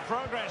excellent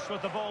progress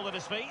with the ball at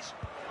his feet.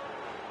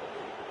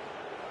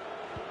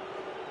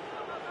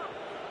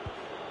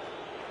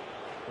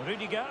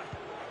 Rudiger.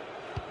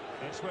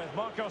 It's with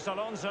Marcos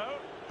Alonso.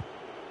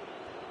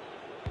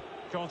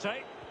 Kanté.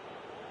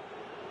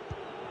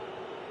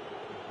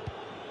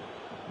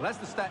 Well, as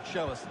the stats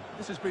show us,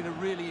 this has been a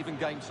really even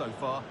game so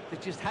far. There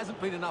just hasn't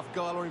been enough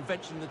guile or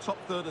invention in the top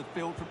third of the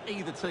field from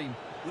either team,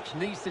 which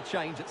needs to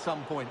change at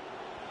some point.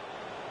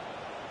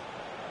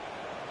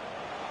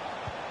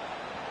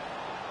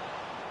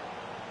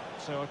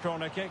 So a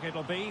corner kick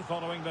it'll be,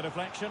 following the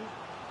deflection.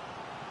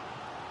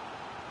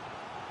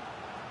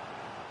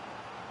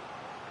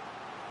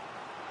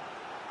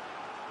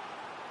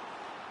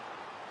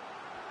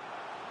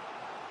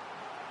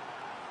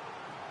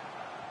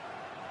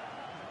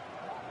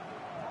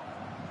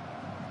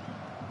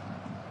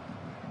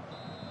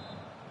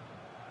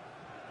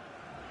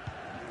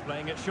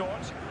 Playing it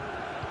short.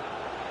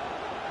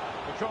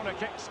 The corner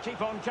kicks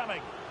keep on coming.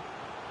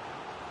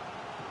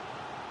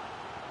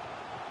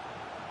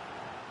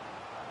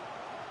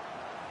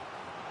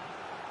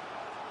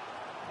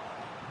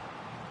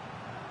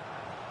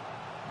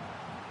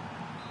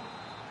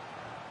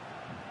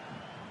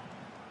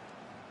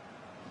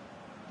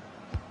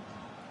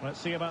 Let's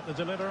see about the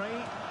delivery.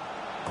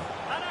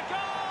 And a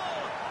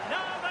goal!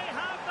 Now they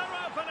have their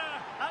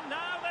opener, and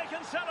now they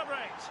can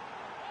celebrate.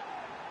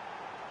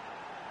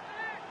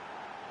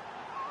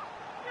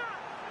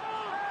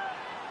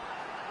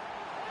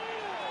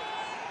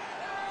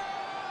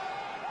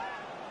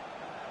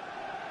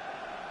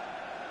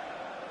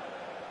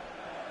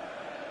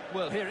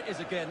 Well, here it is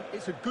again.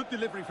 It's a good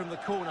delivery from the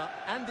corner,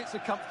 and it's a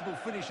comfortable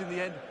finish in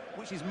the end,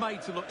 which is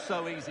made to look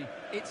so easy.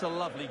 It's a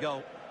lovely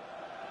goal.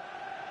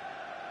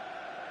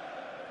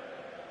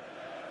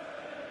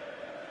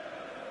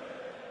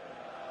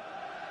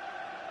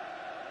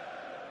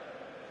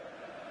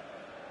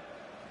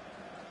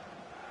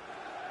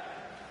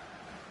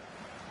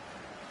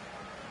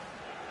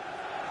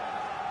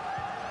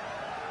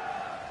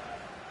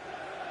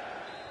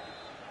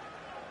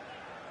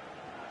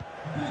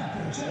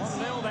 One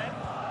 0 then.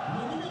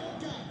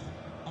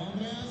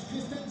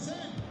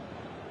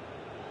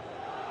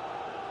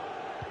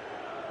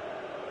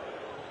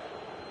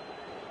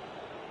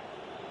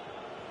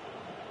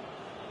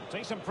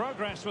 Decent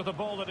progress with the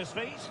ball at his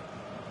feet.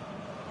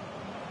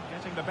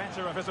 Getting the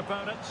better of his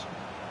opponent.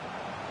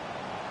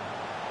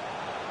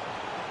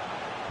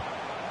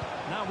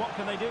 Now what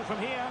can they do from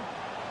here?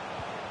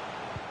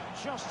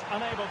 Just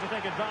unable to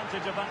take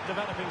advantage of that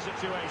developing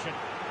situation.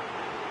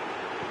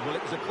 Well,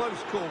 it was a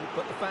close call,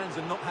 but the fans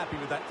are not happy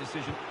with that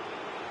decision.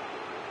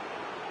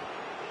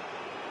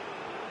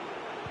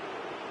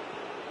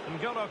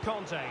 N'Golo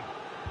Kanté.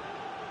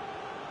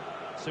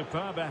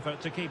 Superb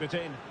effort to keep it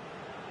in.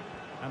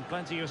 And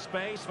plenty of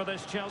space for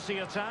this Chelsea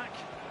attack.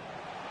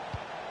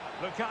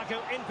 Lukaku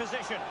in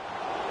position.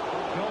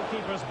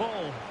 Goalkeeper's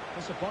ball,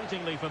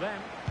 disappointingly for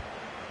them.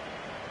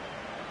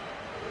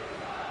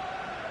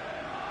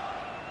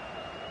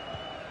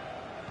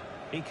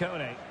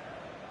 Ikone.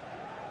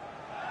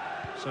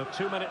 So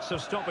 2 minutes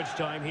of stoppage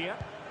time here.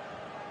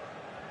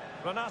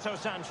 Renato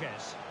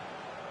Sanchez.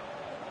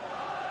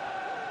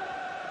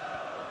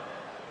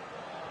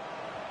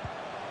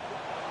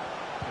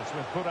 It's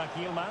with Burak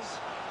Yilmaz.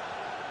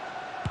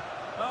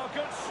 Oh,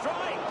 good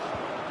strike!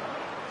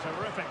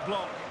 Terrific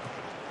block.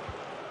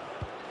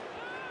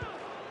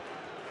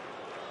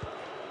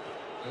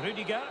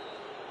 Rudiger.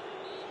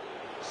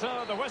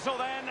 So the whistle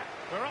then.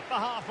 We're up the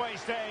halfway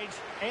stage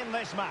in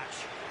this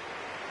match.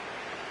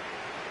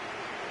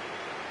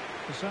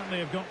 We certainly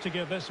have got to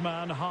give this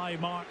man high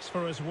marks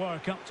for his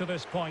work up to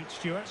this point,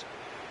 Stuart.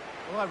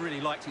 Well, I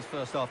really liked his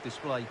first half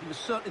display. He was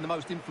certainly the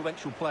most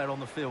influential player on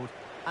the field,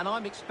 and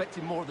I'm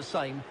expecting more of the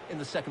same in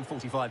the second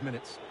 45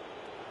 minutes.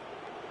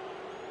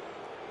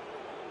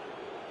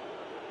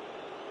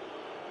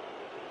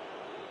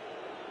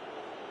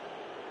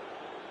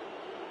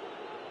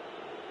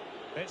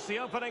 It's the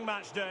opening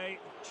match day.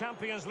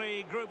 Champions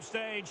League group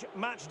stage,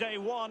 match day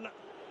 1.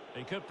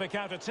 He could pick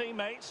out a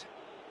teammate.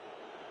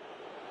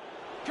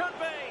 Could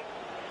be!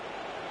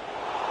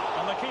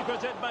 And the keeper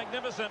did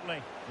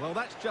magnificently. Well,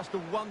 that's just a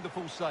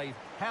wonderful save.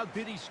 How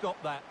did he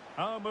stop that?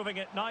 Oh, moving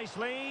it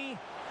nicely.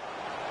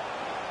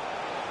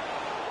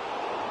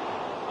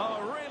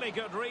 Oh, really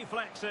good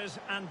reflexes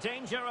and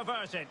danger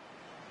averted.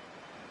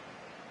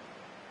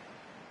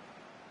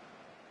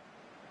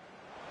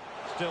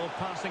 Still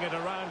passing it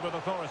around with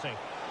authority.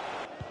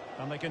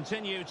 And they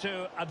continue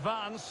to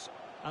advance.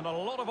 And a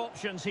lot of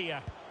options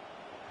here.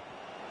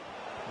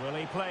 Will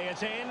he play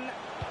it in?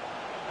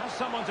 Has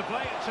someone to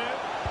play it to.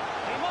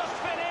 He must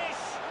finish!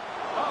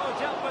 Oh,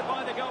 dealt with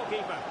by the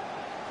goalkeeper.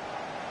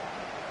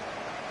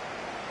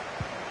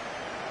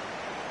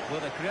 Well,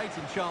 they're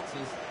creating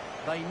chances.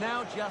 They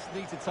now just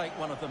need to take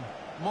one of them.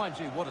 Mind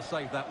you, what a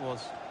save that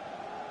was.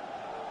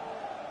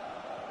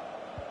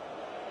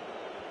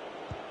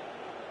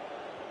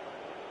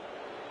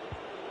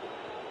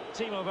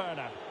 Timo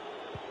Werner.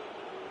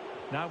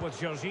 Now with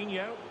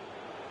Jorginho.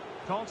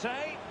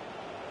 Conte.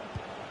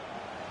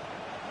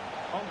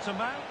 On to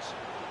Mount.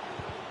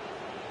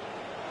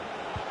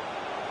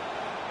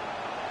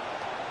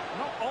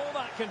 Not all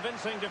that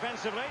convincing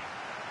defensively.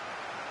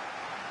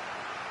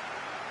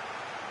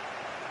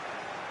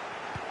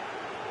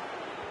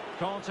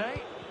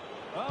 Conte.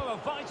 Oh, a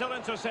vital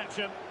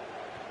interception.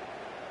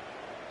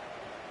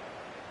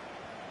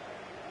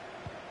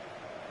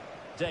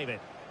 David.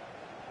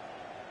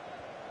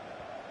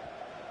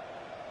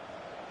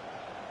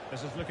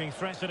 This is looking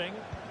threatening,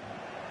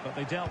 but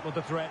they dealt with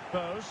the threat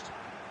posed.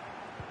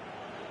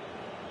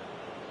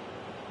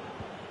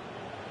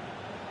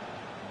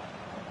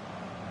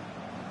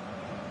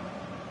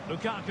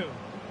 Lukaku.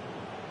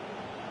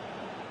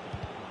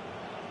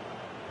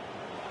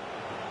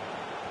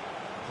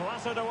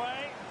 Clattered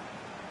away.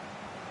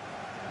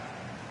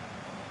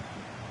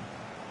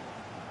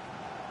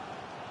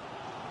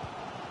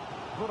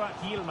 Burak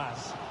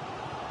Yilmaz.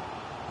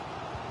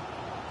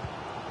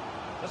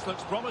 This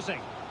looks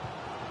promising.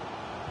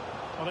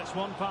 Well, it's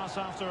one pass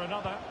after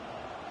another.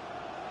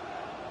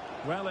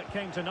 Well, it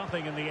came to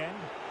nothing in the end.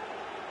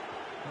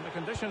 And the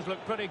conditions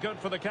look pretty good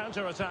for the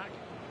counter-attack.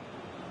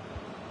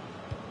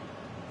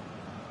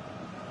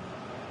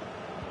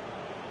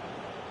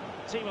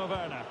 Timo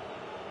Werner.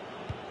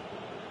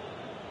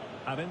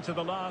 And into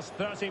the last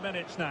 30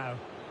 minutes now.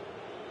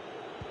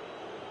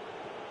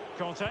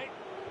 Conte.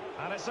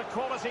 And it's a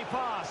quality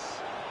pass.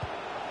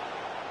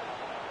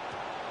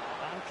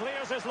 And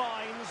clears his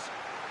lines.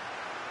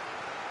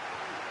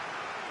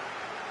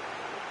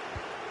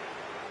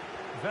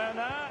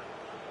 Werner.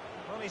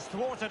 Well, he's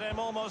thwarted him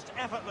almost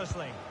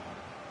effortlessly.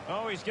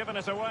 Oh, he's given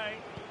it away.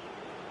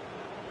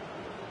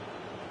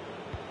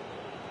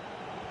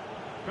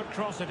 Could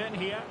cross it in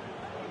here.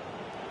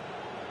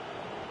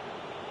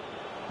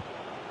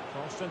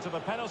 Crossed into the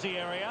penalty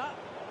area.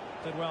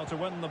 Did well to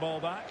win the ball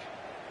back.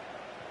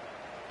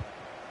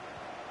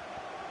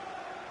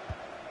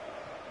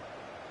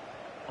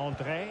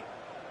 André.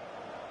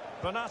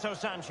 Renato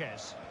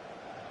Sanchez.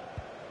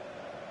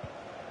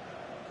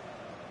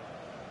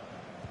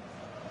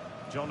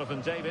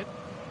 Jonathan David.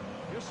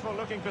 Useful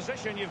looking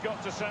position, you've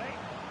got to say.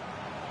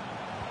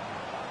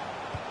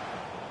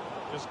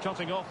 Just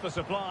cutting off the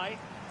supply.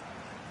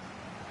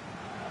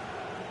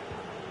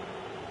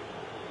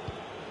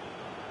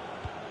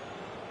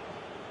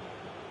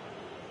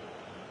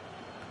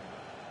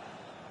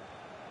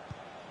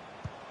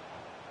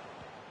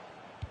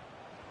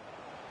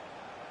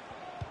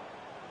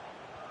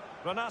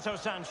 Renato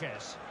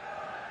Sanchez.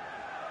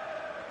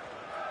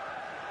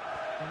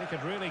 And he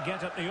could really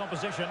get at the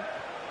opposition.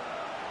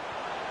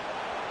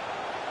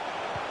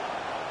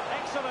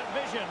 Excellent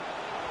vision.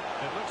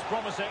 It looks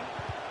promising.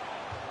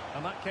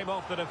 And that came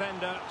off the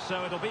defender,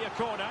 so it'll be a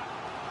corner.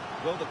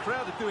 Well, the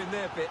crowd are doing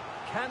their bit.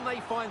 Can they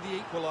find the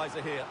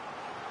equaliser here?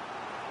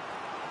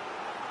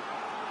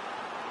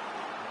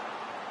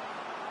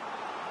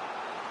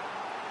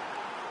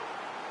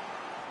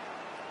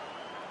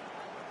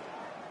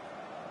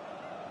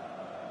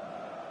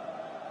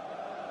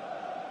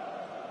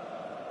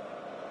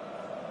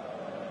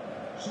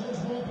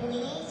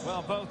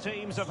 Well, both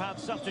teams have had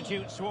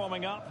substitutes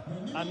warming up,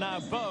 and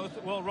now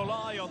both will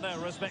rely on their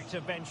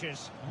respective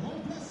benches.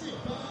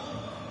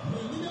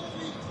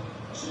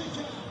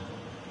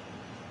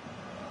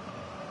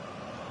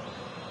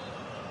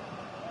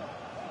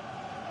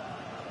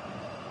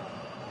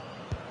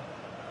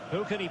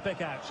 Who can he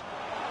pick out?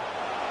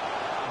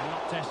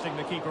 Not testing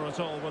the keeper at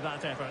all with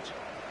that effort.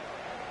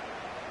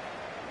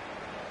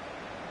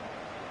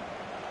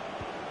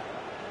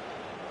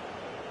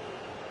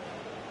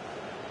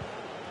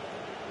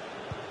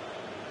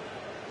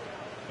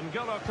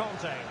 N'Golo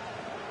Conte.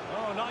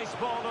 Oh, nice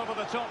ball over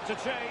the top to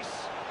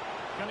chase.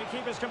 Can he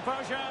keep his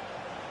composure?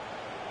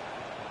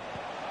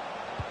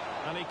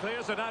 And he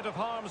clears it out of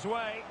harm's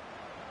way.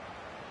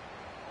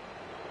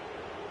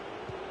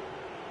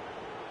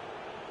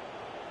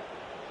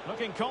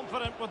 Looking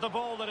confident with the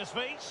ball at his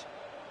feet.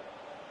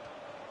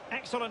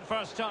 Excellent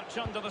first touch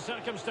under the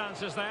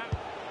circumstances there.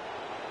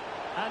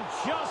 And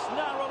just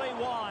narrowly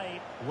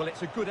wide. Well,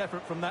 it's a good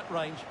effort from that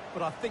range,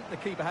 but I think the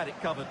keeper had it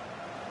covered.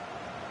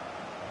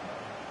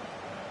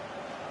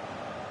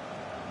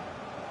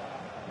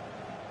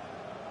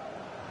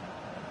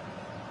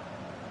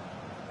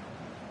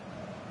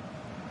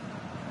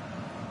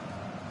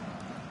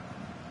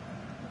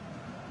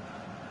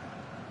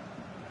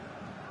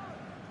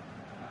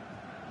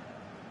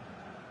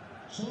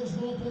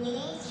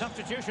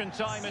 Substitution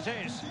time it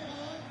is.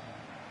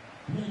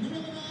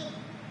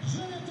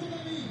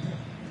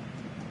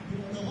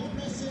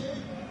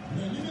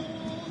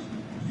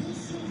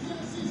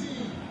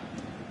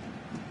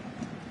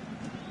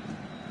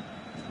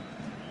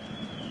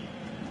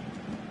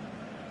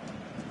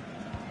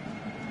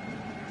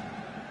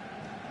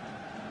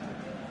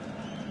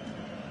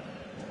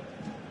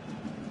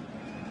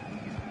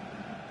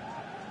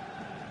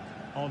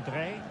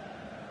 André.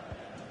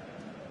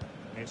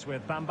 It's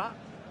with Bamba.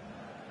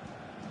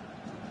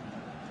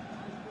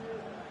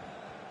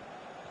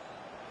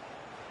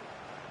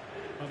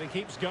 Well, he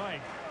keeps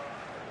going.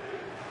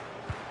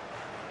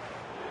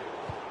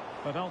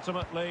 But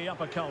ultimately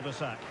up a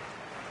cul-de-sac.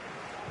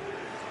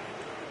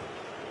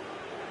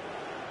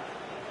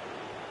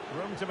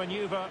 Room to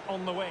manoeuvre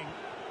on the wing.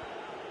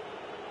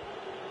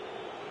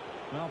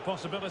 Well,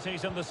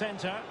 possibilities in the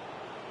centre.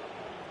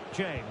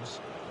 James.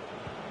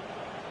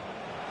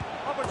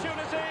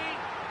 Opportunity.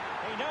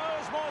 He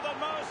knows more than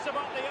most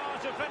about the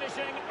art of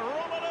finishing.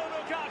 Romelu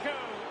Lukaku.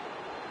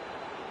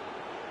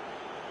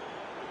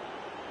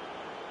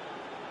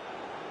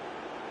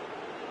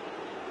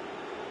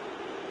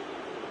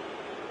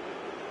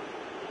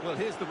 Well,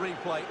 here's the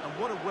replay,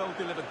 and what a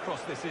well-delivered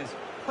cross this is.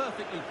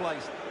 Perfectly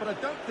placed, but I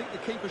don't think the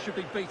keeper should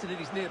be beaten in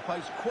his near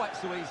post quite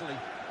so easily.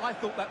 I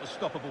thought that was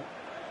stoppable.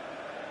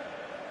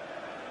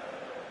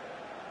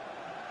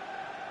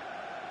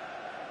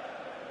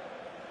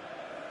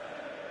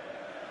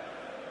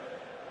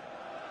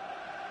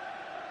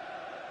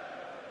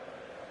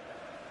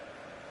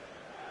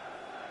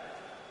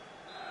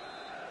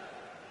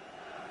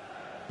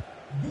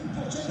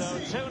 So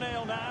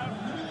 2-0 now.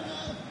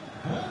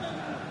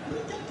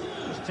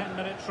 There's 10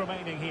 minutes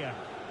remaining here.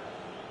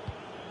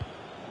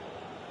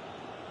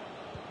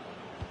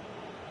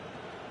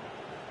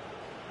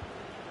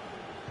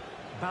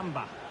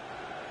 Bamba.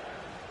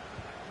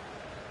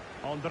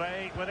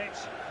 André with it.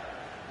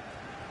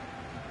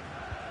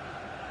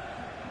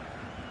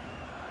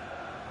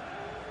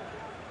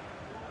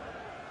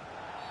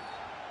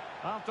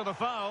 After the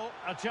foul,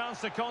 a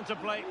chance to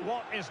contemplate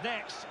what is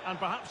next, and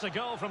perhaps a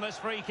goal from this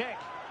free kick.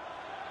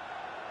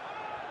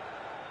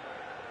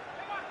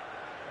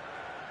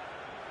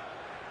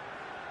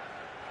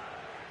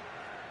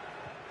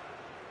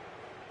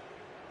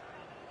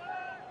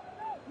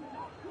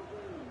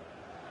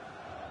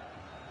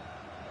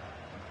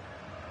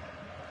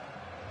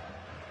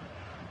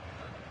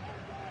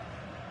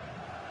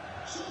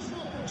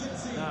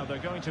 Now they're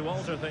going to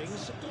alter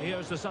things.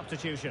 Here's the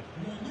substitution.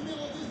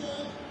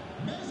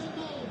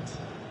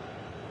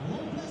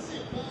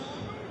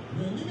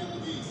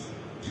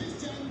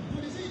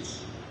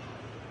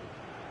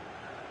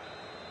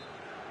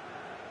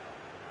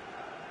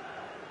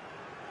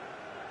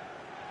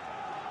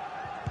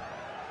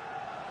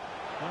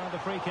 Well, the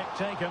free kick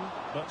taken,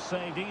 but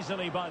saved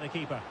easily by the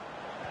keeper.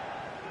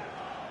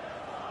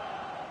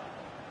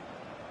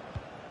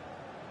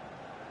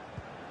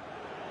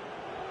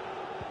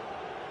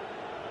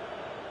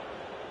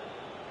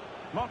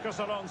 Marcos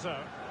Alonso.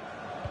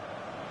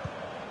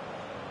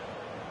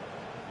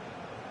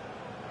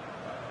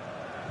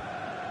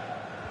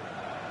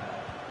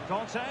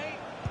 Conte.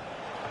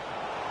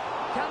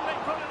 Can they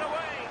put it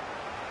away?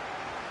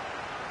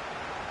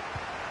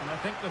 And I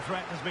think the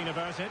threat has been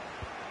averted.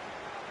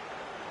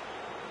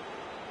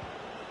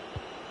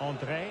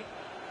 André.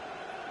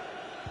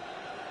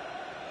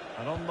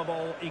 And on the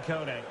ball,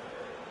 Ikone.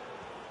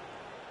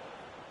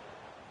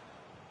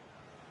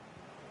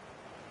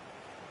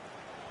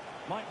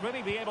 Might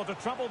really be able to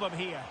trouble them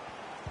here.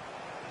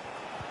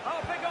 Oh,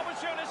 big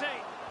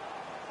opportunity.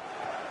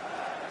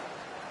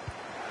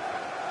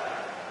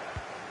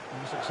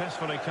 And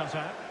successfully cut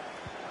out.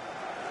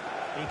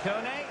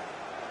 Ikone.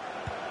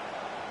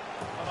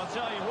 Well, I'll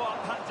tell you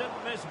what, that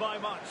didn't miss by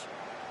much.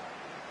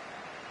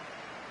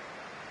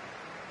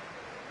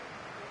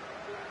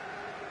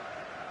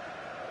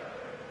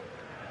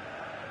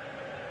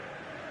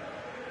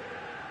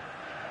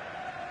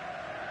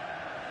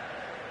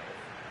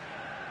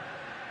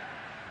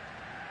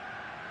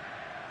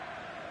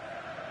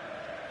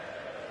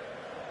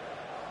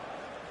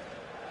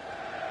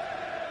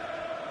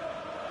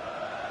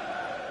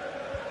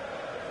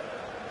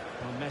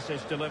 A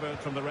message delivered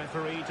from the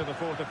referee to the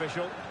fourth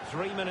official.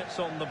 3 minutes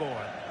on the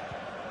board.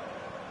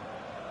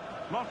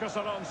 Marcos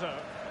Alonso.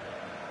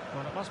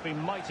 Well, it must be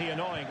mighty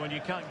annoying when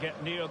you can't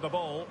get near the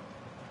ball.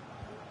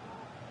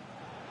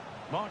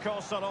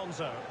 Marcos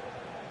Alonso.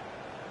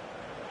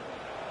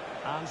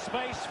 And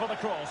space for the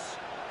cross.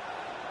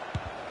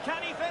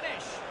 Can he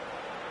finish?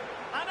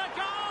 And a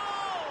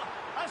goal!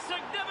 A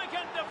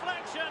significant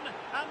deflection,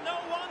 and no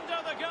wonder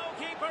the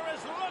goalkeeper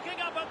is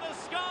looking up at the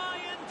sky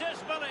in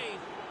disbelief.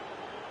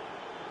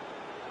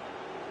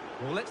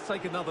 Well, let's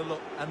take another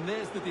look, and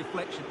there's the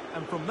deflection.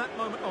 And from that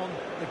moment on,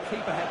 the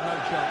keeper had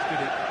no chance,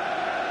 did he?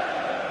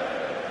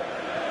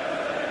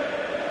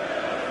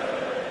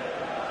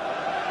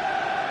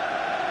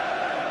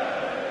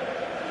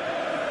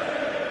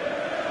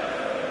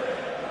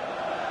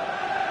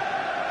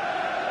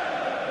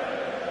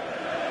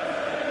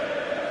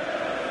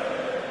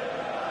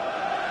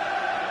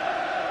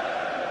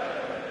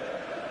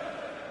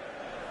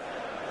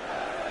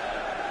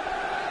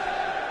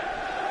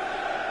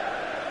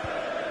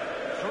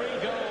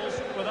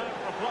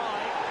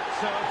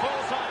 So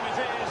full-time it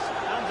is,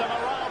 and a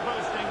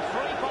morale-boosting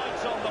 3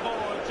 points on the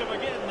board to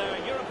begin their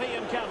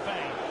European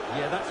campaign.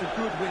 Yeah, that's a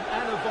good win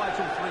and a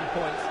vital 3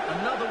 points.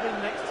 Another win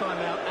next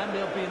time out, and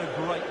they'll be in a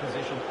great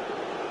position.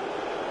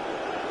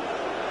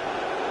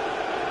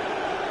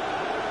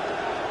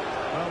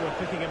 Well, we're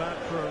picking him out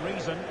for a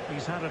reason.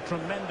 He's had a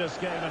tremendous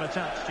game in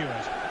attack,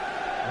 Stuart.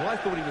 Well, I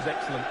thought he was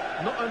excellent.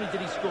 Not only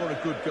did he score a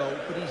good goal,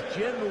 but his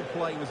general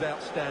play was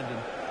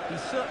outstanding. He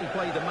certainly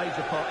played a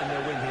major part in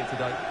their win here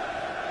today.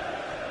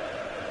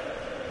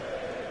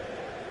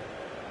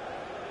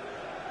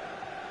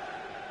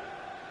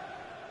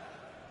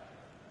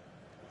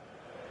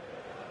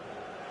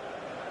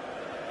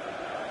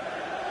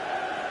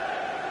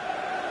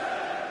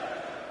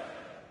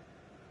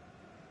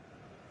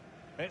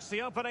 It's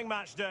the opening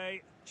match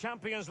day.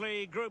 Champions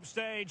League group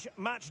stage,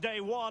 match day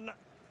 1.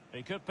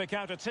 He could pick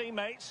out a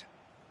teammate.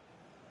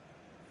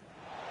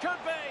 Could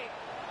be!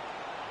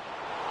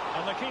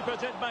 And the keeper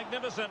did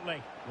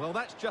magnificently. Well,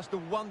 that's just a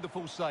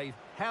wonderful save.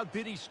 How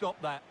did he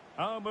stop that?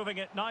 Oh, moving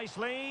it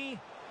nicely.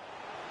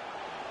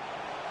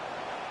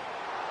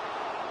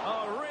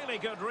 Oh, really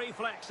good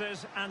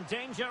reflexes and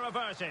danger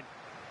averted.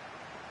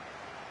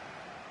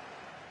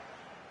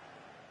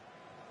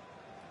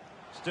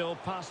 Still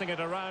passing it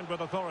around with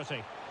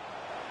authority.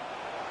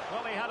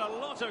 Well, he had a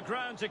lot of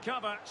ground to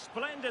cover.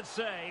 Splendid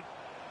save.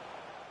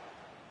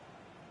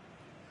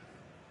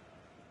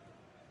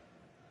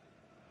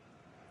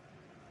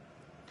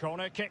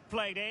 Corner kick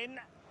played in.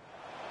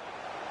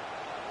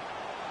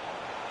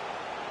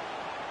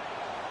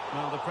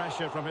 Well, the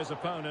pressure from his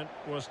opponent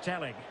was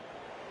telling.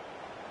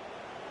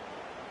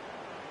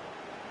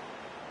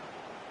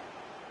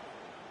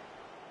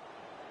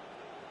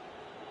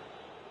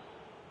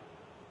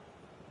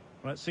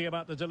 Let's see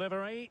about the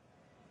delivery.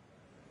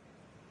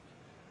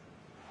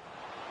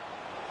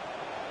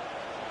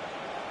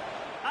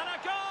 And a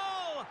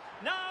goal!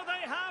 Now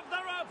they have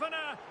their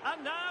opener,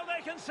 and now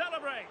they can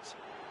celebrate.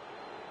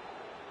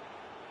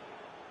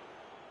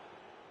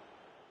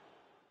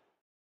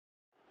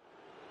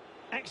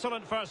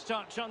 Excellent first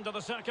touch under the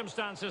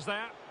circumstances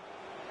there.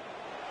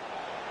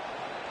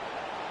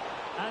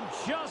 And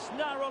just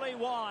narrowly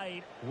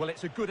wide. Well,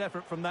 it's a good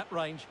effort from that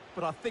range,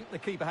 but I think the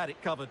keeper had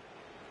it covered.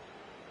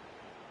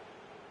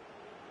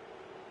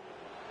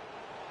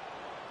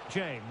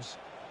 James.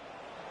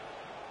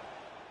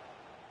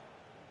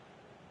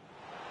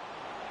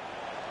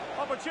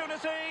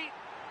 Opportunity.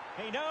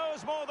 He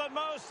knows more than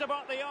most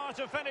about the art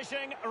of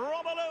finishing.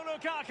 Romelu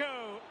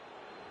Lukaku.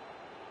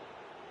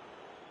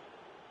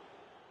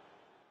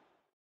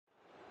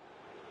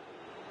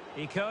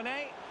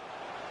 Ikone.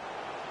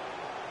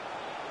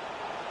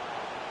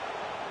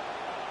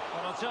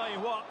 Well, I'll tell you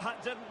what,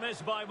 that didn't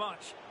miss by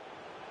much.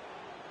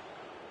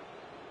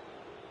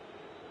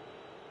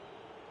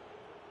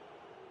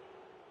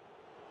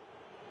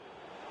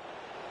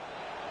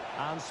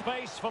 And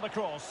space for the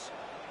cross.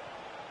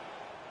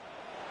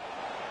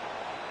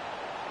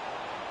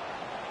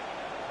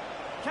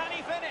 Can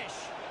he finish?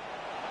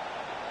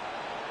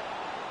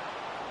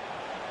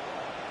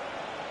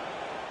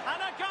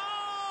 And a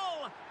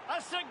goal!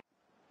 A